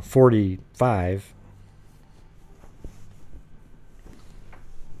 45.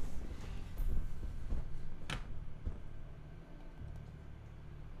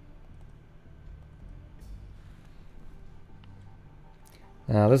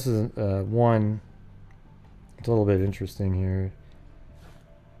 Now this is one, it's a little bit interesting here.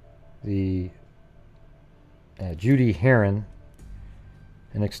 The Judy Herron,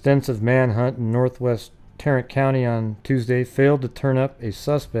 an extensive manhunt in northwest Tarrant County on Tuesday failed to turn up a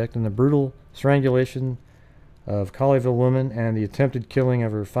suspect in the brutal strangulation of Colleyville woman and the attempted killing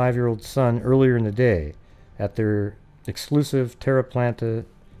of her 5-year-old son earlier in the day at their exclusive Terra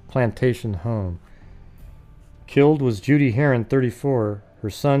Plantation home. Killed was Judy Herron, 34. Her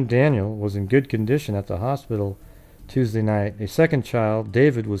son, Daniel, was in good condition at the hospital Tuesday night. A second child,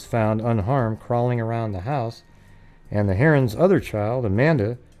 David, was found unharmed crawling around the house, and the Herron's other child,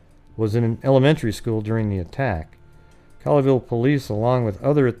 Amanda, was in an elementary school during the attack. Colleyville police, along with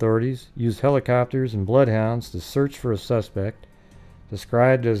other authorities, used helicopters and bloodhounds to search for a suspect,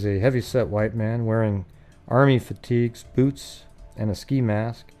 described as a heavy-set white man wearing army fatigues, boots, and a ski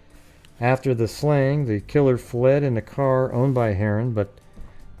mask. After the slaying, the killer fled in a car owned by Herron, but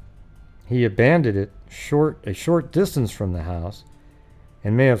he abandoned it a short distance from the house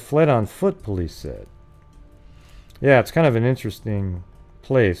and may have fled on foot, police said. Yeah, it's kind of an interesting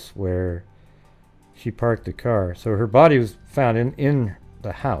place where she parked the car. So her body was found in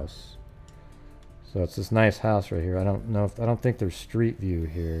the house. So it's this nice house right here. I don't think there's street view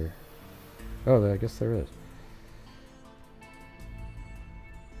here. Oh, I guess there is.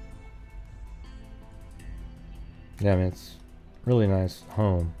 Yeah, I mean, it's a really nice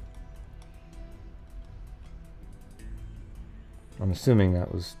home. I'm assuming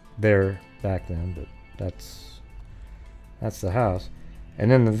that was there back then, but that's the house. And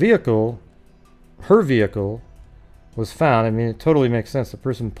then the vehicle, her vehicle, was found. I mean, it totally makes sense. The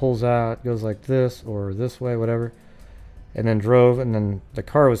person pulls out, goes like this or this way, whatever, and then drove, and then the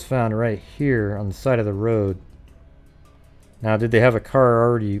car was found right here on the side of the road. Now, did they have a car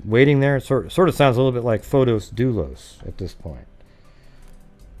already waiting there? It sort of sounds a little bit like Photos Doulos at this point.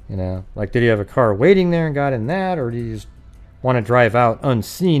 Like, did he have a car waiting there and got in that, or did he just want to drive out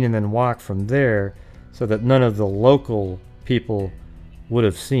unseen and then walk from there so that none of the local people would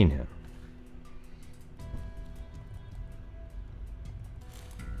have seen him?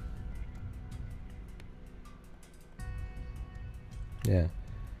 Yeah.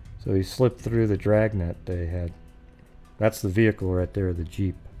 So he slipped through the dragnet they had. That's the vehicle right there, the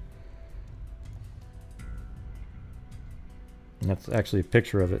Jeep. And that's actually a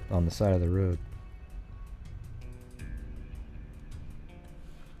picture of it on the side of the road.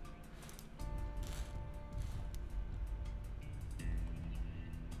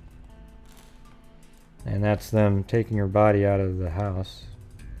 And that's them taking her body out of the house.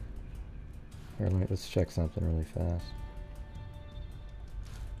 Here, let's check something really fast.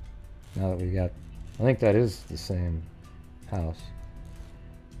 Now that we got... I think that is the same house.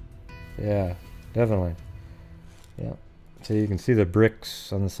 Yeah, definitely. Yeah. So you can see the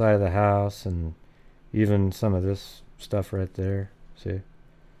bricks on the side of the house and even some of this stuff right there. See?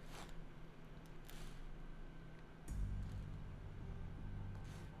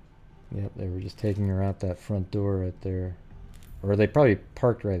 Yep, they were just taking her out that front door right there. Or they probably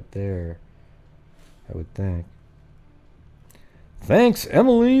parked right there, I would think. Thanks,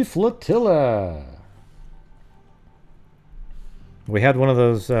 Emily Flotilla. We had one of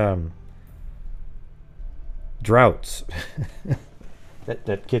those droughts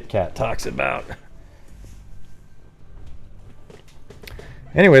that Kit Kat talks about.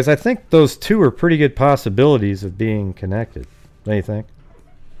 Anyways, I think those two are pretty good possibilities of being connected. Don't you think?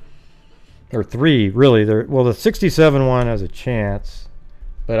 Or three, really. Well, the 67 one has a chance,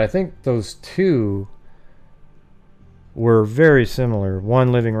 but I think those two were very similar.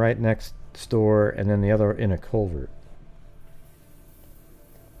 One living right next door, and then the other in a culvert.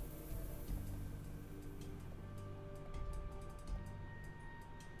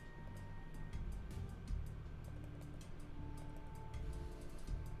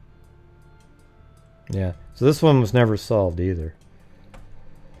 Yeah, so this one was never solved either.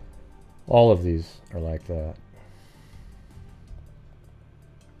 All of these are like that.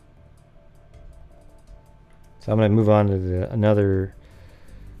 So I'm going to move on to another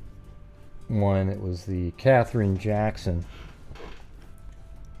one. It was the Kathryn Jackson.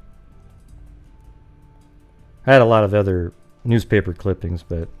 I had a lot of other newspaper clippings,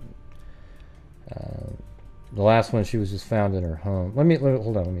 but the last one, she was just found in her home.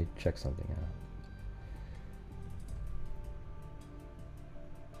 Hold on, let me check something out.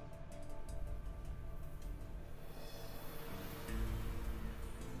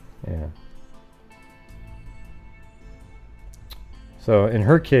 Yeah. So in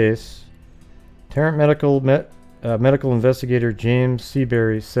her case, Tarrant medical investigator James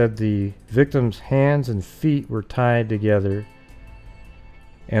Seabury said the victim's hands and feet were tied together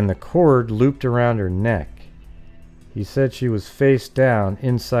and the cord looped around her neck. He said she was face down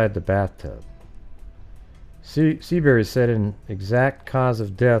inside the bathtub. Seabury said an exact cause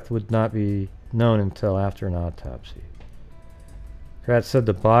of death would not be known until after an autopsy. Pratt said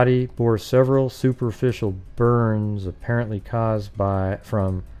the body bore several superficial burns apparently caused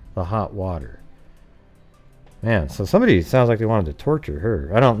from the hot water. Man, so somebody sounds like they wanted to torture her.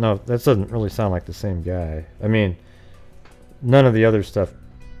 I don't know. That doesn't really sound like the same guy. I mean, none of the other stuff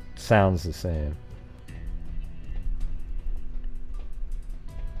sounds the same.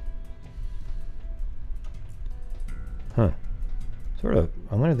 Huh. Sort of.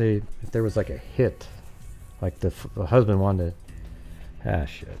 I wonder if there was like a hit. Like the husband wanted to... Ah,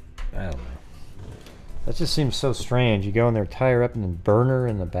 shit. I don't know. That just seems so strange. You go in there, tie her up, and then burn her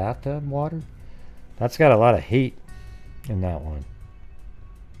in the bathtub water? That's got a lot of hate in that one.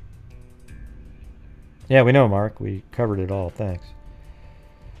 Yeah, we know, Mark. We covered it all. Thanks.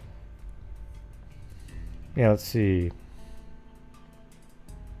 Yeah, let's see.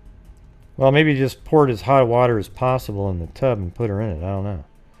 Well, maybe just poured as hot water as possible in the tub and put her in it. I don't know.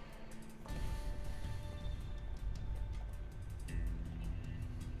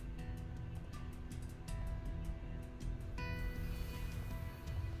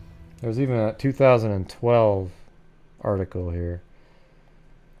 There's even a 2012 article here.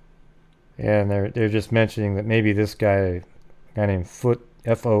 And they're just mentioning that maybe this guy named Foot,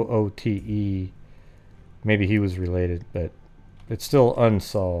 F-O-O-T-E, maybe he was related, but it's still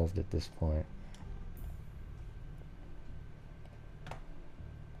unsolved at this point.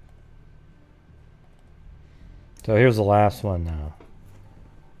 So here's the last one now.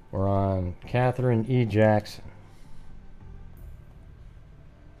 We're on Kathryn E Jackson.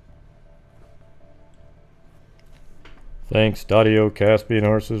 Thanks, Dadio Caspian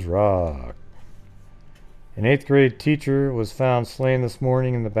Horses Rock. An 8th grade teacher was found slain this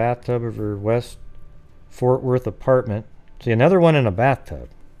morning in the bathtub of her West Fort Worth apartment. See, another one in a bathtub.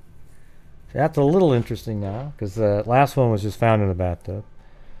 See, that's a little interesting now, because the last one was just found in the bathtub.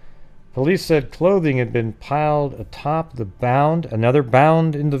 Police said clothing had been piled atop the another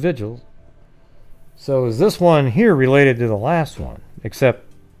bound individual. So is this one here related to the last one? Except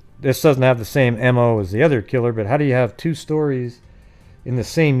this doesn't have the same MO as the other killer, but how do you have two stories in the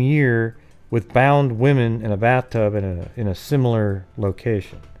same year with bound women in a bathtub in a similar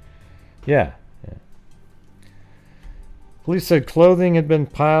location? Yeah. Police said clothing had been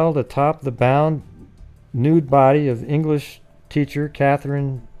piled atop the bound nude body of English teacher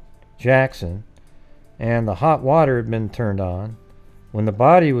Kathryn Jackson, and the hot water had been turned on. When the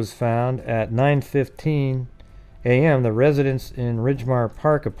body was found at 9:15 a.m., the residents in Ridgemar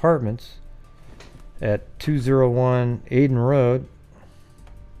Park Apartments at 201 Aden Road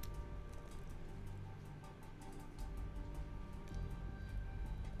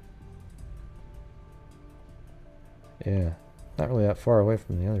yeah, not really that far away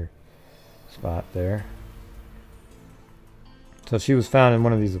from the other spot there. So she was found in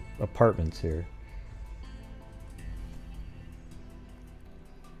one of these apartments here.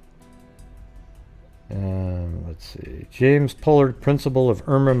 Let's see. James Pullard, principal of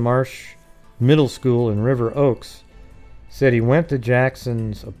Irma Marsh Middle School in River Oaks, said he went to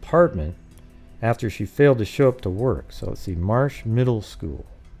Jackson's apartment after she failed to show up to work. So let's see. Marsh Middle School.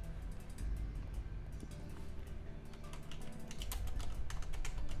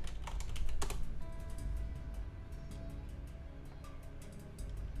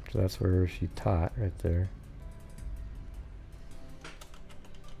 So that's where she taught, right there.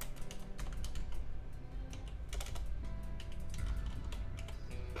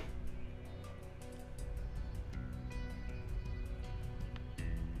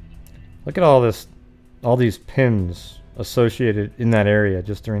 Look at all this, all these pins associated in that area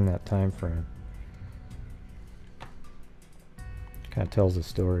just during that time frame. Kind of tells the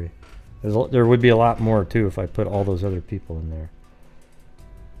story. There would be a lot more too if I put all those other people in there.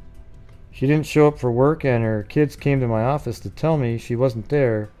 She didn't show up for work, and her kids came to my office to tell me she wasn't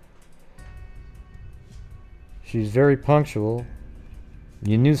there. She's very punctual.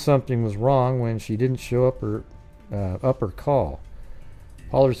 You knew something was wrong when she didn't show up or call.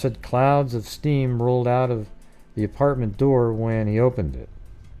 Pollard said clouds of steam rolled out of the apartment door when he opened it.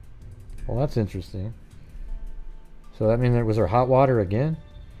 Well, that's interesting. So that means was there hot water again?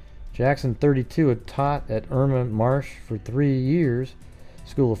 Jackson, 32, had taught at Irma Marsh for 3 years,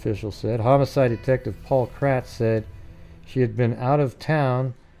 school officials said. Homicide detective Paul Kratz said she had been out of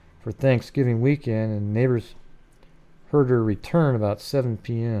town for Thanksgiving weekend, and neighbors heard her return about 7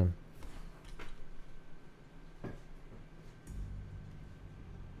 p.m.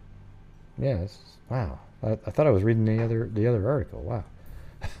 Yes, wow. I thought I was reading the other article.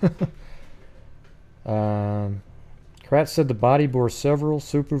 Wow. Kratz said the body bore several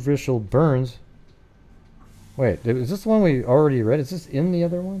superficial burns. Wait, is this the one we already read? Is this in the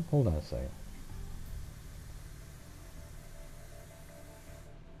other one? Hold on a second.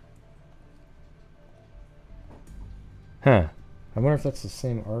 Huh. I wonder if that's the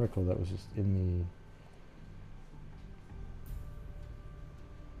same article that was just in the...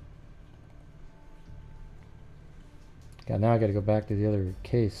 God, now I gotta go back to the other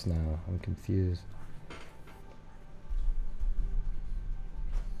case now. I'm confused.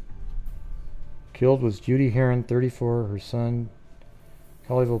 Killed was Judy Herron, 34. Her son,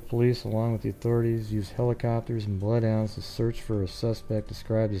 Colleyville police, along with the authorities, used helicopters and bloodhounds to search for a suspect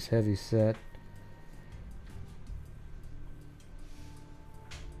described as heavy set.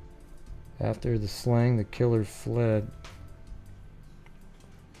 After the slaying, the killer fled.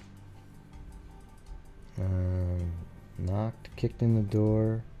 Knocked, kicked in the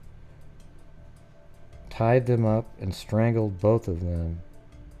door, tied them up, and strangled both of them.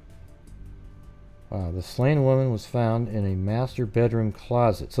 Wow, the slain woman was found in a master bedroom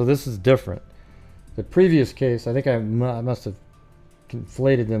closet. So this is different. The previous case, I think I must have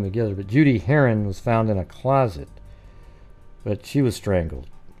conflated them together, but Judy Herron was found in a closet, but she was strangled.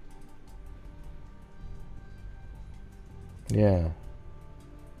 Yeah.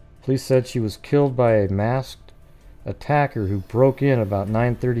 Police said she was killed by a masked attacker who broke in about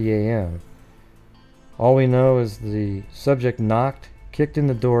 9:30 a.m. All we know is the subject knocked, kicked in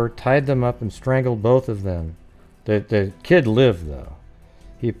the door, tied them up, and strangled both of them. The kid lived, though.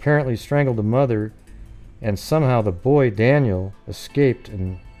 He apparently strangled the mother, and somehow the boy, Daniel, escaped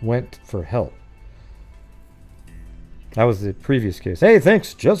and went for help. That was the previous case. Hey,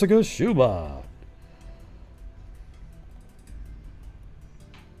 thanks, Jessica Schuba.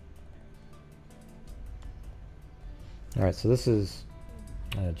 All right, so this is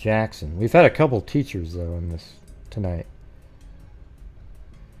Jackson. We've had a couple teachers, though, in this tonight.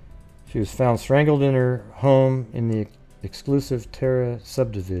 She was found strangled in her home in the exclusive Terra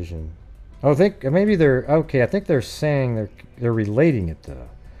subdivision. Oh, I think maybe they're okay. I think they're saying they're relating it though.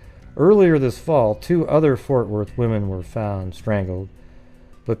 Earlier this fall, 2 other Fort Worth women were found strangled,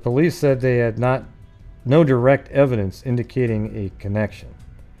 but police said they had no direct evidence indicating a connection.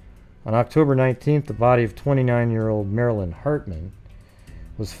 On October 19th, the body of 29-year-old Marilyn Hartman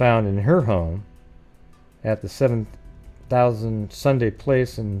was found in her home at the 7000 Sunday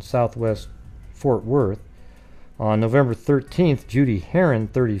Place in southwest Fort Worth. On November 13th, Judy Herron,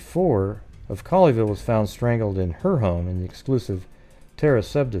 34, of Colleyville, was found strangled in her home in the exclusive Terra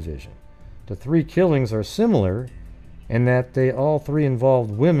subdivision. The 3 killings are similar in that they all 3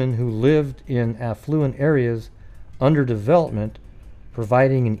 involved women who lived in affluent areas under development,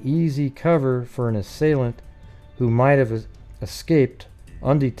 providing an easy cover for an assailant who might have escaped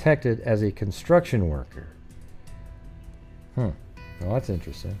undetected as a construction worker. Well, that's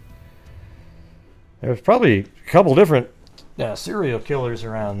interesting. There's probably a couple different serial killers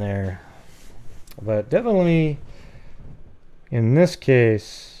around there, but definitely in this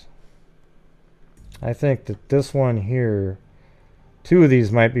case, I think that this one here, 2 of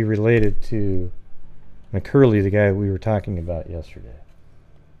these might be related to McCurley, the guy we were talking about yesterday.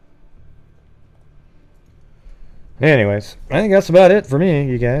 Anyways, I think that's about it for me,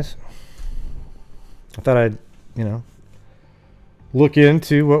 you guys. I thought I'd, look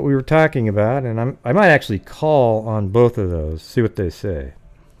into what we were talking about, and I might actually call on both of those, see what they say.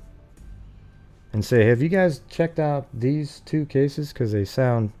 and say, have you guys checked out these two cases? Because they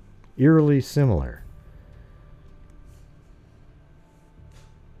sound eerily similar.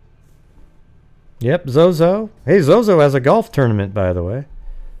 Yep, Zozo. Hey, Zozo has a golf tournament, by the way.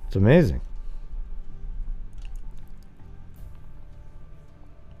 It's amazing.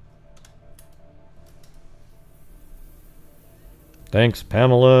 Thanks,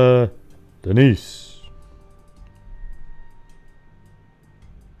 Pamela Denise.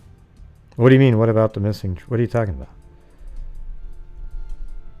 What do you mean? What about the missing? What are you talking about?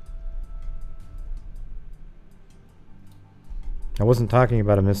 I wasn't talking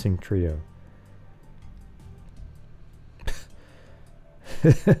about a missing trio.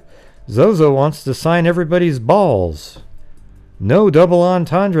 Zozo wants to sign everybody's balls. No double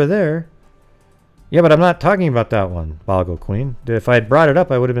entendre there. Yeah, but I'm not talking about that one, Boggle Queen. If I had brought it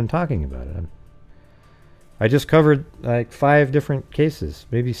up, I would have been talking about it. I just covered like 5 different cases,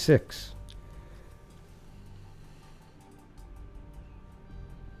 maybe 6.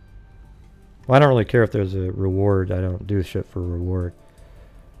 Well, I don't really care if there's a reward. I don't do shit for reward.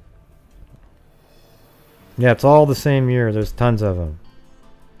 Yeah, it's all the same year. There's tons of them.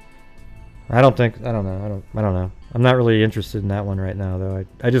 I don't know. I'm not really interested in that one right now, though.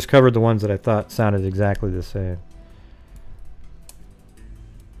 I just covered the ones that I thought sounded exactly the same.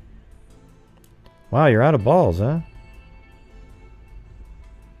 Wow, you're out of balls, huh?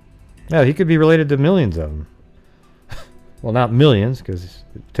 Yeah, he could be related to millions of them. Well, not millions, because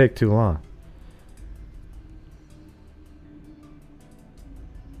it'd take too long.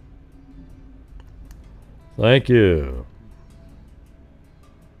 Thank you.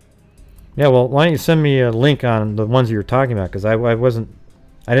 Yeah, well, why don't you send me a link on the ones you were talking about, because I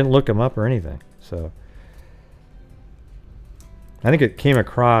didn't look them up or anything. So I think it came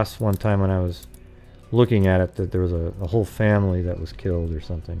across one time when I was looking at it that there was a whole family that was killed or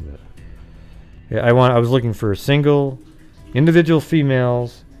something. But yeah, I was looking for single individual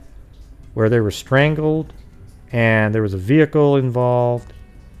females where they were strangled and there was a vehicle involved,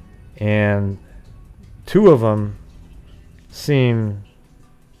 and 2 of them seem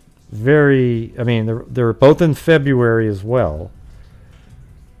very, I mean, they were both in February as well.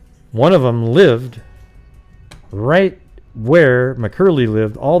 One of them lived right where McCurley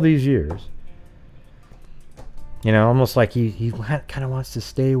lived all these years. You know, almost like he kind of wants to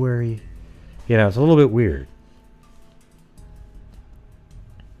stay where he, you know, it's a little bit weird.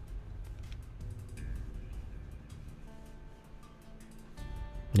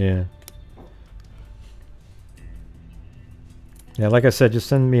 Yeah. Yeah, like I said, just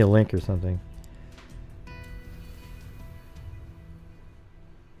send me a link or something.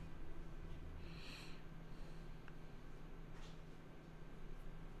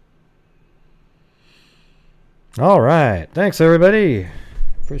 All right. Thanks, everybody.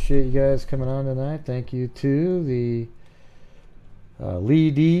 Appreciate you guys coming on tonight. Thank you to the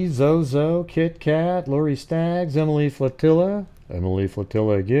Lee D, Zozo, Kit Kat, Lori Staggs, Emily Flotilla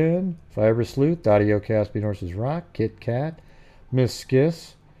again, Fiber Sleuth, Audio Caspian Horses Rock, Kit Kat, Miss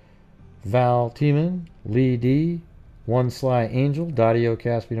Skiss, Val Tiemann, Lee D, One Sly Angel, Dadio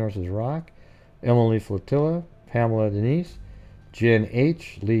Caspian Horses Rock, Emily Flotilla, Pamela Denise, Jen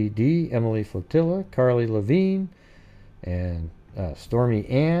H, Lee D, Emily Flotilla, Carly Levine, and Stormy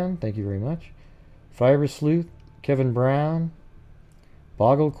Ann, thank you very much. Fiber Sleuth, Kevin Brown,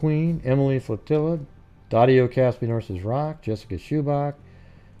 Boggle Queen, Emily Flotilla, Dadio Caspian Horses Rock, Jessica Schubach,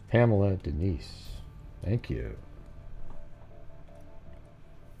 Pamela Denise. Thank you.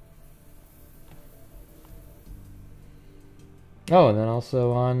 Oh, and then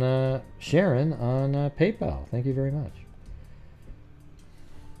also on Sharon on PayPal. Thank you very much.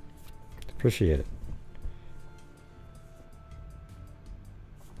 Appreciate it.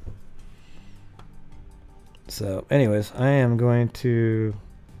 So, anyways, I am going to...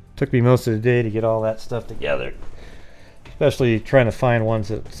 Took me most of the day to get all that stuff together. Especially trying to find ones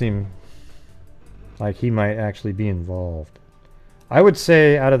that seem like he might actually be involved. I would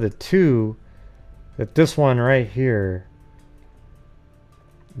say out of the 2, that this one right here...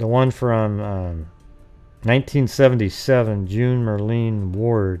 The one from 1977, June Murlene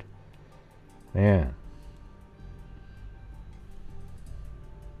Ward. Man.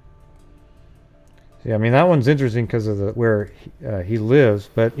 See, I mean, that one's interesting because of where he lives.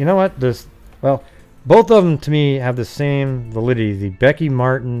 But you know what? Well, both of them to me have the same validity. The Becky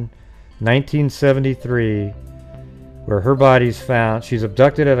Martin, 1973, where her body's found. She's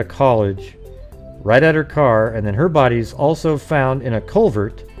abducted at a college. Right at her car, and then her body's also found in a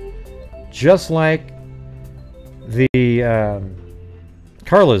culvert, just like the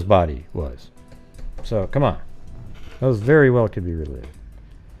Carla's body was. So come on, those very well could be related,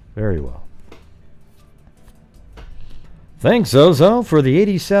 very well. Thanks, Zozo, for the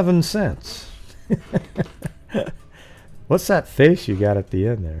 87 cents. What's that face you got at the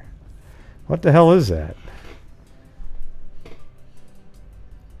end there? What the hell is that?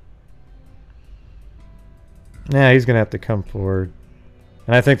 Yeah, he's going to have to come forward.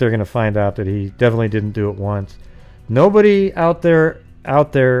 And I think they're going to find out that he definitely didn't do it once. Nobody out there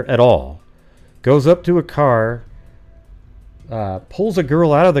at all goes up to a car, pulls a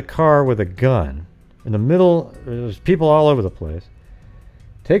girl out of the car with a gun. In the middle, there's people all over the place.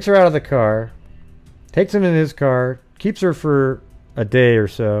 Takes her out of the car, takes him in his car, keeps her for a day or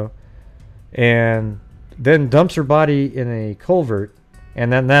so, and then dumps her body in a culvert,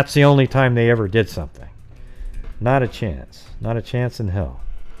 and then that's the only time they ever did something. Not a chance. Not a chance in hell.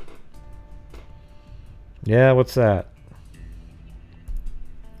 Yeah, what's that?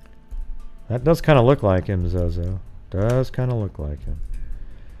 That does kind of look like him, Zozo. Does kind of look like him.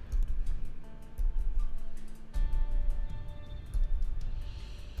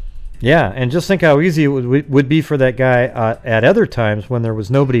 Yeah, and just think how easy it would be for that guy at other times when there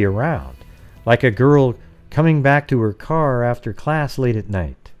was nobody around. Like a girl coming back to her car after class late at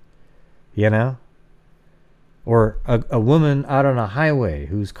night. You know? Or a woman out on a highway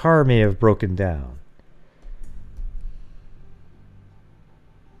whose car may have broken down.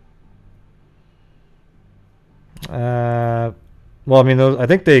 Well, I mean, I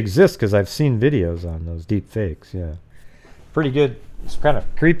think they exist because I've seen videos on those deep fakes. Yeah, pretty good. It's kind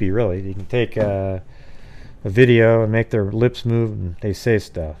of creepy, really. You can take a video and make their lips move and they say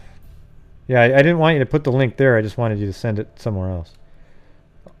stuff. Yeah, I didn't want you to put the link there. I just wanted you to send it somewhere else,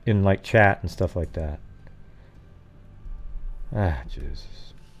 in like chat and stuff like that. Ah,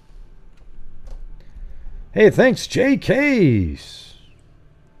 Jesus. Hey, thanks, JK's.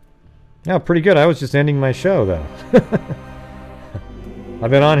 Yeah, pretty good. I was just ending my show, though.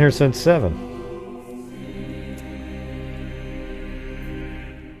 I've been on here since 7.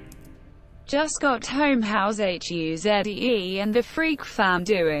 Just got home. How's HUZE and the Freak Fam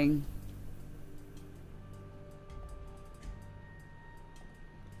doing?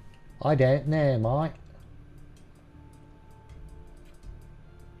 I don't know, mate.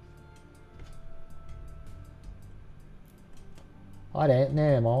 I don't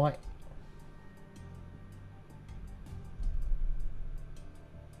know, mate.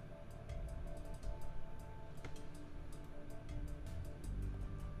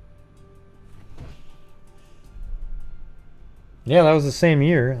 Yeah, that was the same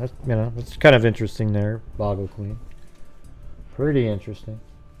year. That's, you know, it's kind of interesting there, Boggle Queen. Pretty interesting.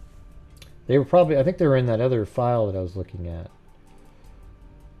 They were probably, I think they were in that other file that I was looking at.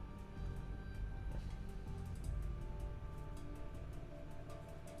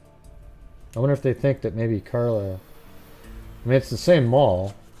 I wonder if they think that maybe Carla... I mean, it's the same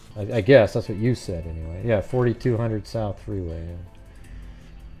mall. I guess. That's what you said, anyway. Yeah, 4200 South Freeway. Yeah.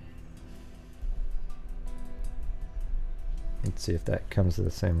 Let's see if that comes to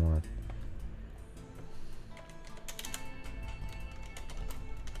the same one.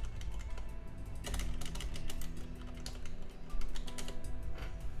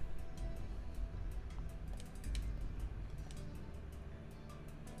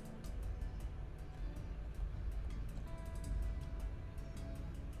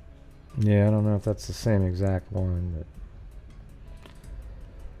 Yeah, I don't know if that's the same exact one, but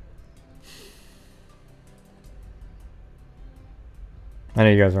I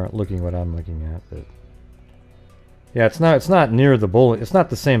know you guys aren't looking what I'm looking at, but yeah, it's not near the bowling. It's not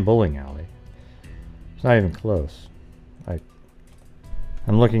the same bowling alley. It's not even close.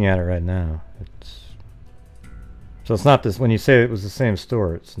 I'm looking at it right now. So it's not this. When you say it was the same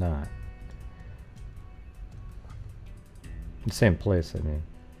store, it's not the same place. I mean.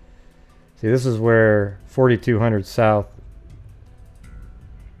 See, this is where 4200 South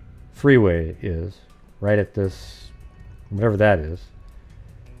Freeway is, right at this, whatever that is.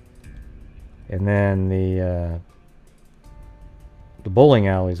 And then the bowling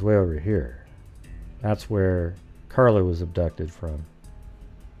alley is way over here. That's where Carla was abducted from.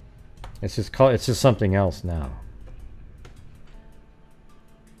 It's just something else now.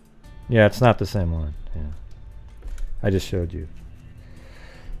 Yeah, it's not the same one. Yeah, I just showed you.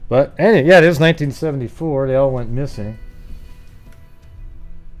 But anyway, yeah, it is 1974. They all went missing.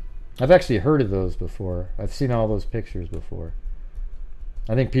 I've actually heard of those before. I've seen all those pictures before.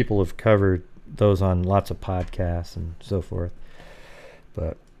 I think people have covered those on lots of podcasts and so forth.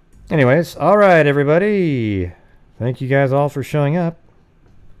 But anyways, all right, everybody. Thank you guys all for showing up.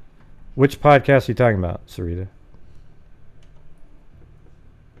 Which podcast are you talking about, Sarita?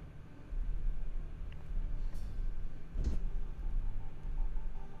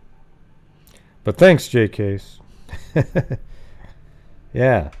 But thanks, J-Case.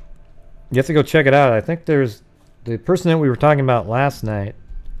 Yeah. You have to go check it out. I think there's the person that we were talking about last night,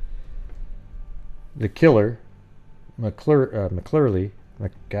 the killer, McCurley.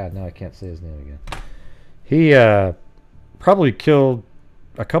 God, now I can't say his name again. He probably killed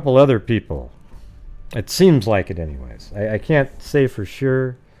a couple other people. It seems like it anyways. I can't say for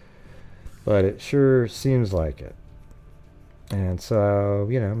sure, but it sure seems like it. And so,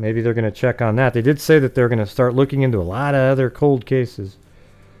 you know, maybe they're going to check on that. They did say that they're going to start looking into a lot of other cold cases.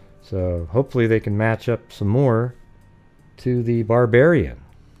 So hopefully they can match up some more to the Barbarian.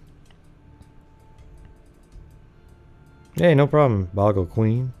 Hey, no problem, Boggle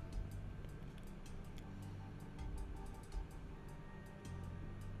Queen.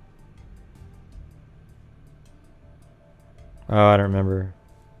 Oh, I don't remember.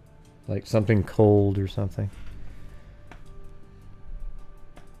 Like something cold or something.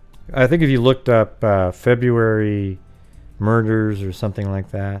 I think if you looked up February murders or something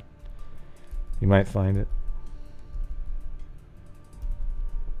like that, you might find it.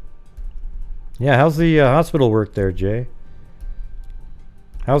 Yeah, how's the hospital work there, Jay?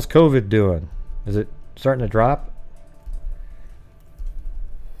 How's COVID doing? Is it starting to drop?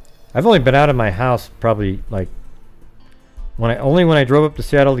 I've only been out of my house probably like when I drove up to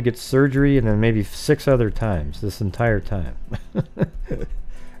Seattle to get surgery, and then maybe 6 other times this entire time.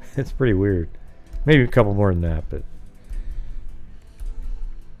 It's pretty weird. Maybe a couple more than that, but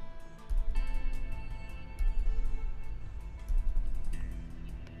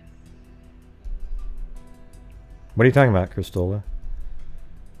what are you talking about, Cristola?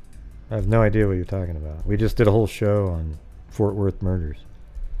 I have no idea what you're talking about. We just did a whole show on Fort Worth murders.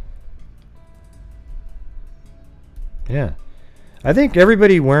 Yeah. I think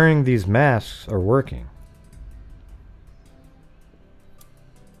everybody wearing these masks are working.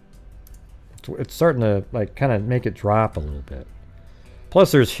 It's starting to like kind of make it drop a little bit.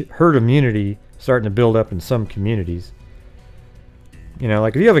 Plus there's herd immunity starting to build up in some communities. You know,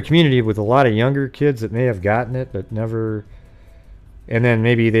 like if you have a community with a lot of younger kids that may have gotten it but never, and then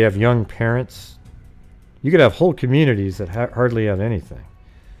maybe they have young parents, you could have whole communities that hardly have anything.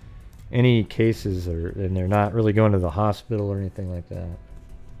 Any cases, and they're not really going to the hospital or anything like that.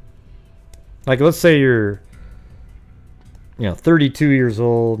 Like let's say you're, you know, 32 years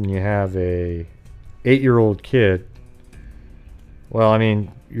old and you have a 8-year-old kid. Well, I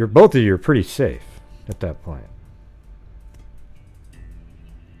mean, both of you are pretty safe at that point.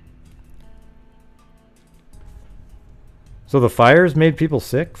 So the fires made people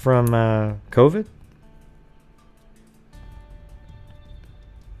sick from COVID?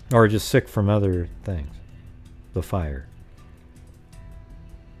 Or just sick from other things? The fire.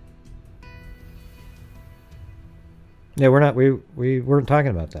 Yeah, we weren't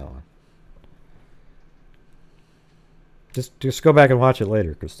talking about that one. Just go back and watch it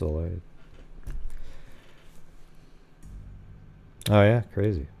later, Crystal. Oh yeah,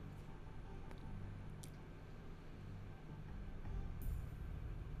 crazy.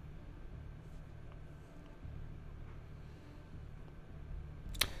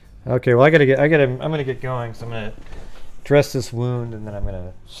 Okay, well I'm gonna get going, so I'm gonna dress this wound and then I'm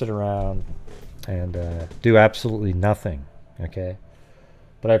gonna sit around and do absolutely nothing. Okay,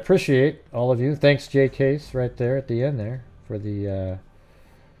 but I appreciate all of you. Thanks, J Case, right there at the end there for the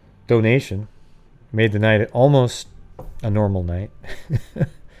donation. Made the night almost a normal night.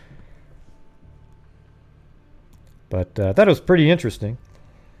 But that was pretty interesting.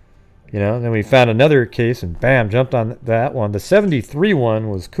 You know, then we found another case and bam, jumped on that one. The 73 one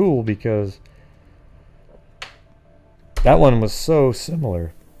was cool because that one was so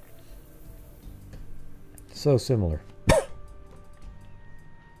similar. So similar.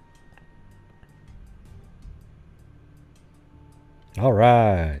 All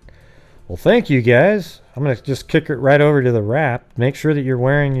right. Well, thank you guys. I'm going to just kick it right over to the wrap. Make sure that you're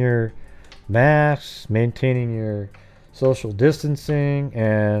wearing your masks, maintaining your social distancing,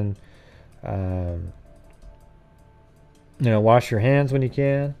 and you know, wash your hands when you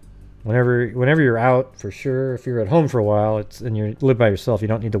can. Whenever you're out, for sure. If you're at home for a while, and you live by yourself, you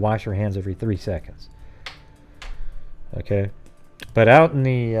don't need to wash your hands every 3 seconds. Okay, but out in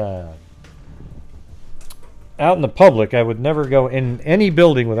the public, I would never go in any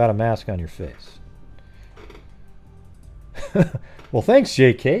building without a mask on your face. Well, thanks,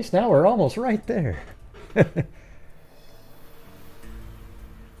 J Case. Now we're almost right there.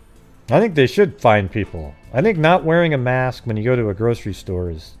 I think they should fine people. I think not wearing a mask when you go to a grocery store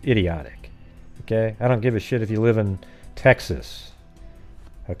is idiotic. Okay? I don't give a shit if you live in Texas.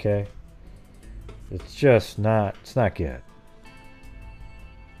 Okay? It's just not, it's not good.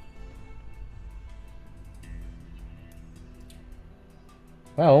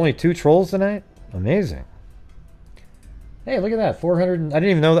 Wow, only 2 trolls tonight? Amazing. Hey, look at that. 400. I didn't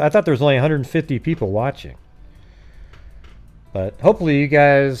even know. I thought there was only 150 people watching. But hopefully you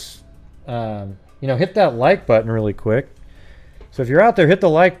guys, hit that like button really quick. So if you're out there, hit the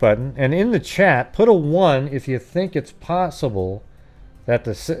like button. And in the chat, put a 1 if you think it's possible that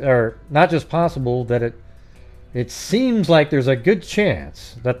or not just possible, that it seems like there's a good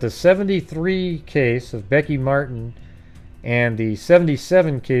chance that the 73 case of Becky Martin and the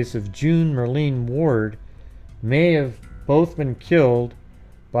 77 case of June Murlene Ward may have both been killed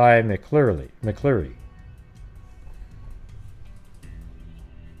by McCurley.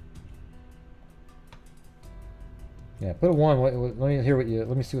 Yeah, put a 1. Let me hear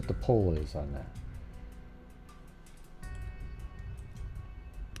let me see what the poll is on that.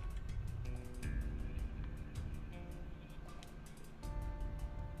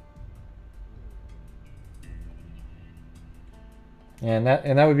 And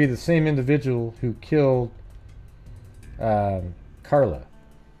that would be the same individual who killed Carla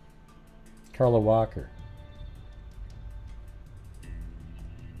Walker.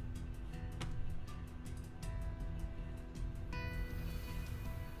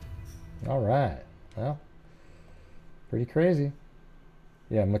 All right. Well, pretty crazy.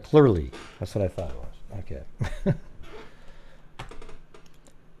 Yeah, McCurley. That's what I thought it was. Okay.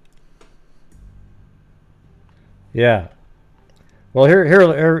 Yeah. Well,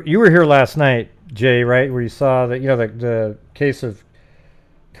 here, you were here last night, Jay, right? Where you saw that, the case of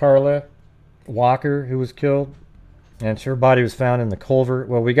Carla Walker who was killed, and her body was found in the culvert.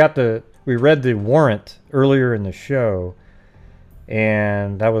 Well, we read the warrant earlier in the show,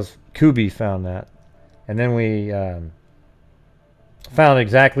 and that was Kubi found that, and then we found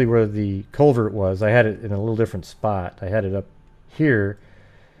exactly where the culvert was. I had it in a little different spot. I had it up here,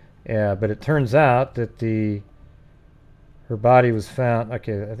 but it turns out that her body was found.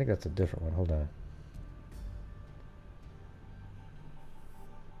 Okay, I think that's a different one. Hold on.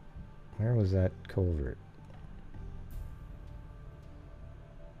 Where was that culvert?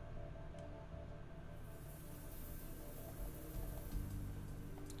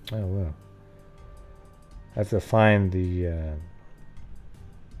 Oh, well. I have to find the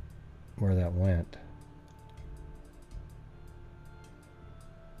where that went.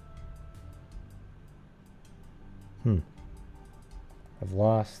 I've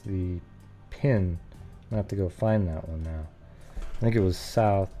lost the pin. I have to go find that one now. I think it was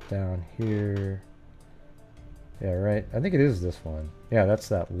south down here. Yeah, right. I think it is this one. Yeah, that's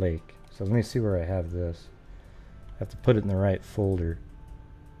that lake. So let me see where I have this. I have to put it in the right folder.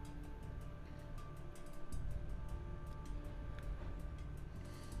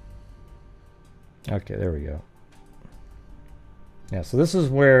 Okay, there we go. Yeah, so this is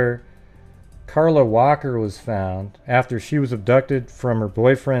where Carla Walker was found after she was abducted from her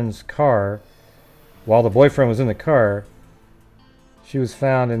boyfriend's car. While the boyfriend was in the car, she was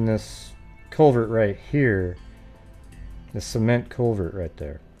found in this culvert right here. This cement culvert right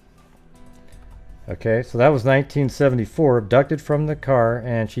there. Okay, so that was 1974, abducted from the car,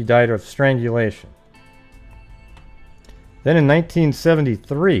 and she died of strangulation. Then in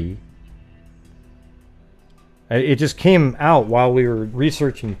 1973, it just came out while we were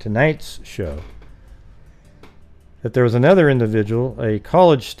researching tonight's show that there was another individual, a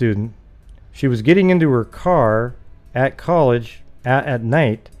college student. She was getting into her car at college at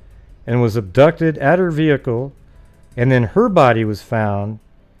night and was abducted at her vehicle, and then her body was found,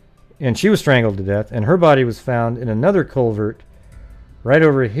 and she was strangled to death, and her body was found in another culvert right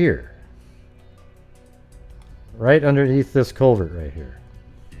over here. Right underneath this culvert right here.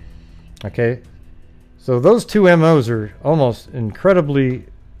 Okay? So those two MOs are almost incredibly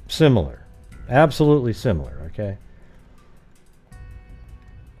similar. Absolutely similar, okay?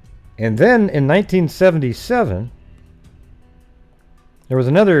 And then in 1977, there was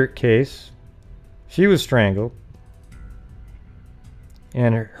another case. She was strangled,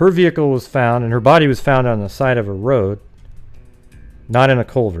 and her vehicle was found, and her body was found on the side of a road, not in a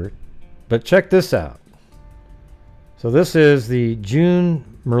culvert. But check this out. So this is the June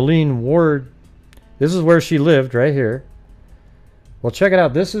Murlene Ward. This is where she lived, right here. Well, check it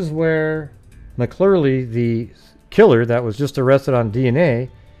out. This is where McCurley, the killer that was just arrested on DNA,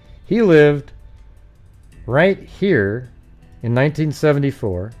 he lived right here in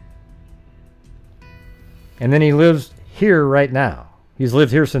 1974. And then he lives here right now. He's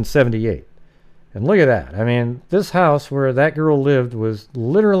lived here since 78. And look at that. I mean, this house where that girl lived was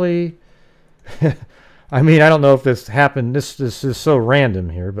literally... I mean, I don't know if this happened. This is so random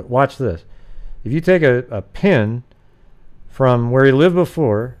here, but watch this. If you take a pin from where he lived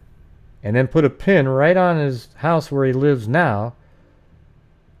before and then put a pin right on his house where he lives now,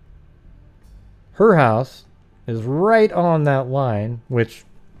 Her house is right on that line, which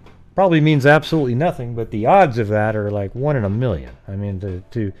probably means absolutely nothing, but the odds of that are like 1 in a million. I mean,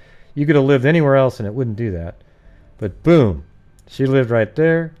 you could have lived anywhere else and it wouldn't do that. But boom, she lived right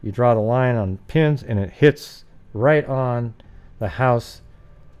there. You draw the line on pins and it hits right on the house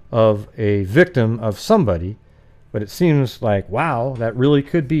of a victim of somebody. But it seems like, wow, that really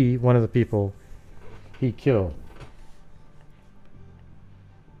could be one of the people he killed.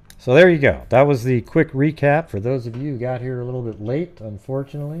 So there you go. That was the quick recap for those of you who got here a little bit late,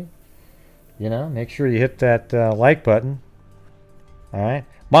 unfortunately. You know, make sure you hit that like button. All right.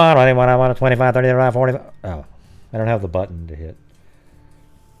 25, 30, 45. Oh, I don't have the button to hit.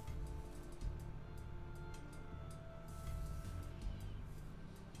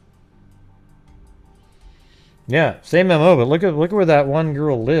 Yeah, same MO, but look at where that one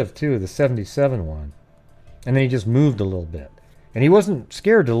girl lived too, the 77 one. And then he just moved a little bit. And he wasn't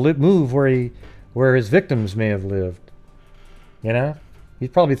scared to move where his victims may have lived. You know? He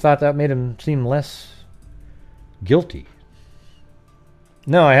probably thought that made him seem less guilty.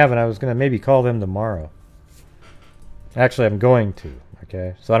 No, I haven't. I was going to maybe call them tomorrow. Actually, I'm going to,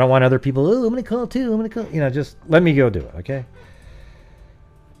 okay? So I don't want other people, oh, I'm going to call too, I'm going to call. You know, just let me go do it, okay?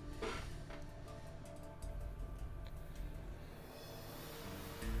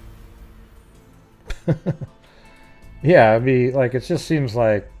 Yeah, it'd be like, it just seems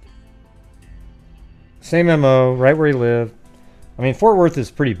like same MO, right where he lived. I mean, Fort Worth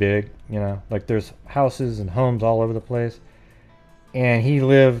is pretty big, you know, like there's houses and homes all over the place. And he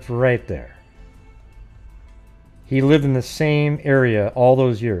lived right there. He lived in the same area all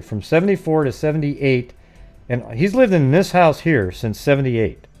those years, from 74 to 78. And he's lived in this house here since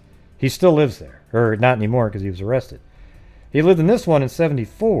 78. He still lives there. Or not anymore because he was arrested. He lived in this one in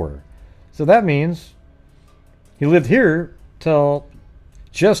 74. So that means he lived here till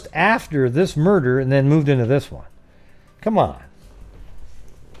just after this murder and then moved into this one. Come on.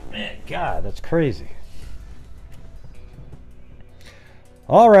 Man, God, that's crazy.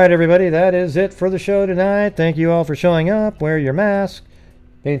 All right, everybody, that is it for the show tonight. Thank you all for showing up. Wear your mask.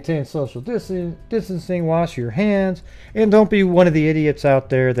 Maintain social distancing. Wash your hands. And don't be one of the idiots out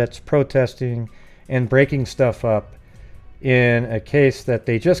there that's protesting and breaking stuff up in a case that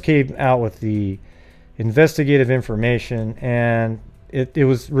they just came out with the investigative information. And it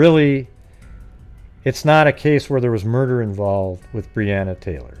was really... It's not a case where there was murder involved with Breonna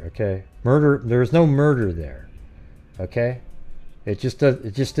Taylor, okay? Murder, there was no murder there, okay? It just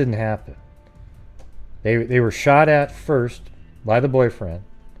didn't happen. They were shot at first by the boyfriend.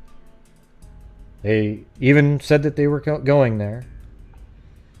 They even said that they were going there.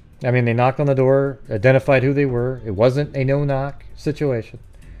 I mean, they knocked on the door, identified who they were. It wasn't a no-knock situation.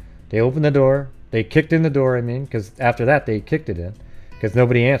 They opened the door. They kicked in the door, I mean, because after that they kicked it in because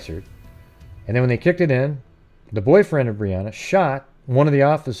nobody answered. And then when they kicked it in, the boyfriend of Breonna shot one of the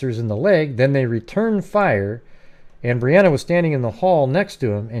officers in the leg. Then they returned fire, and Breonna was standing in the hall next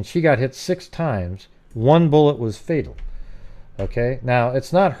to him, and she got hit 6 times. 1 bullet was fatal. Okay? Now,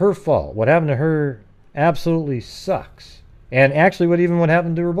 it's not her fault. What happened to her absolutely sucks. And actually, what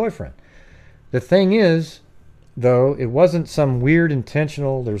happened to her boyfriend. The thing is, though, it wasn't some weird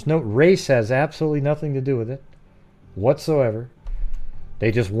intentional... There's no... Race has absolutely nothing to do with it whatsoever.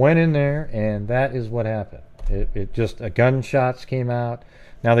 They just went in there, and that is what happened. It just, gunshots came out.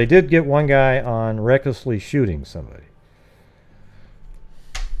 Now, they did get one guy on recklessly shooting somebody.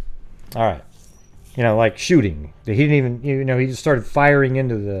 All right. You know, like shooting. He didn't even, you know, he just started firing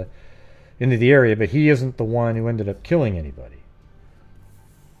into the area, but he isn't the one who ended up killing anybody.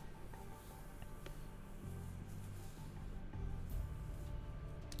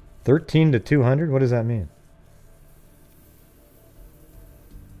 $13 to $200? What does that mean?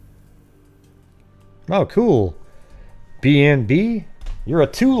 Oh, cool. BNB, you're a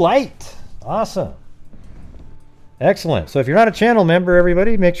 2 light. Awesome. Excellent. So if you're not a channel member,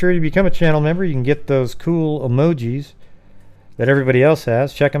 everybody, make sure you become a channel member. You can get those cool emojis that everybody else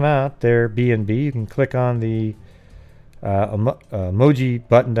has. Check them out. They're BNB. You can click on the emoji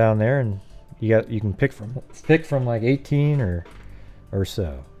button down there, and you can pick from like 18 or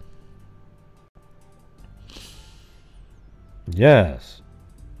so. Yes.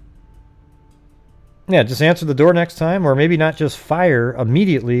 Yeah, just answer the door next time, or maybe not just fire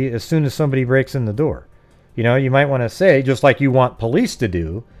immediately as soon as somebody breaks in the door. You know, you might want to say, just like you want police to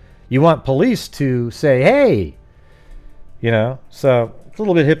do, you want police to say, hey, you know, so it's a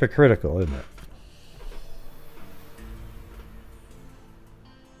little bit hypocritical, isn't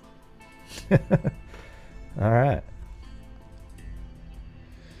it? All right.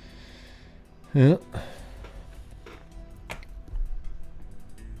 Yeah.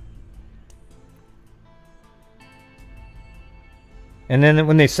 And then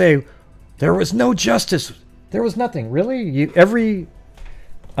when they say there was no justice, there was nothing. Really? You got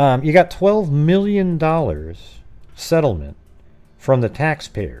 $12 million settlement from the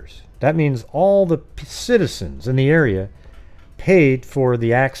taxpayers. That means all the citizens in the area paid for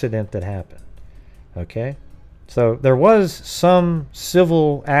the accident that happened. Okay? So there was some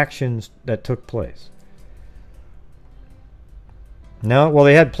civil actions that took place. No, well,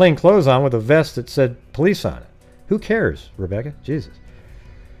 they had plain clothes on with a vest that said police on it. Who cares, Rebecca? Jesus.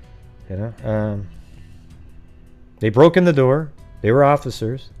 You know, they broke in the door. They were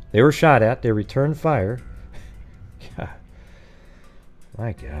officers. They were shot at. They returned fire. God.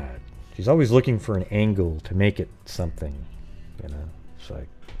 My God. She's always looking for an angle to make it something. You know, it's like...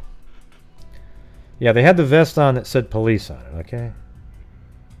 Yeah, they had the vest on that said police on it, okay?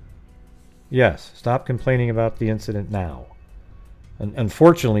 Yes, stop complaining about the incident now.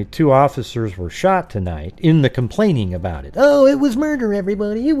 Unfortunately, 2 officers were shot tonight in the complaining about it. Oh, it was murder,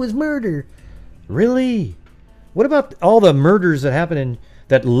 everybody. It was murder. Really? What about all the murders that happen in...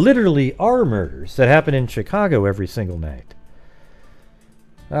 that literally are murders that happen in Chicago every single night?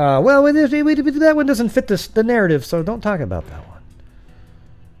 Well, that one doesn't fit the narrative, so don't talk about that one.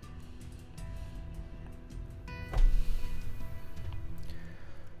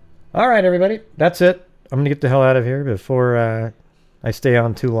 All right, everybody. That's it. I'm going to get the hell out of here before I stay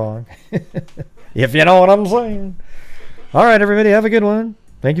on too long. If you know what I'm saying. All right, everybody. Have a good one.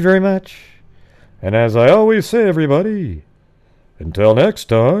 Thank you very much. And as I always say, everybody, until next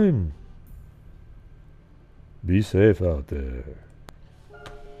time, be safe out there.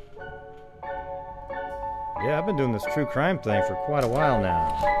 Yeah, I've been doing this true crime thing for quite a while now.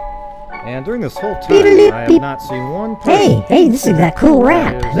 And during this whole time, I have not seen one person... Hey, this is that cool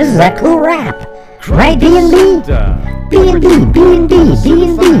rap. This is that cool rap. Right, B&B? B&B.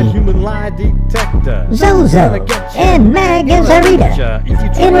 Human lie detector. Zozo. And Margarita.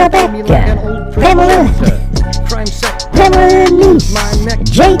 And Rebecca. Pamela. Pamela Niece.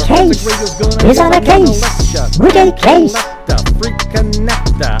 J Case is on a case. With a case. Freak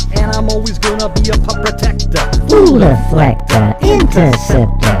connector, and I'm always gonna be a pup protector. Fool deflector,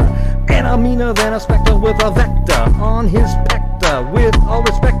 interceptor, and I'm meaner than a spectre with a vector on his pector. With all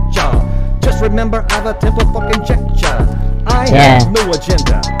respect, y'all, just remember I've a temper fucking check ya. I have no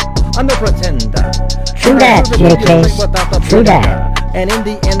agenda, I'm no pretender. True that, J.K. True that. And in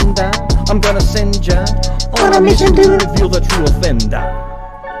the end, I'm gonna send ya on a mission to reveal the true offender.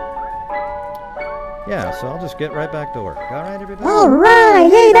 Yeah, so I'll just get right back to work. All right, everybody? All right.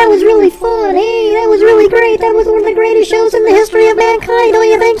 Hey, that was really fun. Hey, that was really great. That was one of the greatest shows in the history of mankind. Don't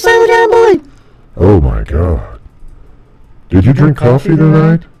you think so, John Boy? Oh, my God. Did you drink coffee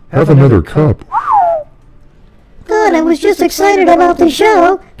tonight? Have another cup. God, I was just excited about the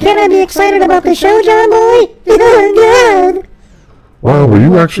show. Can I be excited about the show, John Boy? God. Wow, were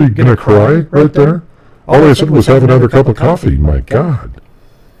you actually going to cry right there? All I said was have another cup of coffee. My God.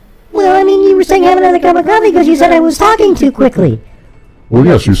 Well, I mean, you were saying have another cup of coffee because you said I was talking too quickly. Well,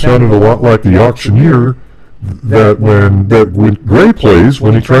 yes, you sounded a lot like the auctioneer that Gray plays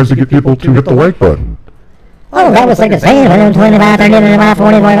when he tries to get people to hit the like button. Oh, that was like the same. 125, 30, 35,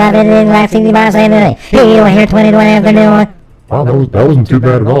 40, 45, 50, 65, 70. Hey, you want to hear 20, 20 after new one? Wow, that wasn't too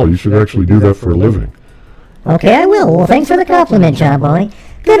bad at all. You should actually do that for a living. Okay, I will. Well, thanks for the compliment, John Boy.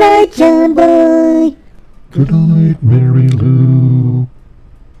 Good night, John Boy. Good night, Mary Lou.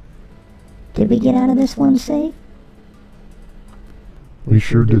 Did we get out of this one safe? We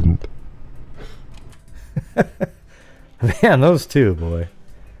sure didn't. Man, those two, boy.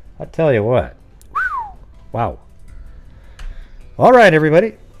 I tell you what. Wow. All right,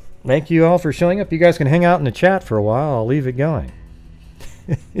 everybody. Thank you all for showing up. You guys can hang out in the chat for a while. I'll leave it going.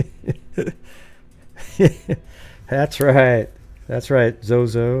 That's right. That's right,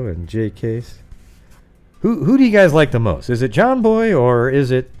 Zozo and J Case. Who do you guys like the most? Is it John Boy or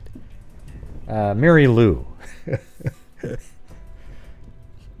is it Mary Lou?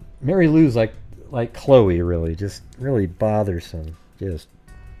 Mary Lou's like Chloe, really, just really bothersome. Just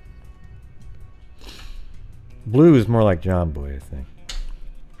Blue is more like John Boy, I think.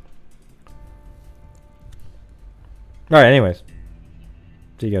 All right, anyways,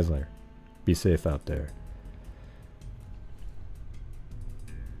 see you guys later. Be safe out there.